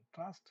 the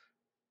contrast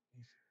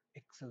is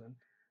excellent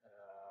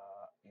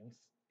in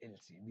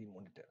LCD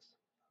monitors,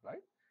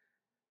 right?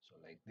 So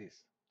like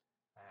this.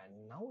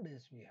 And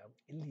nowadays we have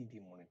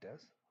LED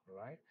monitors,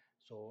 right?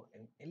 So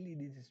an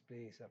LED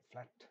display is a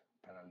flat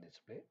panel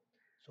display.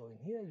 So in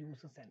here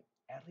uses an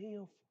array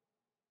of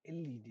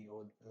LED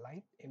or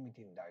light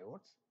emitting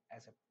diodes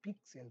as a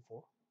pixel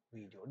for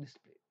video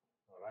display.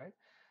 All right.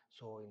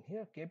 So in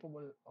here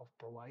capable of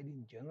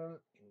providing general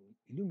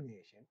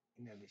illumination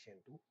in addition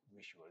to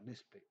visual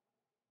display,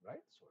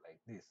 right? So like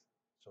this.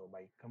 So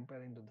by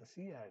comparing to the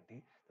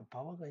CRT, the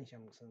power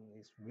consumption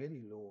is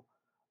very low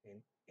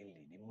in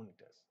LED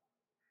monitors,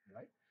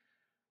 right?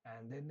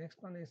 And then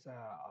next one is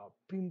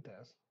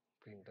printers.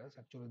 Printers.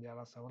 Actually, there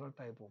are several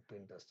type of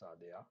printers are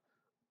there.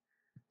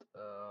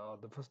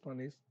 The first one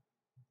is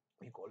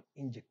we call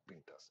inkjet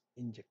printers.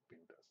 Inkjet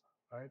printers,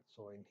 right?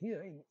 So in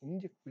here, in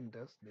inkjet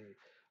printers, they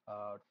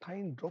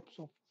tiny drops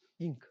of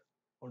ink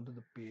onto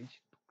the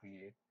page to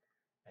create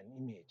an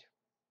image.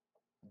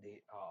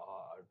 They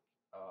are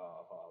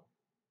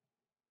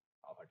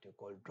what you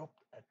call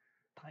dropped a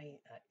tiny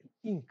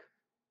ink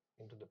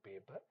into the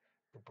paper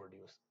to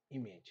produce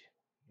image,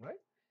 right?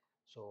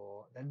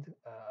 So that's the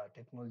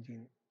technology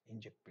in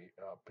inkjet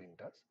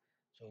printers.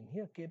 So in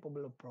here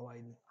capable of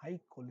providing high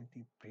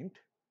quality print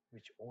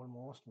which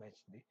almost match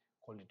the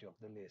quality of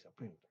the laser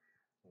printer,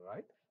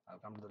 right? I'll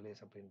come to the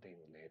laser printing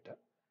later,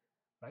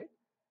 right?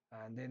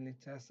 And then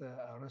it has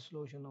a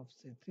resolution of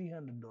say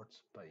 300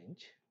 dots per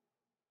inch,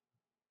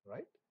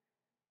 right?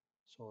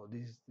 So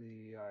this is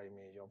the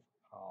image of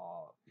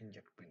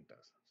inkjet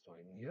printers. So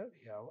in here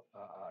we have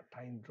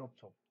tiny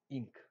drops of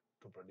ink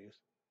to produce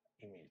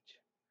image,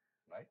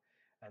 right?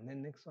 And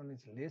then next one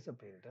is laser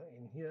printer.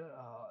 In here,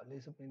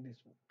 laser print is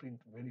print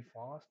very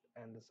fast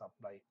and the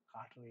supply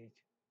cartridge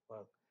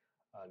work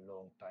a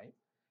long time.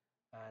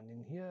 And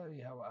in here we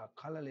have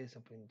color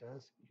laser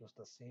printers use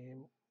the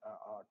same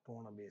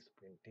toner based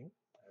printing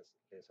as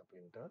laser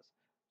printers.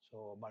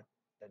 So, but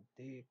that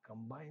they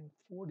combine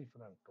four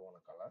different toner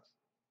colors,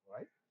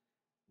 right?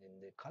 Then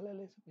the color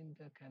laser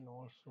printer can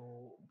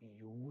also be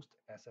used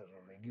as a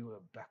regular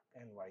black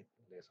and white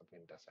laser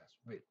printers as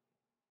well,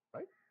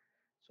 right?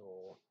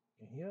 So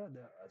in here,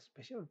 the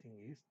special thing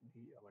is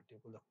the what you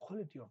call the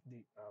quality of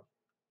the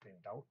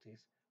printout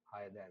is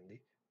higher than the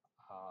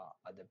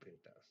other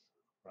printers,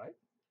 right?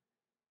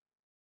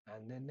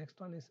 And then next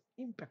one is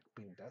impact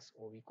printers,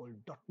 or we call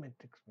dot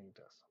matrix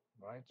printers,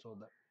 right? So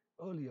the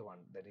earlier one,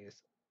 that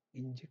is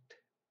inject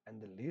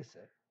and the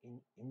laser. In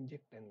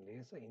inject and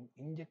laser, in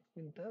inject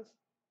printers,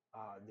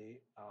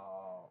 they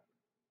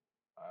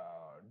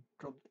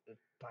drop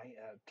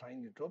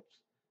tiny drops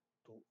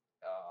to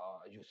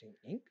using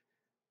ink.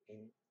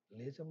 In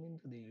laser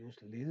print, they use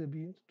laser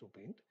beams to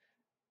print.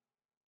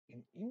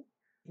 In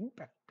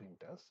impact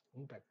printers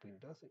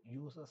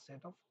use a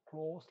set of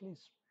closely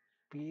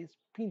spaced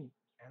pin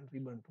and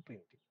ribbon to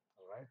printing.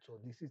 All right, so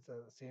this is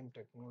the same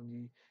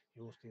technology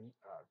used in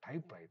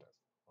typewriters.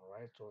 All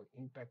right, so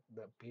impact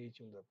the page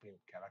in the print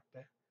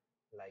character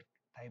like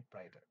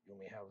typewriter. You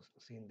may have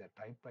seen the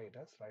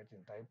typewriters, right?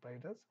 In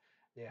typewriters,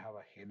 they have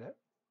a header,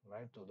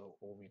 right? So the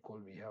or we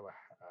have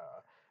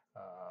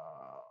a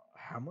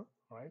hammer,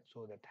 right?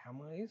 So that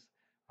hammer is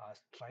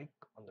strike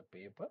on the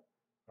paper,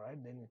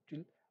 right? Then it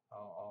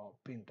will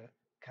print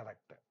a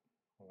character,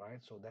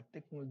 right? So that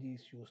technology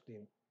is used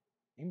in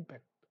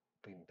impact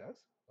printers,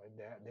 right?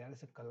 There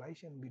is a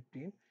collision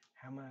between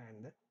hammer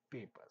and the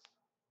papers,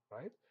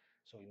 right?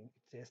 So it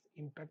says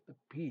impact the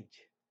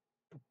page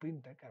to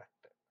print a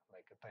character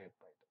like a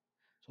typewriter.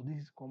 So this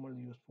is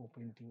commonly used for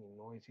printing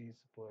invoices,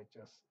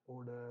 purchase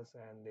orders,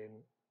 and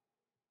then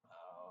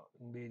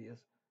in various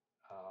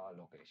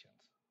locations,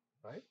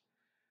 right?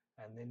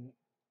 And then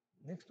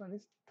next one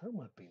is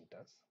thermal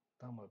printers.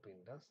 Thermal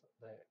printers.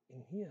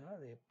 In here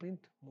they print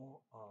more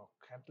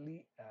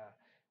cataly.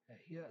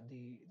 Here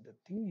the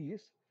thing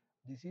is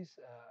this is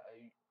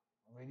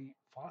very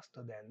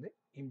faster than the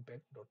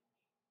impact dot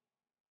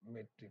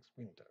matrix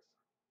printers,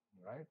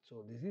 right?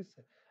 So this is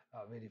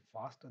very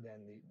faster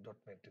than the dot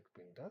matrix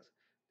printers.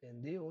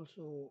 Then they are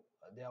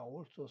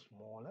also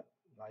smaller,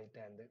 right,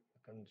 and they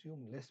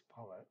consume less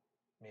power,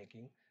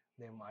 making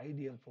them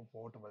ideal for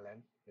portable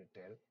and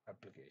retail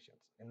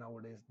applications. And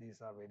nowadays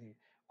these are very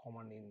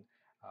common in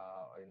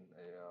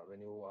when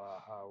you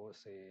have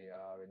say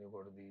when you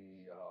go to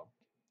the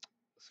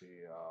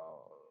say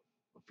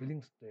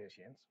filling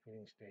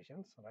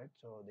stations, right?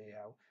 So they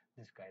have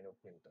this kind of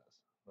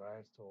printers,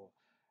 right? So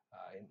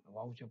in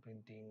voucher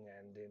printing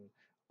and then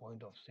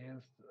point of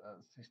sales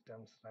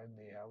systems, right?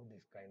 They have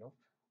this kind of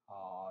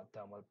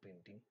thermal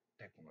printing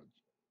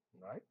technology,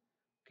 right?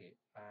 Okay,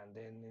 and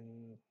then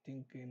in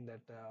thinking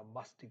that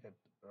bus ticket,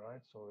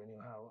 right? So when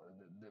you have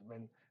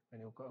when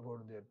you go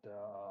to that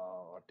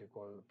what you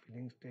call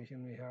filling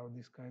station, we have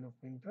this kind of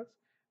printers,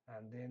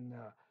 and then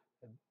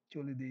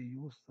actually they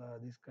use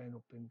this kind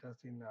of printers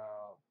in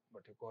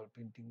what you call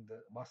printing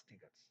the bus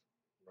tickets,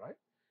 right?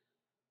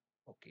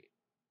 Okay,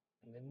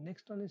 and then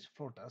next one is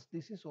floaters.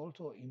 This is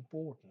also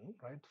important,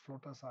 right?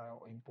 Floaters are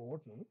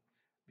important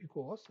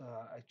because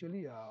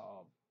actually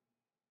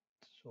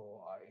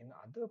So in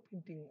other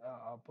printing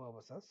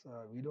purposes,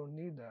 we don't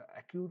need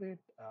accurate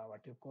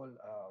what you call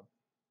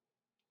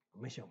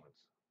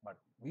measurements, but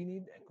we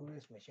need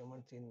accurate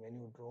measurements in when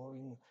you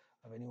drawing,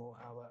 when you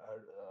have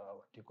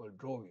what you call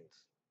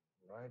drawings,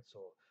 right?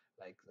 So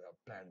like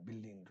plan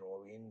building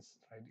drawings,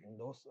 right? In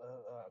those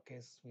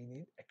cases, we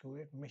need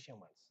accurate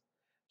measurements.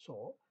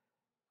 So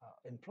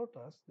in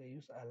Protas, they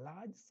use a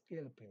large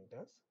scale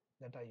printers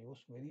that are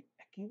used very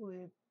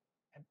accurate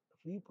at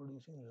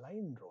reproducing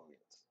line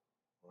drawings,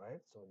 right?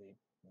 So they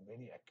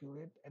very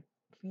accurate at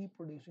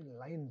reproducing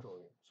line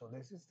drawing. So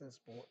this is the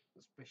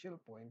special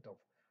point of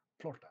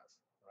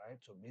Protas, right?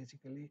 So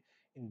basically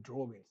in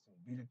drawings,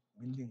 in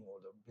building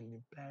or the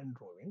building plan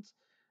drawings,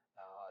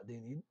 they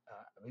need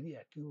very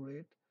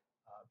accurate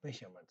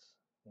measurements.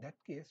 In that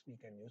case, we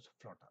can use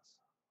Protas,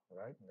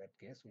 right? In that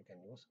case, we can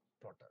use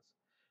Protas.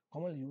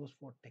 Commonly used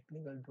for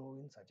technical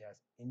drawings such as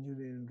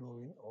engineering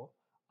drawing or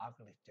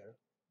architectural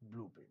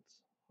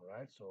blueprints,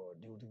 right? So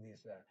due to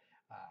this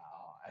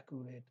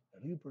accurate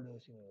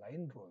reproducing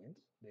line drawings,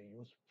 they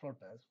use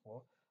Protas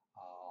for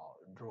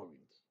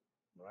drawings,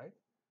 right?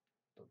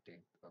 To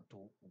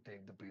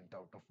take the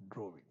printout of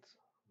drawings,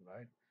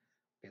 right?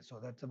 Okay, so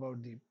that's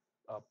about the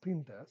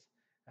printers.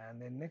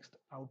 And then next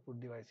output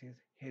device is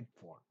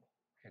headphone.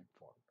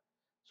 Headphone.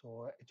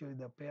 So actually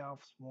the pair of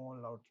small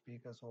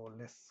loudspeakers or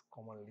less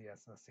commonly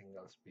as a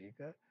single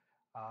speaker.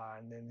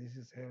 And then this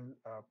is held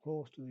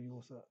close to the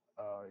user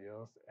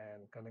ears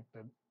and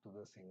connected to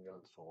the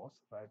single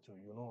source, right? So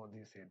you know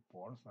these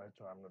headphones, right?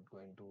 So I'm not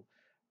going to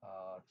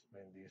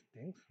explain these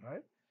things,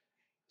 right?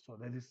 So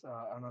that is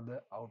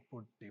another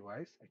output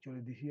device.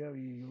 Actually, here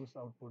we use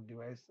output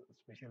device,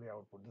 especially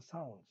output the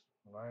sounds,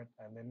 right?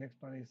 And the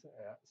next one is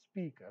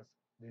speakers.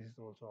 This is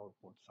also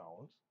output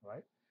sounds,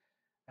 right?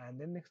 And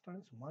then next one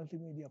is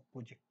multimedia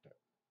projector,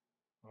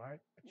 right?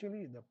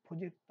 Actually, the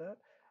projector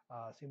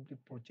simply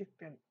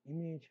project an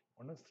image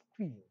on a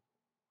screen,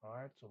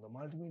 right? So the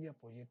multimedia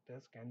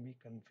projectors can be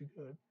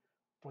configured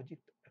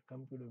project a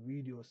computer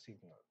video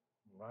signal,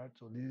 right?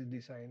 So this is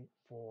designed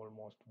for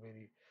almost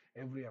very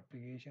every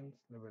application's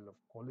level of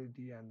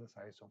quality and the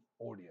size of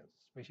audience,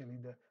 especially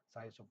the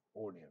size of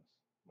audience,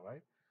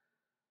 right?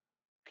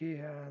 Okay,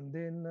 and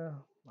then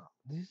now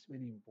this is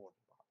very important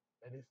part.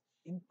 That is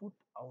input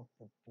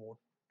output port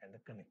and the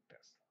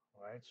connectors,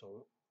 right?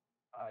 So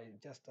I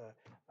just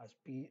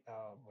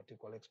what you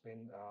call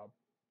explain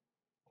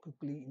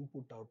quickly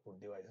input output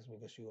devices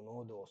because you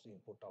know those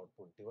input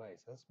output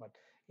devices, but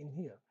in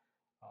here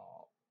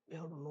uh, we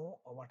have to know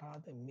what are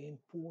the main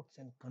ports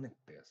and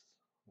connectors,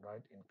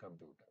 right, in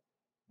computer,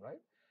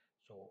 right?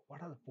 So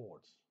what are the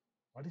ports?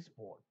 What is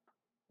port?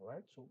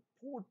 Right, so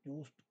port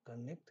used to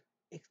connect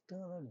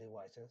external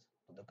devices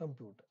to the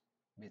computer.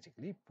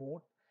 Basically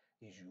port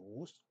is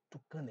used to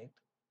connect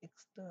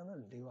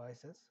external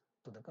devices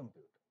to the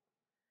computer.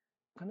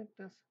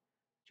 Connectors,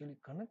 actually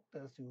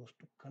connectors used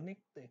to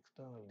connect the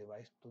external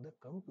device to the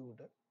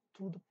computer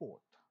through the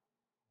port,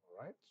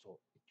 right? So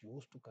it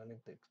used to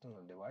connect the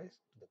external device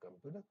to the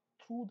computer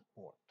through the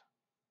port,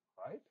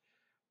 right?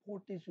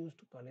 Port is used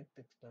to connect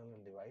the external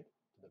device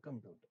to the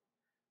computer.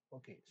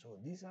 Okay, so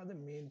these are the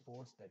main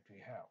ports that we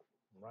have,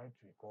 right?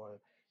 We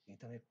call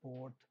Ethernet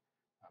port,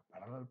 a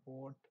parallel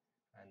port,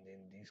 and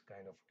then these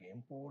kind of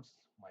game ports,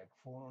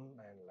 microphone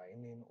and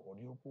line in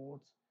audio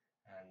ports,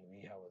 and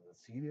we have the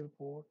serial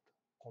port,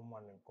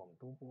 COM1 and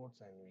COM2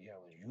 ports, and we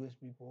have a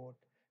USB port,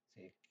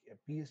 say a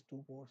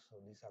PS2 ports. So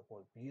these are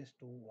called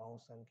PS2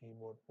 mouse and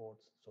keyboard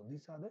ports. So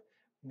these are the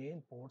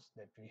main ports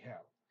that we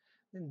have.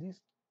 Then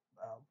these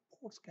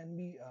ports can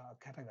be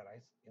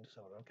categorized into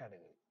several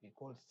categories. We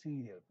call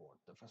serial port.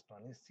 The first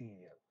one is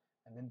serial,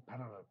 and then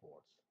parallel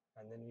ports,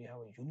 and then we have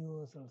a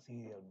universal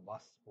serial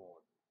bus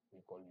port. We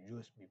call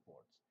USB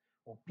ports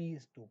or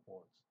PS2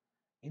 ports,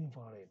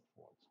 infrared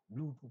ports,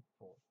 Bluetooth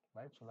ports.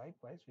 Right. So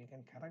likewise, we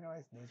can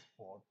categorize these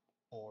ports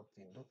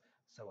into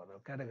several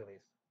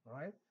categories.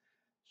 Right.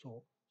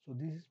 So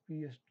this is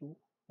PS2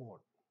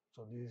 port.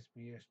 So this is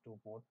PS2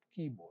 port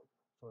keyboard.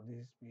 So this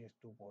is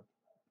PS2 port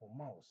for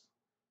mouse,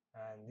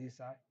 and these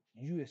are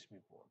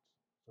USB ports.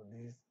 So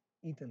this is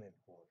Ethernet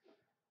port.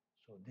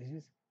 So this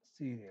is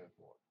serial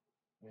port.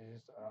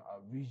 This is a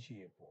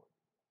VGA port,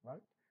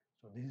 right?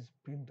 So this is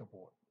printer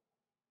port,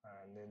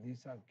 and then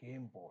these are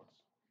game ports,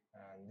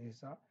 and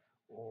these are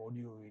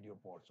audio video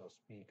ports or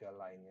speaker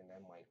line in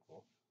and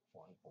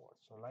microphone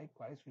ports. So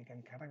likewise, we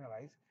can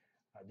categorize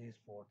these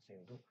ports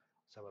into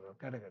several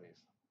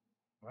categories,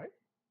 right?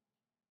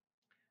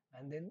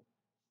 And then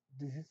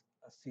this is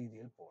a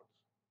serial ports,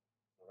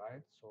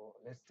 right? So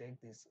let's take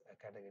this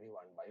category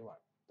one by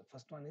one. The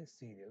first one is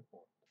serial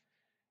port.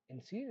 In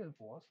serial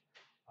ports,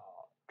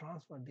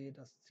 transfer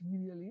data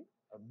serially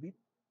a bit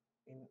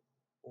in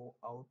or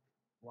out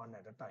one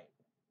at a time,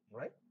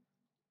 right?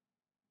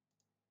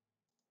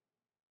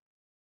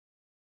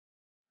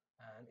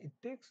 And it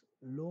takes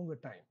longer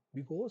time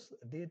because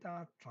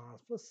data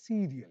transfer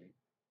serially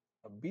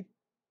a bit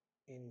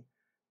in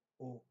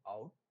or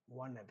out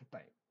one at a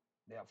time.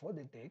 Therefore,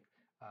 they take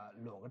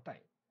longer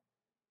time.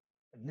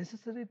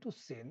 Necessary to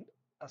send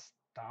a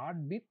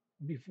start bit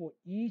before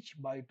each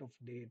byte of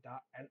data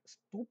and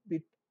stop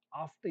bit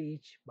after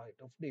each byte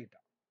of data.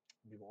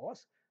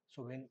 Because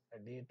so when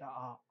data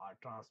are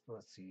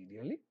transferred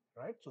serially,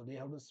 right? So they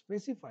have to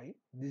specify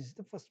this is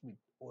the first bit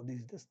or this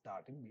is the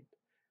starting bit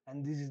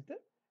and this is the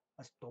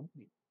stop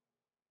bit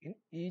in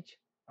each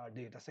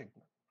data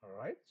segment. All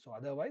right. So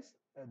otherwise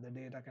the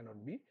data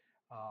cannot be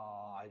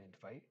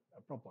identified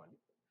properly.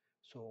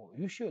 So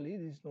usually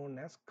this is known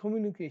as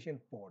communication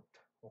port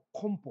or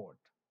COM port,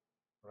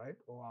 right?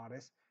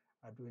 ORS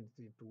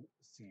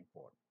 232C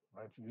port,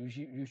 right?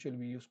 Usually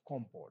we use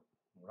COM port,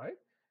 right?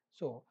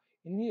 So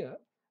in here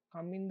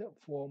come in the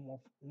form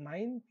of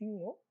 9 pin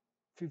or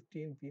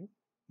 15 pin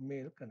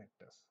male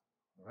connectors,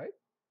 right?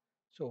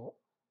 So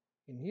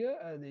in here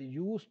they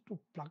used to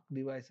plug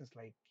devices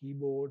like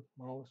keyboard,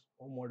 mouse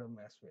or modem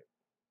as well,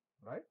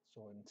 right?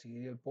 So in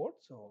serial port,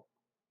 so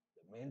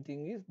the main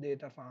thing is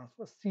data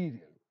transfer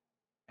serially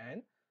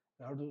and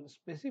you have to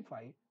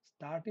specify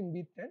starting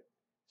bit and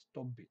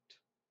stop bit,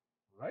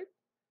 right?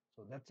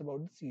 So that's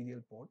about the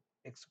serial port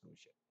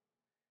execution.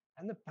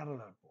 And the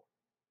parallel port.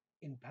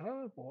 In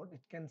parallel port, it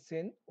can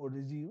send or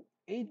receive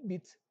 8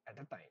 bits at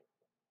a time,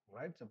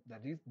 right? So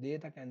that is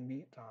data can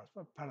be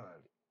transferred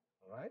parallelly,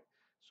 right?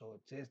 So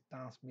it says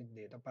transmit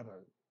data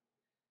parallel.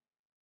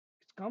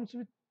 It comes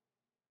with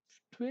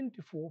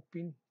 24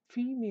 pin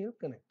female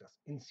connectors.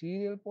 In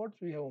serial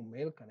ports, we have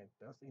male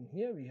connectors. In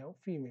here, we have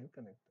female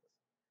connectors.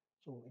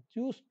 So it's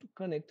used to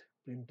connect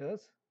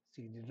printers,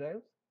 CD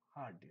drives,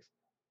 hard disk,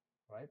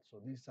 right? So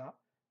these are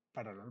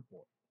parallel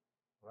port,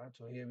 right?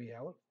 So here we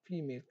have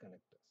female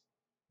connectors,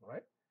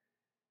 right?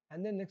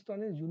 And then next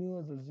one is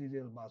universal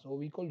serial bus, or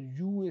we call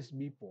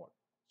USB port.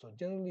 So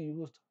generally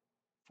used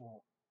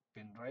for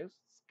pen drives,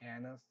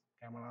 scanners,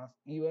 cameras,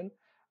 even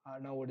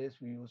nowadays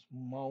we use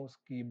mouse,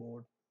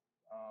 keyboard,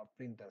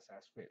 printers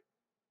as well,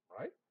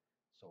 right?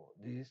 So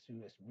this is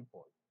USB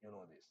port, you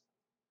know this.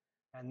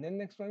 And then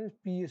next one is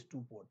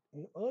PS2 port.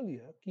 In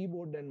earlier,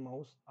 keyboard and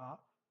mouse are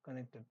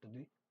connected to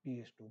the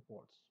PS2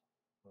 ports,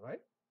 right?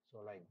 So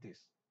like this,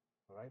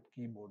 right?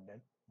 Keyboard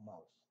and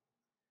mouse.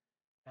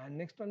 And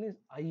next one is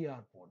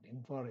IR port,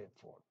 infrared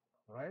port,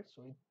 right?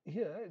 So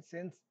here it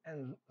send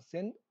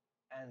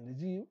and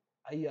receive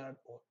IR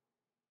or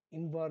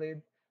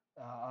infrared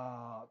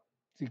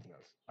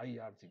signals,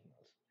 IR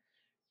signals.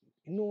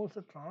 It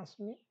also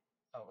transmit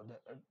the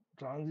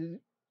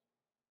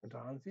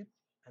transit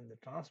and the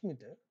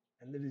transmitter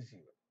and the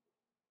receiver.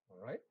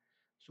 All right.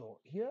 So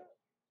here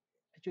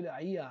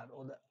actually IR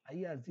or the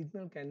IR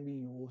signal can be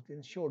used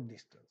in short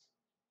distance,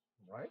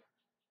 right?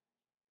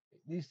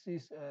 This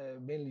is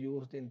mainly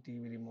used in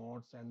TV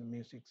remotes and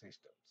music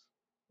systems,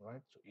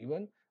 right? So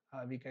even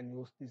we can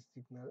use this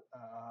signal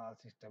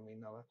system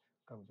in our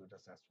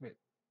computers as well,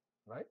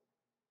 right?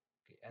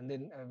 Okay. And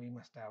then we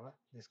must have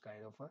this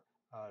kind of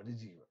a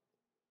receiver,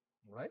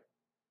 right?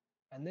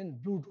 And then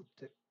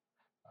Bluetooth.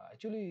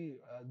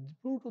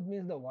 Bluetooth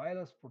means the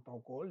wireless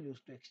protocol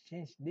used to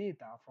exchange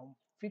data from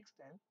fixed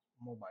and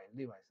mobile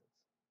devices,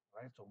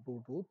 right? So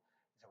Bluetooth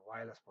is a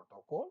wireless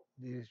protocol.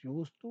 This is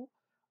used to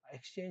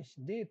exchange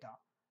data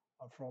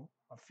from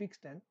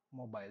fixed and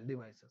mobile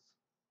devices,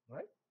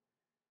 right?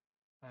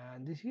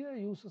 And this here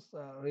uses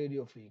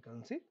radio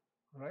frequency,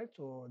 right?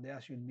 So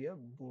there should be a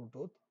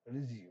Bluetooth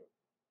receiver,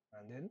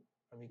 and then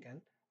we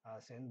can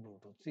send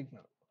Bluetooth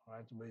signal,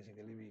 right? So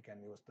basically we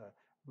can use the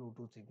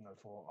Bluetooth signal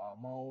for our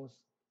mouse,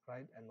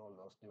 right, and all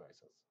those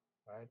devices,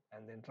 right,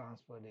 and then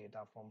transfer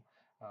data from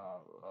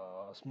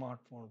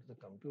smartphone to the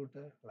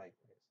computer like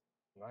this,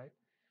 right?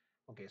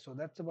 Okay, so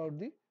that's about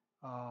the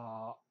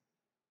uh,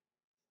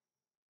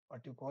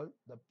 what you call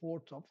the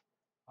ports of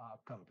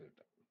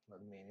computer, the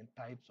main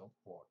types of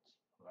ports,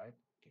 right?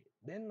 Okay,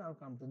 then I'll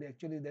come to the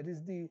actually that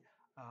is the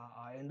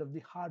end of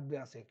the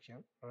hardware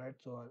section, right?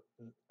 So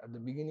at the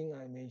beginning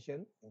I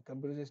mentioned in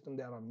computer system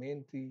there are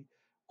main three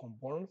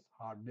components: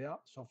 hardware,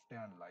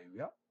 software, and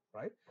liveware,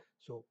 right?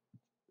 So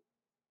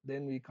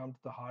then we come to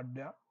the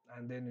hardware,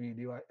 and then we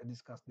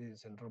discuss the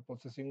central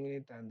processing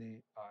unit and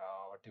the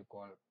what you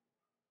call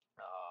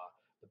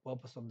the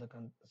purpose of the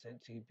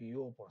CPU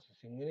or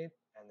processing unit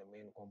and the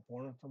main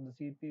components of the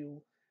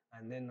CPU,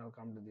 and then I'll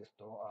come to this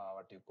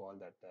what you call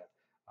that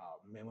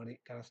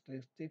memory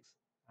characteristics,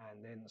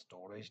 and then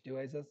storage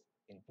devices,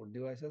 input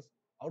devices,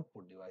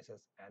 output devices,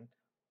 and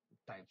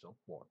types of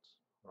ports.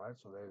 Right.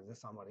 So there is a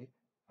summary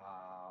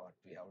what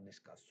we have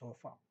discussed so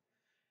far.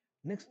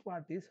 Next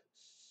part is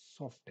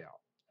software,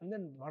 and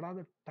then what are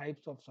the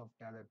types of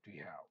software that we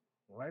have,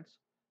 right?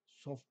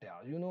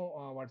 Software, you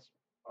know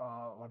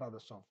what are the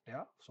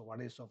software? So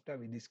what is software?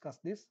 We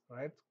discussed this,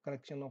 right?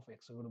 Collection of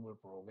executable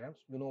programs.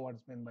 You know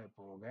what's meant by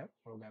program?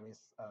 Program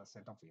is a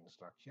set of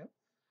instruction.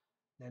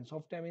 Then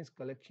software means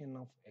collection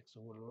of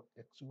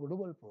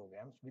executable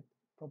programs with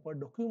proper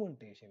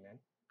documentation and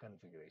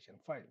configuration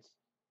files,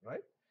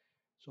 right?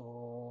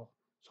 So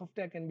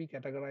software can be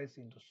categorized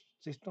into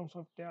system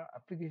software,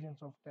 application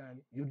software,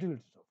 and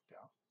utility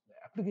software. The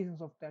application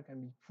software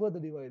can be further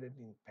divided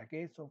in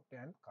package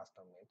software and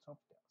custom made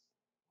softwares,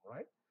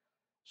 right?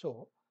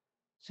 So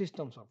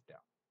system software.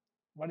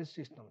 What is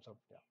system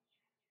software?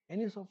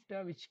 Any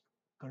software which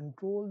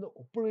control the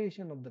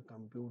operation of the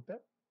computer,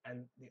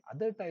 and the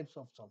other types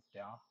of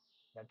software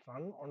that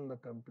run on the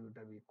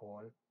computer we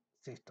call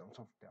system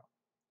software.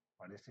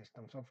 What is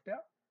system software?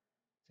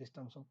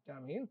 System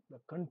software means the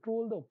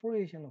control the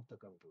operation of the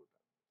computer.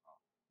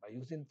 By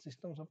using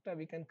system software,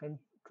 we can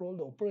control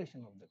the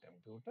operation of the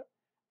computer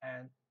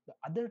and the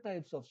other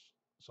types of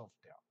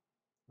software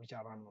which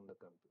are run on the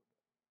computer.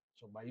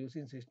 So by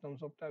using system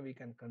software, we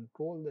can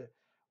control the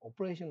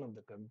operation of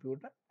the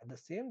computer. At the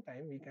same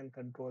time, we can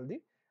control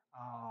the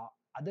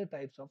other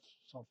types of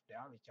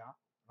software which are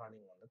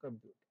running on the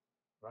computer,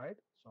 right?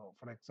 So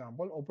for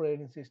example,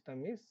 operating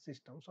system is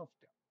system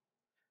software,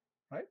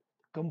 right?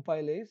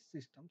 Compiler is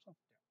system software.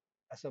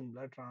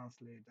 Assembler,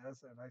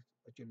 translators, right?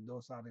 Actually,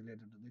 those are related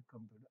to the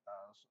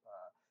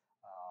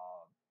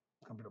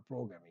computer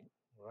programming,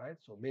 right?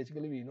 So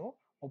basically, we know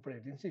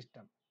operating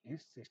system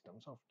is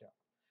system software.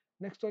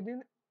 Next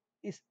one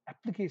is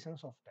application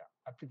software.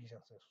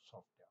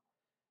 Software.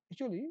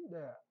 Actually,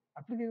 the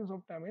application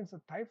software means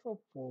the type of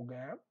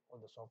program or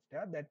the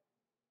software that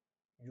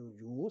you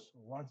use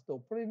once the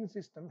operating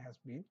system has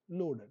been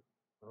loaded,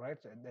 right?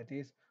 So that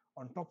is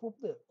on top of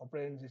the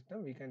operating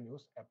system, we can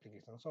use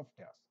application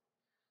softwares.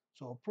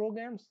 So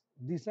programs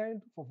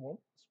designed to perform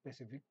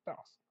specific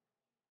tasks,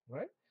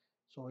 right?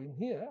 So in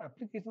here,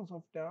 application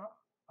software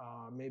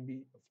may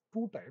be of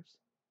two types: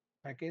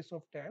 package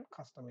software and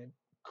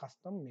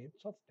custom made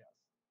softwares,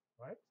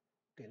 right?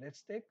 Okay,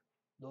 let's take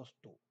those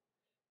two.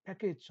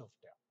 Package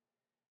software.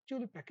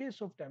 Actually, package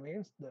software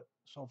means the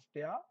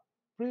software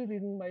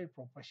pre-written by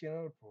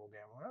professional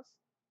programmers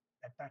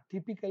that are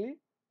typically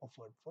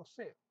offered for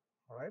sale,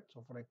 right?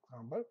 So for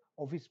example,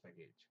 Office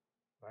package,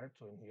 right?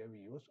 So in here we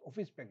use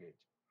Office package,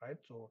 right?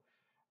 So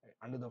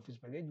under the Office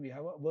package, we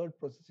have a word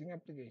processing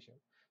application.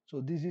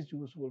 So this is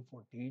useful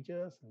for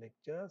teachers,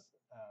 lecturers,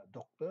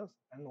 doctors,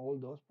 and all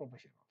those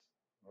professionals,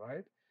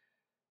 right?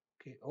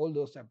 Okay, all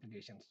those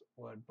applications,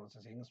 word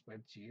processing,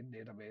 spreadsheet,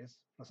 database,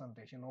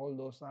 presentation, all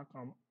those are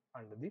come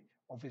under the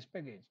Office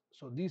package.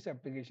 So these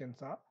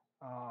applications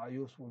are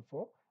useful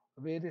for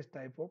various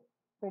type of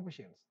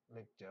professions: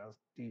 lecturers,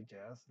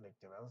 teachers,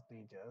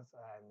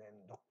 and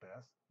then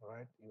doctors,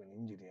 right? Even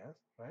engineers,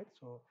 right?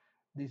 So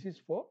this is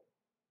for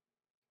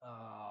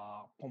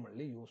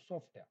commonly used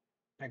software,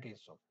 package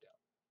software,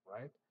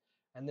 right?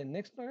 And the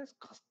next one is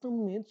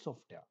custom made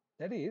software.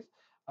 That is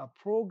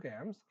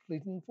programs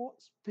written for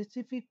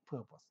specific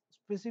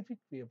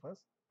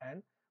purpose,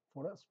 and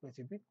for a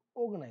specific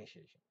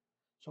organization.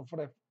 So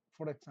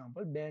for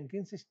example,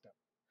 banking system.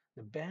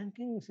 The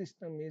banking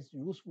system is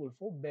useful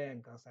for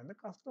bankers and the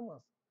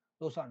customers.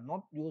 Those are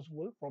not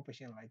useful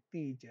profession like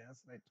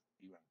teachers, right?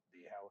 Even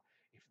they have,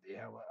 if they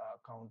have an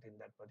account in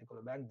that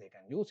particular bank, they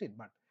can use it.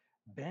 But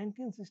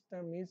banking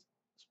system is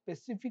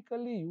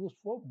specifically used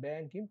for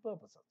banking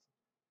purposes.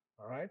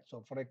 All right.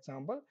 So for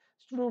example,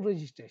 student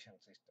registration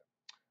system.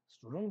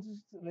 Student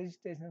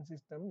registration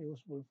system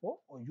useful for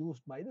or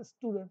used by the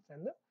students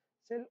and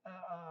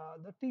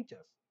the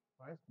teachers.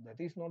 Right. That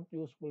is not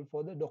useful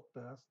for the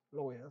doctors,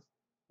 lawyers,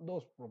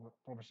 those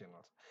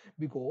professionals,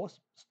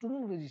 because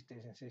student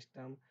registration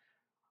system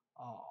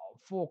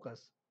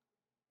focus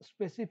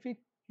specific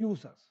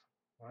users,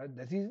 right?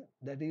 That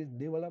is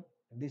developed,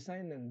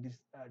 designed, and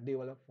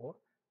developed for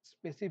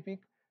specific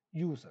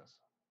users,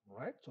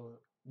 right? So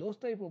those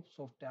type of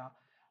software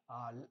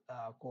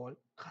are called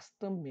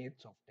custom made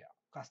software.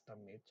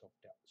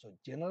 So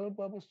general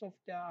purpose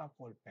software are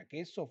called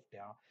package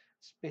software.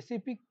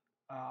 Specific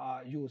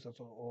users,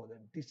 or the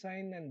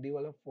design and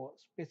develop for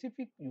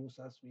specific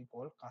users, we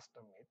call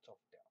custom made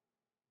software,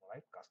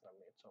 right? Custom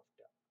made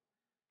software.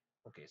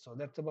 Okay, so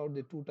that's about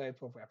the two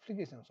types of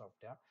application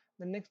software.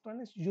 The next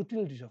one is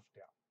utility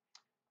software.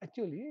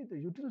 Actually, the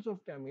utility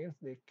software means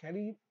they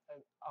carry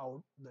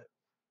out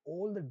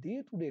all the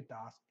day-to-day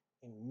tasks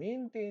in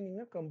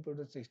maintaining a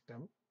computer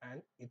system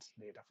and its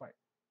data file,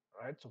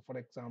 right? So, for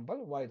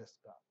example, virus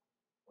guard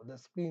or the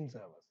screen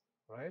servers,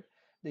 right?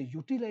 They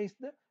utilize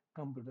the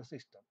computer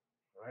system,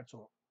 right?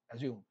 So,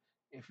 assume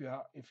if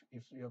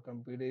your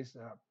computer is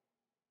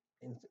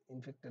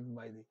infected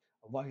by the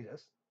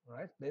virus,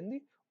 right? Then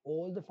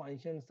all the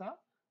functions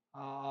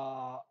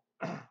are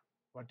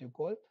what you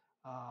call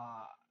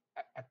uh,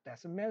 act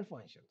as a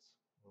malfunctions,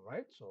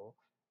 right? So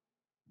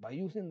by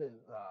using the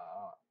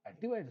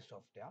antivirus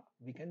software,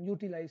 we can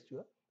utilize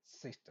your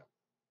system,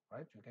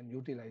 right? We can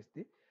utilize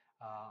the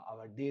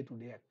our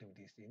day-to-day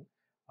activities in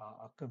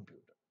a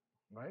computer,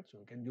 right? So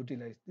we can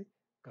utilize the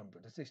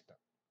computer system.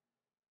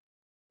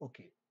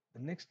 Okay,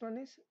 the next one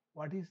is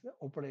what is the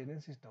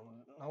operating system.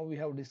 Now we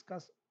have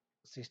discussed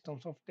system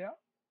software,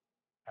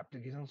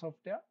 application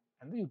software,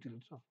 and the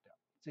utility software.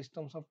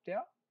 System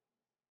software,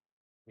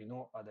 we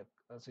know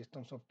the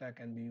system software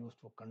can be used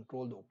for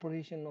control the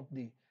operation of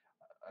the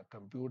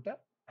computer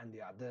and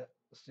the other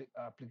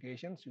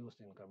applications used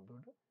in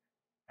computer.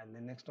 And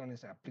the next one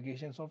is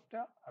application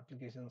software.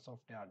 Application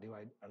software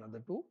divide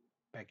another two: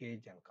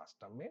 package and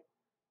custom made.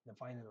 The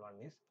final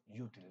one is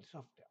utility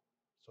software.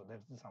 So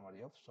that's the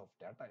summary of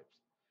software types.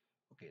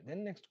 Okay,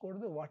 then next go to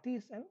the what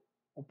is an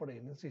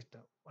operating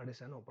system. What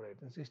is an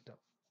operating system?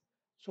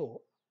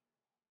 So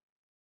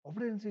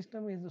operating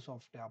system is the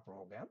software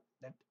program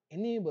that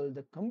enable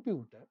the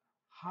computer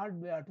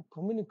hardware to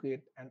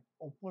communicate and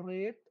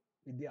operate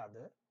with the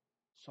other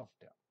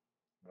software,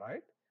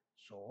 right?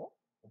 So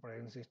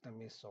operating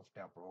system is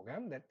software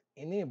program that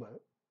enable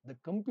the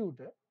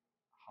computer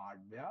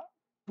hardware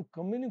to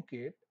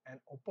communicate and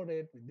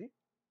operate with the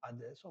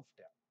other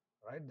software,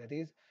 right? That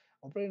is,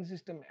 operating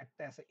system act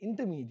as an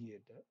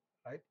intermediator,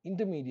 right?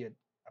 Intermediate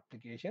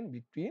application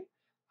between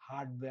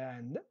hardware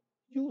and the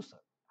user,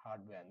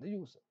 hardware and the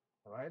user,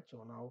 right?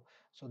 So now,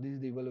 so this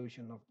is the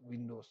evolution of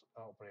Windows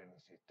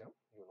operating system.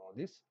 You know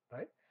this,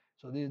 right?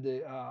 So this is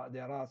the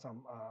there are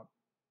some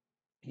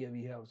here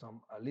we have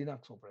some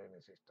Linux operating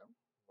system,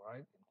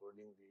 right,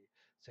 including the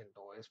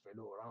CentOS,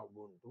 Fedora,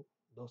 Ubuntu.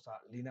 Those are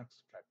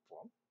Linux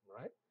platform,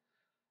 right?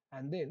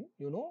 And then,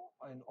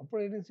 an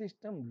operating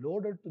system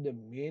loaded to the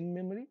main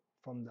memory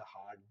from the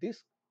hard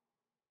disk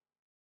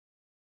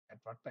at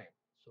what time?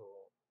 So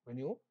when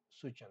you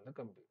switch on the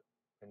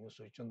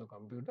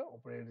computer,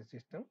 operating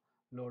system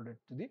loaded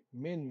to the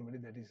main memory,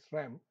 that is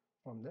RAM,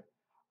 from the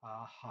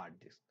hard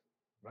disk,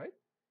 right?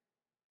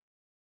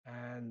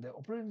 And the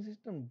operating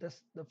system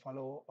does the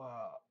following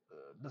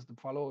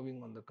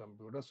on the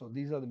computer. So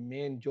these are the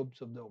main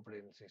jobs of the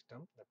operating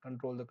system: that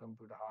control the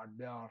computer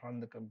hardware, run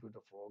the computer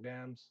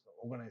programs,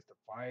 organize the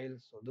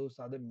files. So those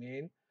are the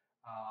main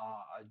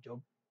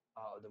job,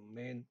 the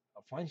main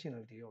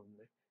functionality of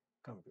the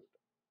computer,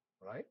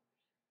 right?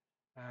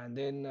 And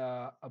then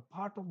a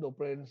part of the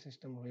operating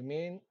system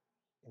remain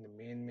in the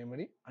main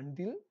memory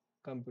until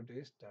computer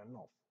is turned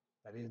off.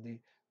 That is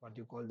the what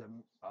you call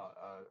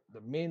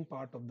the main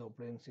part of the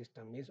operating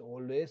system is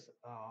always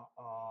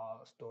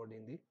stored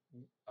in the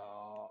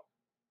uh,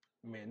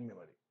 main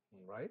memory,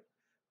 right?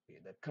 Okay,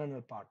 the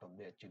kernel part of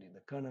the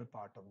kernel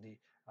part of the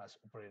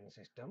operating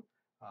system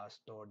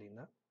stored in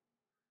the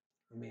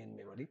main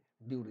memory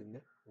during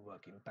the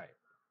working time,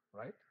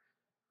 right?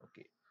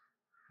 Okay.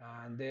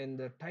 And then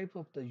the type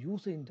of the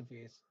user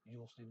interface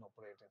used in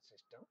operating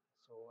system.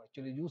 So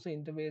actually user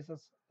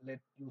interfaces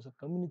let user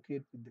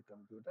communicate with the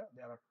computer.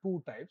 There are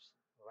two types,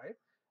 right?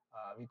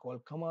 We call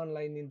command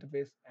line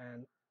interface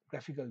and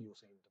graphical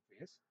user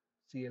interface,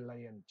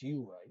 CLI and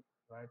GUI,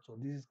 right? So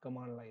this is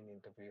command line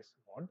interface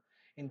mode.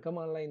 In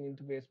command line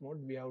interface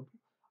mode,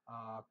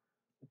 uh,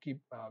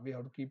 we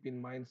have to keep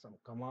in mind some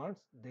commands.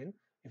 Then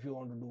if you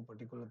want to do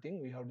particular thing,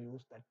 we have to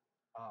use that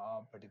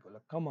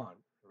particular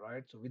command,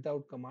 right? So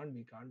without command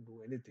we can't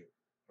do anything,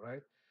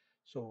 right?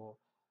 So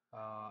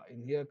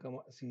in here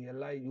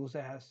CLI,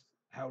 user has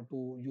have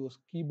to use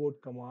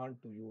keyboard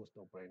command to use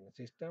the operating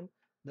system.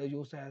 The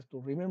user has to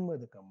remember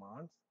the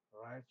commands,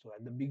 right? So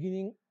at the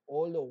beginning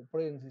all the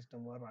operating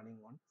system were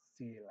running on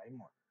CLI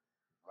mode,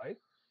 right?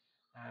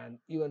 And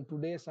even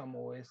today some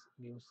OS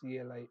give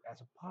CLI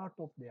as a part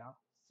of their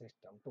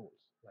system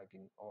tools. Like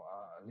in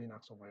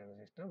Linux operating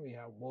system, we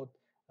have both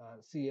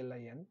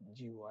CLI and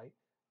GUI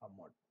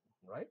mode,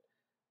 right?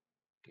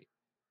 Okay.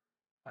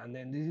 And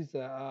then this is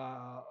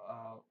a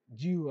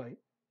GUI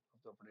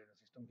of the operating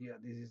system. Here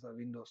this is a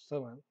Windows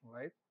 7,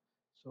 right?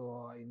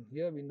 So in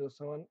here Windows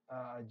 7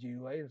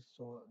 GUI,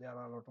 so there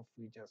are a lot of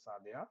features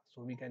are there,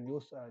 so we can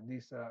use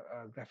this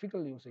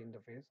graphical user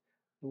interface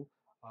to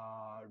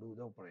do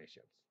the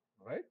operations,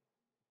 right?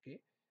 Okay.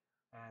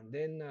 And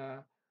then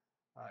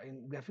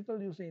in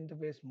graphical user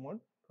interface mode,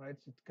 right,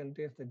 it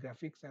contains the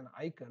graphics and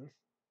icons,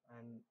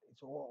 and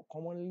it's all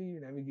commonly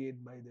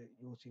navigate by the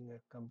using a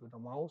computer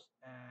mouse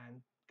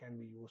and can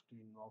be used to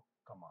invoke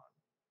command,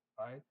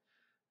 right?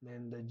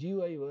 Then the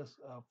GUI was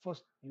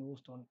first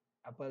used on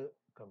Apple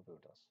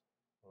computers,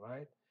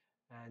 right?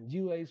 And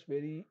GUI is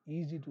very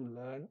easy to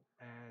learn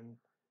and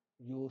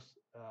use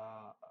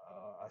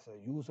as a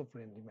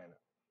user-friendly manner,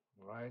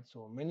 right?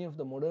 So many of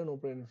the modern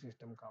operating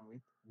system come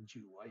with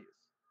GUIs,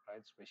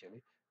 right?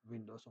 Especially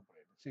Windows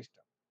operating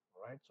system,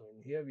 right? So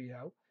in here we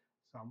have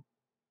some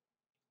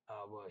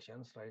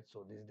versions, right?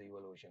 So this is the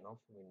evolution of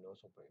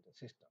Windows operating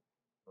system,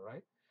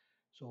 right?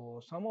 So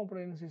some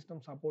operating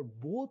systems support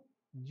both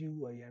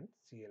GUI and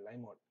CLI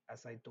mode.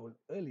 As I told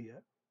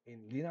earlier,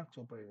 in Linux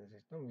operating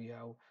system, we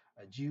have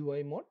a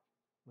GUI mode,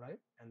 right,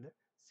 and the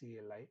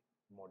CLI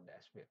mode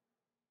as well,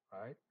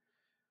 right?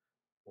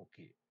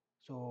 Okay.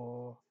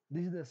 So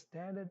this is the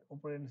standard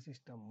operating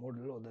system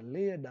model or the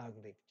layered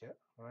architecture,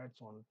 right?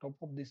 So on top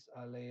of this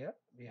layer,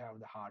 we have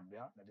the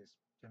hardware, that is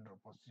general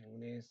processing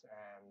units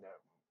and the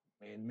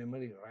main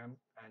memory, RAM,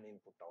 and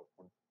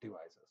input-output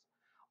devices.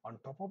 On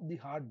top of the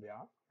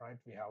hardware, right,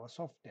 we have a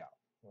software,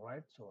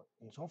 right? So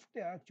in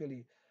software,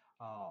 actually,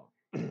 uh,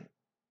 on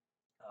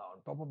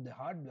top of the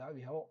hardware,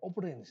 we have an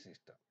operating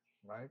system,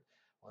 right?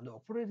 On the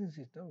operating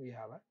system, we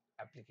have a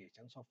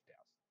application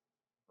software,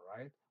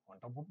 right? On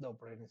top of the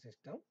operating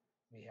system,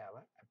 we have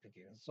an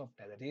application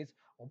software, that is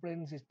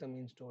operating system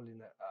installed in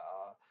the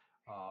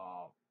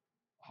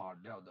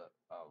hardware, the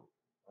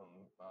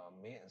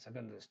main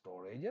secondary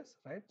storages,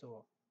 right?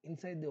 So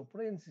inside the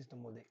operating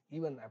system or the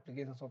even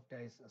application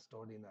software is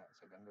stored in the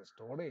secondary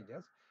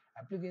storages.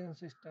 Application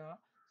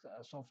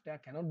software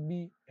cannot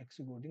be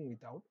executing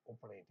without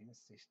operating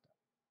system,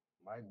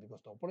 right?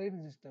 Because the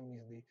operating system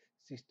is the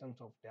system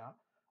software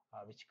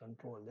which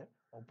control the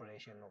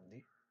operation of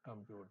the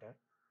computer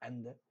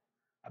and the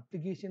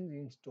applications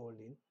installed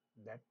in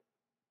that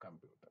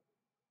computer,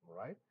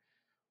 right?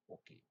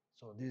 Okay,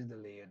 so this is the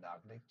layered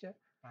architecture,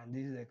 and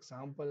this is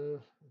example.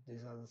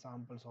 These are the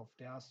sample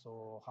software.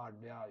 So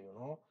hardware,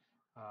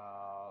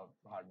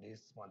 hard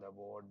disk,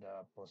 motherboard,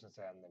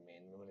 processor, and the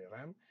main memory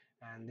RAM.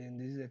 And then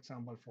this is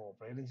example for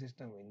operating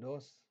system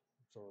Windows.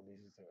 So this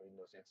is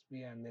Windows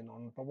XP, and then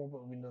on top of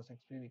Windows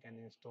XP, we can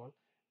install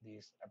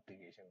these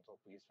applications. So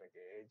peace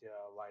package,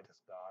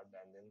 virus guard,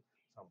 and then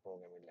some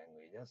programming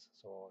languages.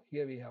 So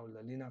here we have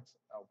the Linux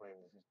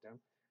operating system,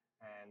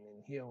 and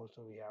in here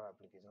also we have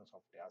application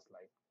softwares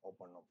like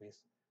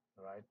OpenOffice,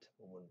 right?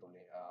 Ubuntu,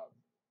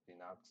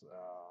 Linux,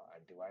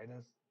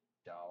 antivirus,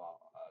 Java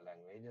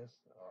languages,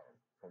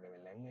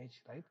 programming language,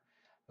 right?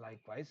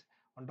 Likewise,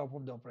 on top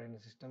of the operating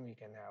system we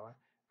can have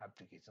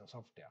application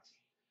softwares.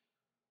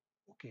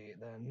 Okay,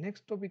 the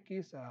next topic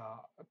is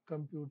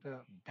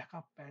computer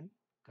backup and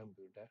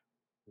computer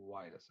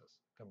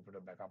viruses. Computer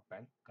backup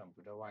and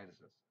computer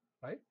viruses,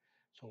 right?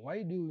 So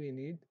why do we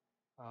need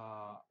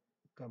uh,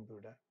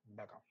 computer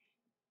backup,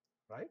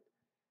 right?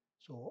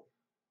 So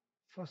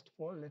first of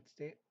all, let's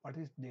say what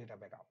is data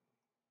backup.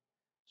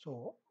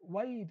 So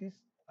why it is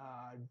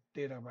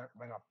data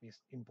backup is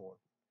important.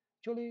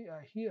 Actually,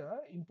 here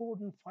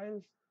important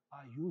files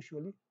are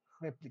usually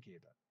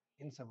replicated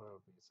in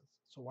several places.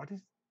 So what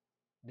is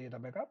data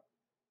backup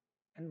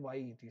and why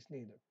it is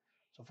needed?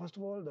 So first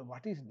of all, the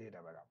what is data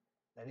backup?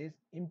 That is,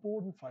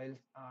 important files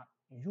are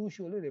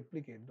usually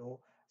replicated or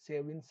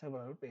saved in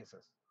several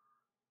places.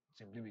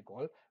 Simply we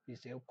call we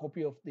save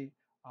copy of the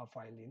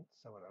file in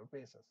several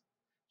places.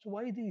 So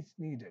why it is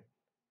needed?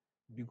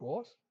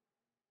 Because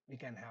we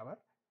can have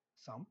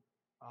some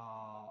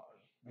uh,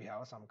 we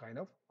have some kind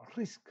of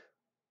risk.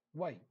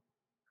 Why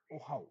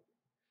or how?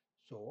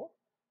 So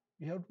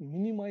we have to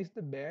minimize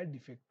the bad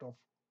effect of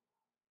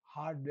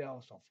hardware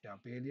or software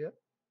failure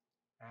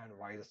and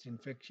virus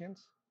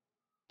infections,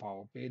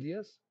 power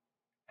failures,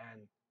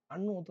 and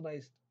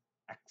unauthorized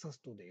access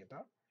to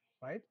data,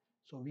 right?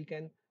 So we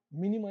can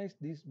minimize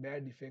this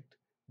bad effect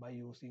by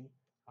using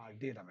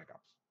data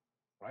backups,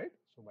 right?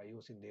 So by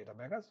using data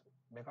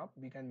backup,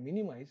 we can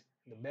minimize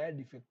the bad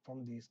effect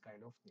from these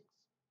kind of things,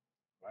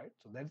 right?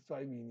 So that's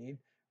why we need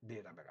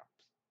data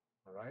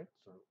backups, all right?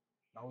 So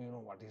now you know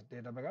what is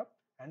data backup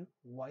and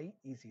why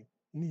is it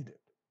needed,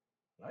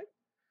 right?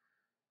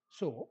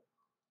 So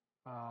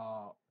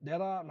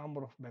there are a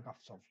number of backup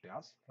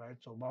softwares, right?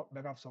 So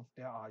backup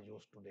software are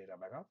used to data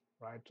backup,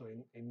 right? So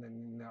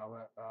in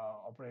our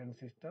operating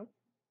system,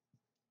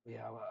 we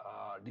have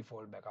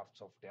default backup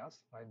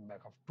softwares, right?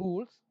 Backup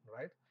tools,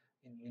 right?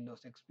 In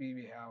Windows XP,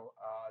 we have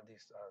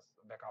these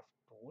backup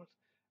tools,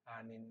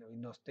 and in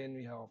Windows 10,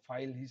 we have a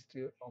file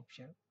history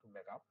option to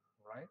backup,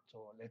 right?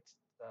 So let's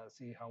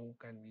see how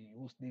can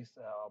we use these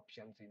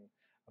options in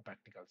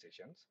practical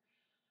sessions.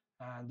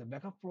 And the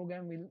backup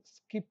program will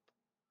skip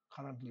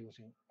currently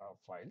using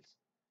files,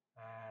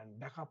 and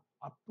backup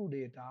up to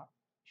data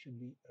should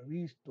be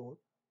restored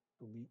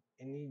to be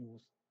any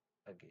use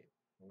again,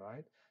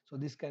 right? So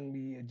this can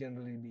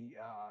generally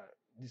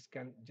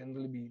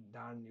be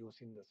done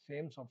using the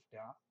same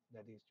software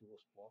that is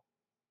used for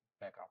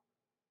backup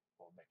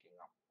or backing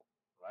up,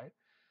 right?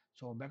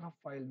 So backup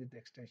file with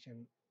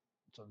extension.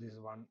 So this is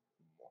one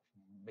of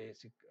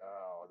basic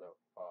or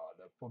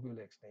the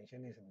popular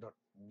extension is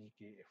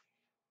 .bkf,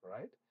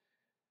 right?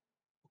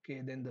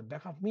 Okay, then the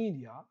backup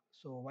media.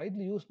 So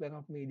widely used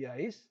backup media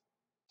is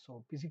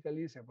so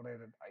physically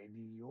separated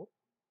IDEO,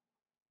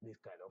 these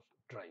kind of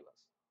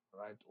drivers,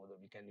 right? Or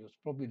we can use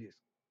floppy disk,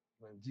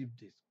 even zip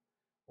disk,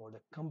 or the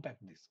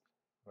compact disk,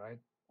 right?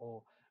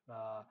 Or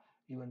uh,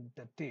 even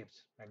the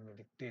tapes,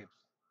 magnetic tapes,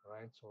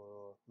 right?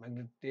 So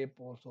magnetic tape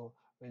also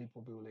very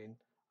popular in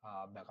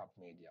backup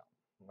media,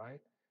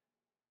 right?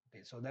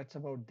 Okay, so that's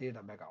about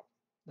data backup.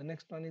 The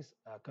next one is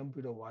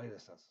computer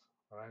viruses,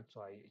 right?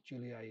 So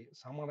I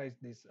summarized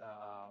this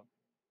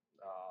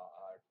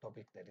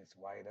topic, that is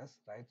virus,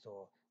 right?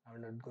 So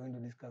I'm not going to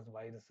discuss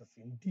viruses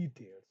in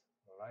details,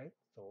 right?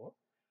 So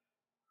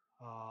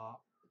uh,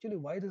 actually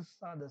viruses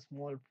are the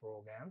small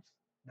programs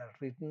that are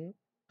written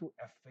to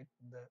affect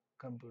the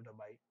computer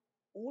by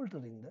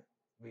altering the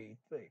way it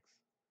works.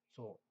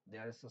 So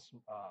there is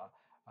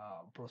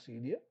a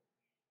procedure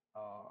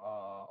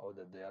or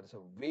there is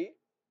a way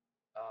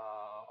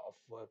of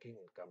working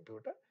in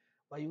computer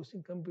by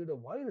using computer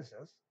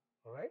viruses,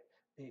 right?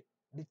 They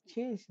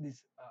change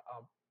this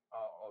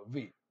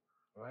way,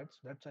 right? So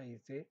that's why you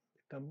say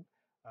come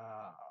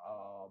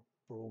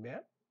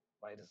program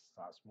virus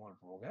are small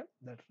program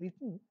that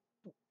written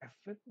to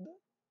affect the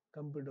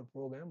computer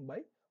program by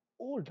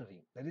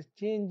altering, that is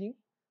changing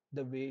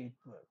the way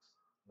it works,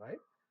 right?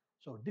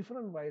 So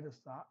different viruses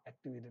are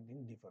activated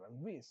in different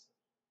ways,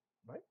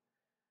 right?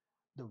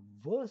 The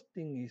worst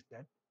thing is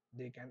that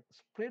they can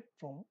spread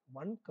from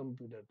one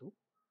computer to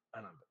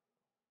another.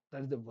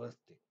 That is the worst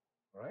thing,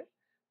 right?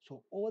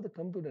 So over the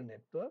computer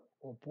network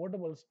or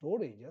portable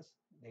storages,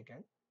 they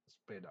can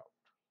spread out,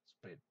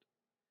 spread.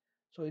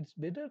 So it's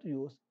better to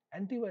use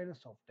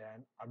antivirus software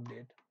and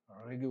update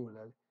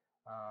regularly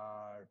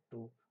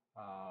to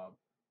uh,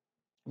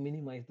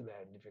 minimize the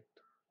bad effect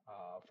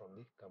from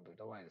the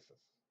computer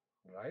viruses,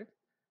 right?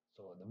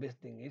 So the best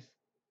thing is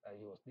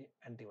use the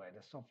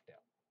antivirus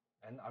software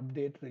and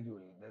update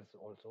regularly. That's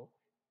also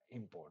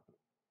important,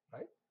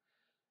 right?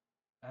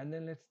 And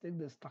then let's take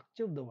the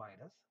structure of the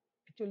virus.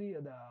 Actually,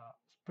 the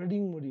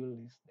spreading module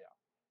is there.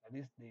 That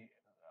is the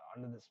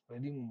under the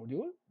spreading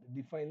module,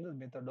 define the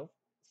method of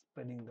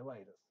spreading the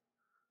virus.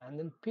 And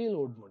then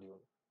payload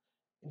module.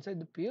 Inside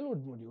the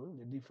payload module,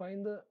 they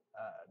define the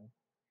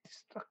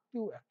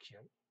destructive action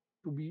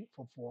to be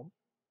performed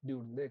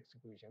during the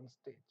execution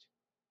stage,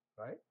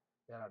 right?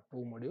 There are two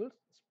modules,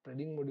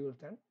 spreading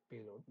modules and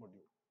payload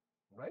module,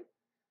 right?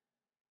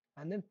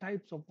 And then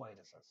types of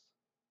viruses.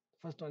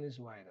 First one is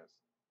virus,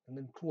 and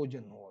then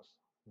Trojan horse,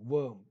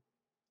 worm,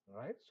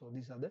 right? So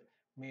these are the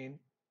main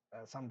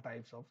some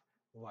types of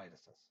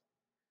viruses.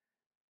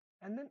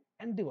 And then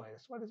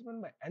antivirus. What is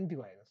meant by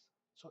antivirus?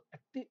 So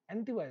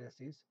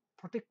antivirus is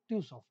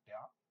protective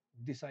software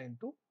designed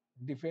to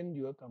defend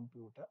your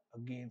computer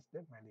against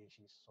the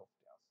malicious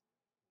softwares,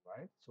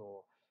 right?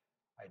 So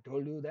I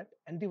told you that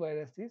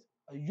antivirus is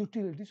a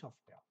utility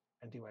software.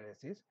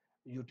 Antivirus is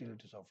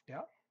utility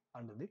software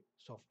under the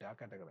software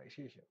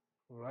categorization,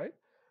 right?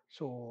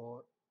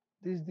 So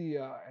this is the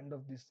end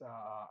of this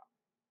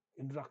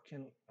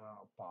introduction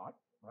part,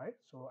 right?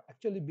 So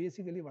actually,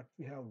 basically, what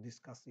we have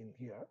discussed in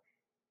here,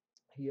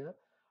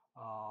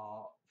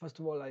 first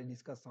of all, I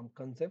discussed some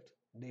concepts,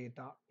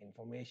 data,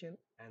 information,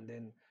 and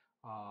then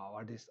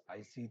what is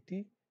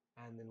ICT,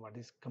 and then what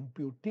is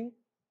computing,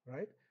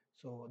 right?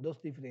 So those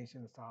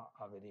definitions are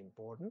very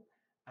important.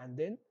 And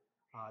then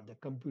the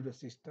computer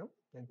system,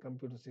 then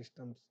computer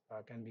systems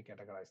can be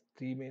categorized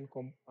three main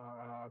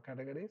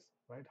categories,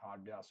 right?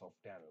 Hardware,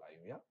 software, and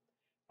liveware.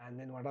 And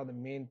then what are the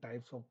main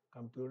types of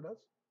computers,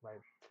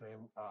 right?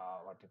 Frame,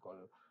 what you call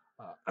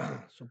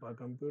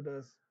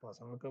supercomputers,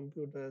 personal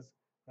computers,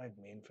 right?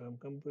 Mainframe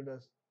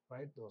computers,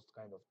 right? Those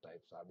kind of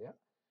types are there.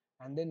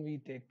 And then we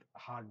take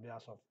hardware,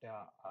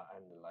 software,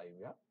 and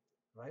liveware,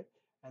 right?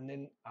 And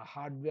then a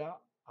hardware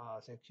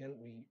section,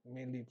 we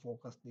mainly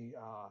focus the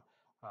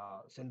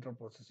central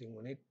processing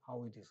unit,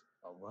 how it is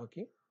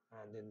working.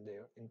 And then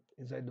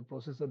inside the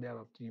processor, there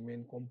are three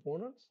main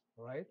components,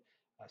 right?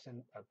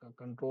 A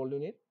control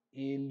unit,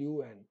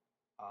 ALU, and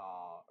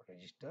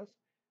registers.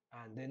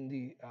 And then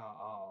the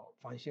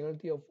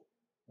functionality of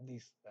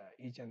this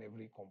each and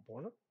every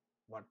component,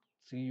 what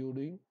CU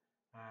doing,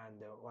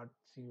 and what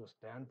CU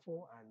stand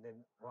for, and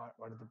then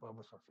what is the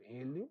purpose of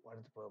ALU, what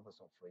is the purpose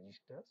of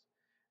registers.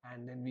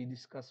 And then we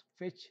discuss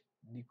fetch,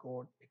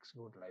 decode,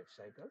 execute life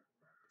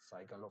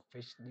cycle of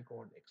fetch,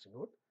 decode,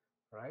 execute,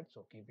 right?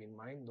 So keep in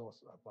mind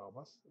those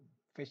purpose,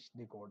 fetch,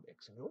 decode,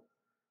 execute,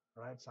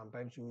 right?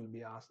 Sometimes you will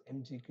be asked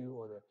MCQ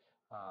or the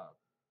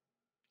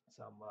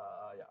some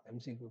yeah,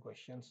 MCQ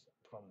questions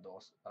from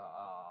those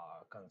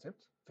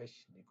concepts,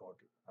 fetch, decode,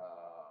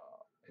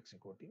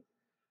 executing.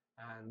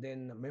 And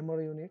then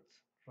memory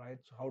units, right?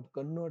 So how to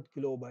convert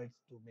kilobytes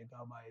to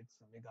megabytes,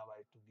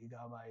 megabyte to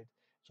gigabyte.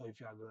 So if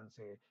you are going to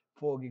say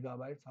 4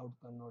 gigabytes, how to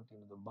convert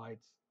into the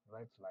bytes,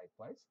 right?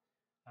 Likewise.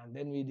 And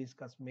then we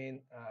discuss main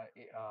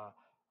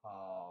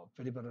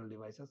peripheral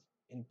devices,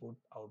 input,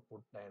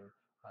 output, and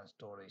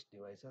storage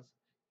devices.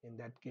 In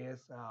that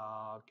case,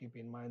 keep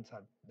in mind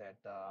that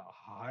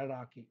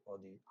hierarchy or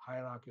the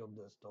hierarchy of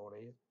the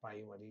storage,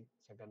 primary,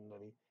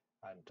 secondary,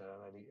 and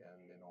ternary,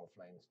 and then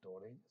offline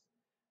storage.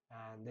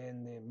 And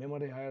then the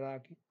memory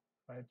hierarchy,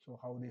 right? So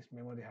how this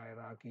memory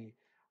hierarchy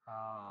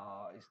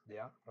is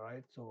there,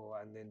 right? So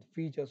and then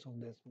features of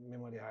this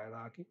memory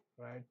hierarchy,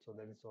 right? So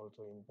that is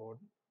also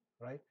important,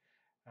 right?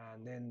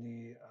 And then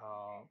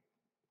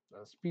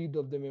the speed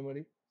of the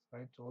memory,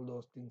 right? So all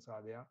those things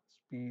are there,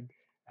 speed,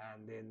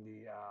 and then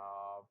the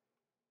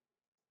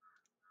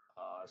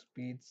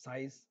speed,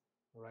 size,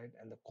 right?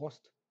 And the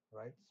cost,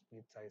 right?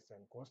 Speed, size,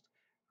 and cost,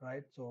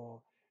 right?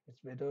 So it's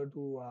better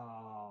to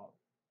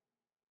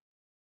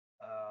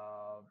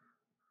uh,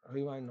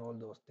 rewind all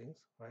those things,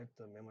 right?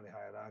 The memory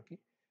hierarchy.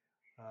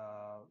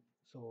 Uh,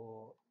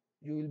 so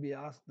you will be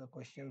asked the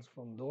questions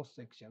from those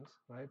sections,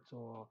 right?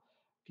 So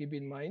keep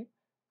in mind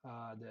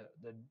the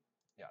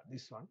yeah,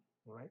 this one,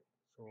 right?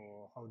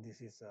 So how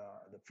this is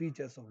the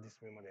features of this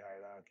memory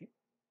hierarchy,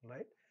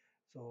 right?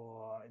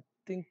 So I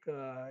think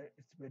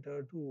it's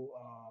better to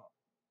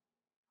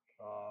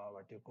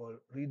what you call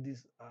read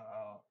this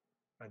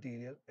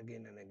material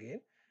again and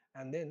again,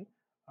 and then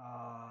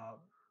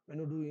when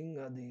you're doing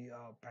the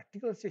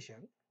practical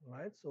session,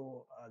 right?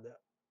 So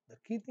the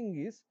key thing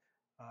is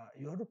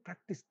you have to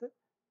practice the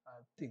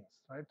things,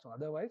 right? So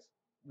otherwise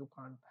you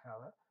can't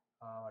have a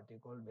what you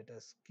call better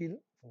skill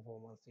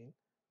performance in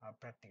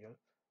practical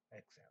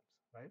exams,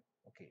 right?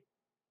 Okay,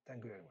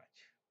 thank you very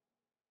much.